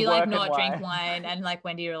when Oh, do it's you like work and not drink wine. wine, and like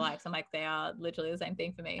when do you relax? I'm like, they are literally the same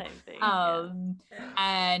thing for me. Same thing. Yeah.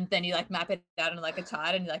 And then you like map it out on like a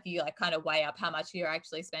chart, and like you like kind of weigh up how much you're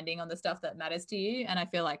actually spending on the stuff that matters to you. And I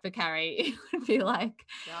feel like for Carrie it would be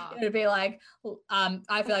like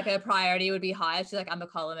I feel like her priority would be higher. She's like, I'm a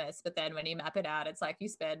columnist, but then when you map it out, it's like you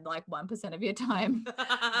spend like 1% of your time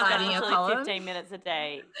writing a Literally column. 15 minutes a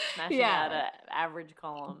day smashing out an average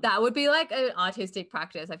column. That would be like an artistic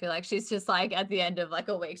practice. I feel like she's just like at the end of like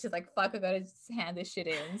a week, she's like, fuck, I gotta just hand this shit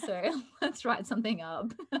in, so let's write something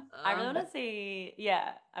up. I really want to see,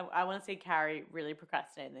 I want to see Carrie really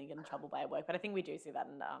procrastinate and then get in trouble by work. But I think we do see that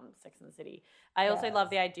in Sex and the City. I also love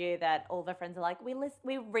the idea that all of her friends are like, we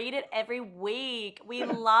read it every week. We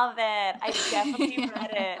love it. I definitely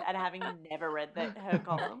read it, and having never read her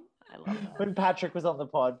column. I love that. When Patrick was on the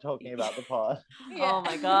pod talking about the pod, Oh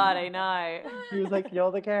my God, I know. he was like,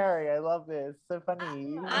 "You're the Carrie. I love this. So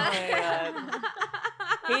funny." Oh my God.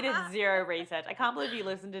 He did zero research. I can't believe you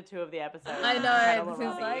listened to 2 of the episodes. I know, Incredible, this is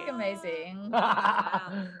Robbie. like amazing.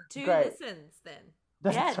 Wow. 2 Great. listens then.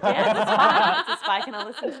 That's Yeah, right. that's fine. It's a spike in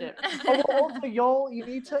our listenership. Oh, well, also, you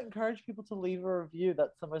need to encourage people to leave a review.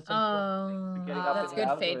 That's the most important thing for getting up That's in the good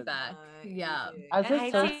algorithm. feedback. You Yeah. do. As I a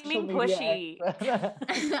hate social being media pushy. expert-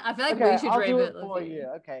 I feel like okay, we should I'll do reboot it for you.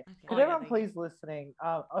 Okay. Okay. Could yeah, everyone thank you. please listening,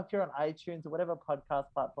 if you're on iTunes or whatever podcast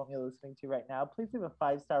platform you're listening to right now, please leave a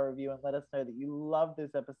 5-star review and let us know that you love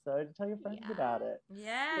this episode and tell your friends about it.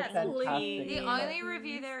 Yeah. It's fantastic. The only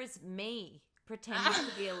review there is me pretending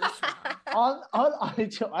to be a listener. on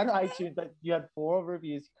iTunes, like, you had 4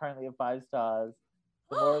 reviews. You currently have 5 stars.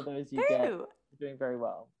 The more of those you get, Boo. you're doing very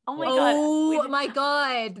well. Oh my Yeah. God. Oh my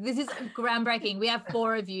God. This is groundbreaking. We have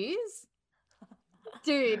 4 reviews.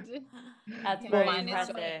 Dude. That's Okay. very Mine is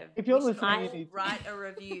impressive. If you're We should listening, you all need to write a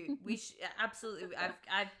review. We should absolutely.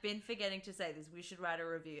 I've been forgetting to say this. We should write a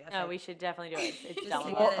review. No, we should definitely do it. It's just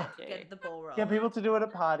dumb. to get the ball rolling. get people to do it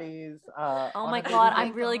at parties. Oh my God,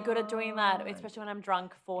 I'm really good at doing that, especially when I'm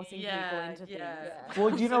drunk, forcing people into things. Well,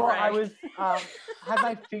 do you know So what? I great. was had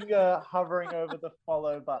my finger hovering over the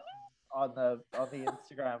follow button on the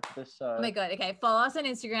Instagram for the show. Oh my God. Okay. Follow us on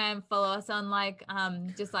Instagram. Follow us on like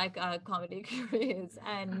just like comedy careers,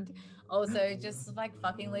 and also just like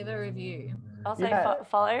fucking leave a review. Also, Yeah.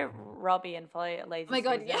 follow Robbie and follow Lazy Oh my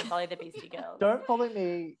God, Susan yeah. and follow the Beastie Girls. Don't follow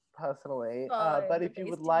me personally, Follow but the if you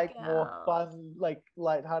would Beastie like more Girls. fun, like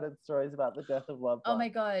lighthearted stories about the death of loved Oh ones. my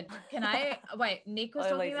God. Can I wait? Nick was Oh,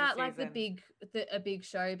 talking Lazy about like Susan. a big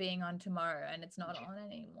show being on tomorrow, and it's not on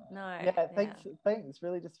anymore. No. Yeah, thanks.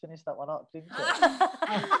 Really just finished that one up, didn't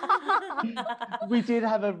you? We did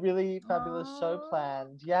have a really fabulous show Aw.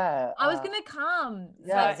 planned. Yeah. I was gonna come.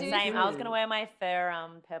 Yeah, So, me same. I was too. gonna wear my fur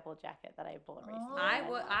purple jacket that I bought recently.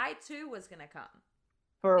 Oh. I too was gonna come.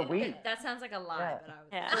 for a week. That sounds like a lie, Yeah. but I was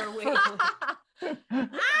Yeah. for a week.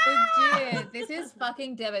 Legit. This is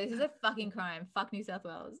fucking devastating. This is a fucking crime. Fuck New South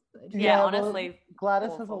Wales. Yeah, well, honestly,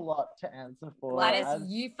 Gladys has a awful. lot to answer for. Gladys, as-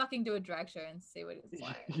 you fucking do a drag show and see what it's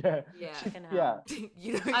like. yeah. Yeah. Fucking Yeah. hell.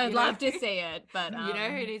 you know, I'd you know- love to see it, but You know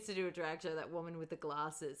who needs to do a drag show? That woman with the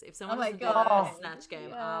glasses. If someone my doesn't do that for God. a snatch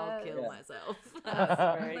game, I'll kill Yeah. myself.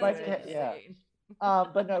 very Like, good. yeah.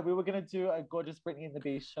 But no, we were going to do a gorgeous Brittany and the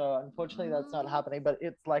Beast show. Unfortunately, that's not happening, but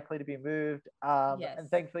it's likely to be moved. Yes.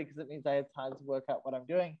 And thankfully, because it means I have time to work out what I'm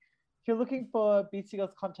doing. If you're looking for Beastie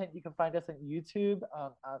Girls content, you can find us on YouTube,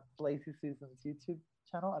 Lazy Susan's YouTube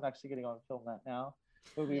channel. I'm actually getting on film that now,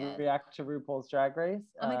 where we Yes. react to RuPaul's Drag Race.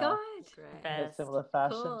 Oh my God. Great. In a Best. similar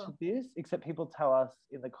fashion to Cool. this, except people tell us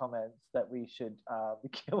in the comments that we should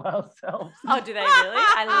kill ourselves. Oh, do they really?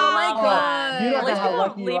 I Oh my love God. that. You At don't know least how people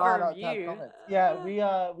lucky you leave are a not to have review. comments. Yeah,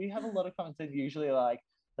 we have a lot of comments and usually like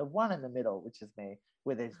the one in the middle, which is me,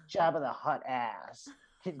 with his Jabba the Hutt ass.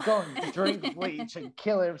 He's going to drink bleach and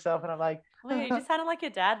kill himself, and I'm like, Wait, you just sounded like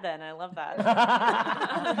your dad then. I love that.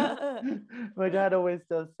 my dad always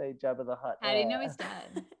does say Jabba the Hutt. How do you know his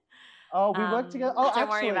dad? Oh, we work together. Oh, don't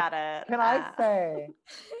worry actually, about it. can I say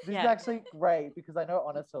this yeah. is actually great because I know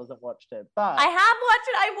Honest hasn't watched it, but I have watched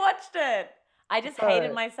it. I watched it. I just hated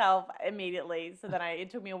So- myself immediately. So then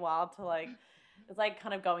it took me a while to like, it was like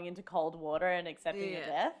kind of going into cold water and accepting your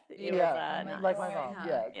death. It yeah, was, like my nice. mom.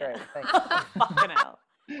 Yeah. Yeah, great. Thanks. Fucking hell.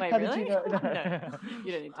 Wait, How did really? you know? No,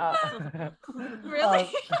 you don't need to. Really?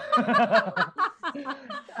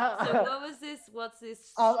 So what was this? What's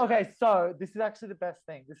this? Okay, so this is actually the best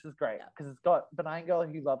thing. This is great because it's got Benign Girl,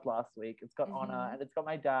 who you loved last week. It's got Honor, and it's got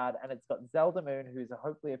my dad, and it's got Zelda Moon, who's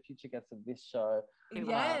hopefully a future guest of this show.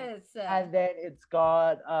 Yes. And then it's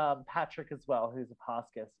got Patrick as well, who's a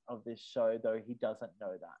past guest of this show, though he doesn't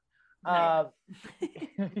know that.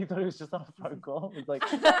 He thought it was just on a phone call. It was like,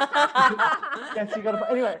 yes, you got to.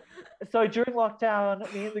 Anyway, so during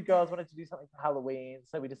lockdown, me and the girls wanted to do something for Halloween,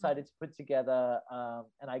 so we decided to put together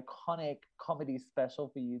an iconic comedy special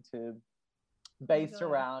for YouTube, based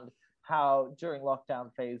around how during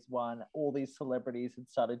lockdown phase 1, all these celebrities had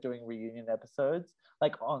started doing reunion episodes,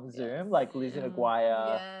 like on Zoom, like Lizzie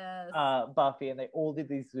McGuire, Buffy, and they all did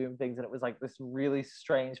these Zoom things, and it was like this really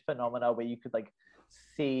strange phenomena where you could like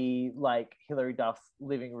see like Hilary Duff's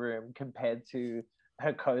living room compared to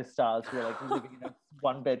her co-stars who were like living in a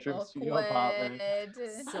 1-bedroom studio apartment.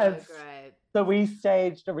 So And great. so we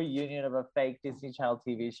staged a reunion of a fake Disney Channel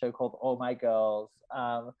TV show called Oh My Girls.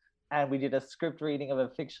 And we did a script reading of a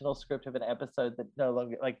fictional script of an episode that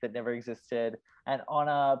that never existed. And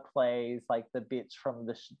Honor plays like the bitch from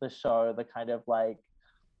the show, the kind of like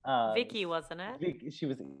Vicky, wasn't it? She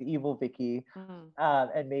was evil Vicky.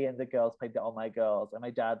 And me and the girls played the Oh My Girls, and my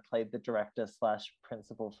dad played the director /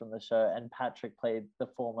 principal from the show, and Patrick played the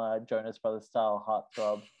former Jonas Brothers style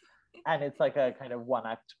heartthrob. And it's like a kind of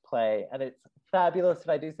 1-act play, and it's fabulous if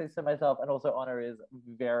I do say so myself. And also Honor is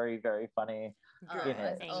very, very funny in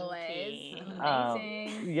it. Always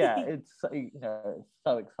Amazing. Yeah, it's it's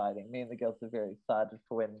so exciting. Me and the girls are very excited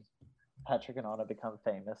for when Patrick and Honor become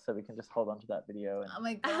famous, so we can just hold on to that video. And... Oh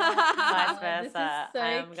my god! Vice versa. This is so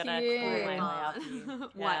I'm gonna cute. call my way up to you.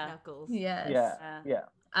 White knuckles. Yes. Yeah.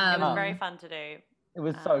 It was very fun to do. It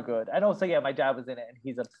was so good, and also my dad was in it, and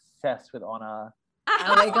he's obsessed with Honor.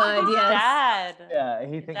 Oh my god! Yes. Dad. Yeah,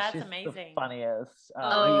 he thinks That's she's amazing. the funniest.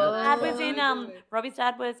 Dad was in Robbie's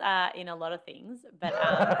dad was in a lot of things, but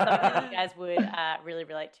something that you guys would really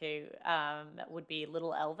relate to would be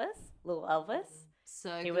Little Elvis. Little Elvis.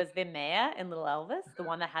 So he was the mayor in Little Elvis, the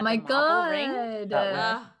one that had my the marble ring. Oh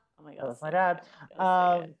my god, that was my dad.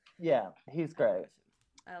 Yeah, he's great.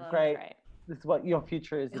 I love great. it. This is what your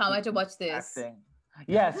future is. Can't wait to watch this. Acting.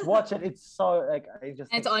 Yes, watch it. It's so like I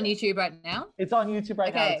just. And it's on YouTube right now. It's on YouTube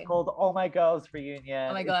right now. It's called Oh My Girls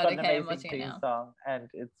Reunion. Oh my god! It's got an I'm watching theme it now. song, and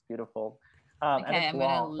it's beautiful. Okay, I'm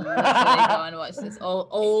gonna literally go and watch this.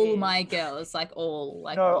 All my girls, like all,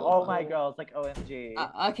 like no, all my girls, like OMG.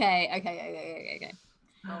 Okay.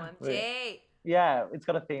 OMG. Yeah, it's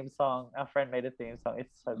got a theme song. Our friend made a theme song.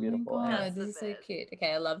 It's so beautiful. Oh my god, That's this is so cute.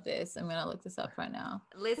 Okay, I love this. I'm gonna look this up right now.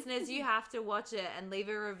 Listeners, you have to watch it and leave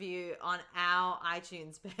a review on our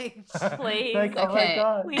iTunes page. Please. Like, oh my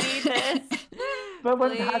god. We need this. But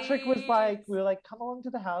when Patrick was like, we were like, come along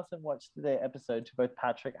to the house and watch the episode to both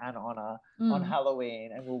Patrick and Honor on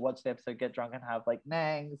Halloween, and we'll watch the episode, get drunk, and have like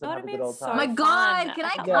nangs and have a good old time. Oh my god, can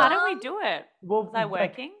I come? How do we do it? Well, was I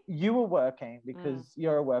working? Like, you were working because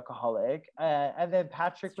you're a workaholic, and then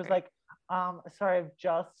Patrick was like, sorry, I've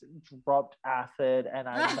just dropped acid and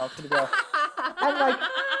I'm not going to go. And like,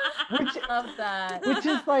 love that. Which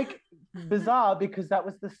is like bizarre because that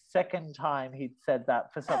was the second time he'd said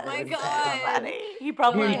that for something. Oh my god! He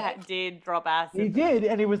probably did drop acid. He did,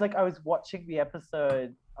 and he was like, I was watching the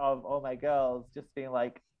episode of Oh My Girls, just being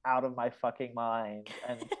like out of my fucking mind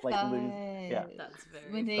and like lose. Yeah, that's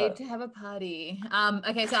very. We need to have a party.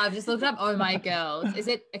 Okay, so I've just looked up Oh My Girls. Is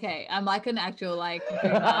it okay? I'm like an actual like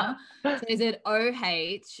boomer. So is it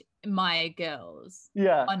OH My Girls?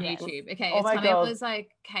 Yeah. On YouTube. Okay, Oh it's My coming up Girls. as like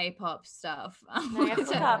K-pop stuff. No, you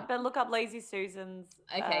have to look up Lazy Susan's.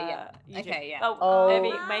 Okay, YouTube. Okay, yeah. Oh,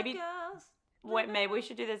 maybe. Wait, maybe we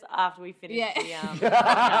should do this after we finish the we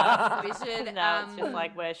should. No, it's just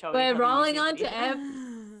like we're rolling on to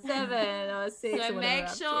F7 or 6. So make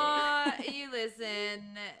sure you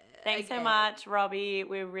listen. Thanks so much, Robbie.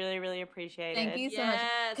 We really, really appreciate it. Thank you so much.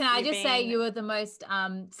 Can I just say you were the most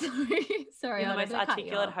sorry, you're the most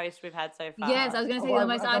articulate host we've had so far. Yes, I was going to say you're the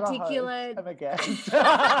most articulate. I'm a guest.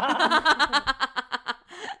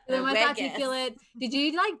 The most articulate. Did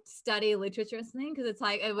you like study literature or something? Because it's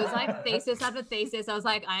like it was like thesis after thesis. I was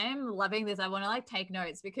like, I am loving this. I want to like take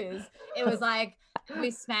notes because it was like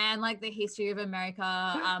we span like the history of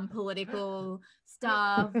America, political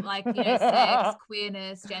stuff, like sex,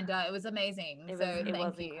 queerness, gender. It was amazing. It was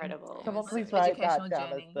was incredible. Someone please write that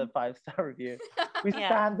down as the 5-star review. We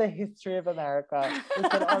span the history of America.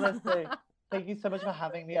 Listen, honestly. Thank you so much for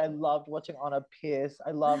having me. I loved watching Honor Pierce.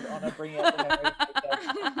 I loved Honor bringing up the memories.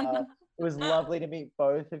 It was lovely to meet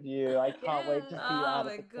both of you. I can't wait to see you out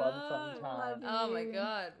at the club sometime. Oh my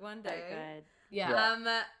god, one day.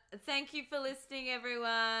 Yeah. Thank you for listening,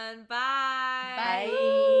 everyone. Bye.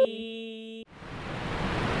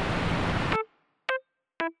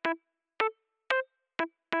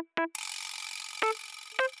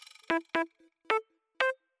 Bye.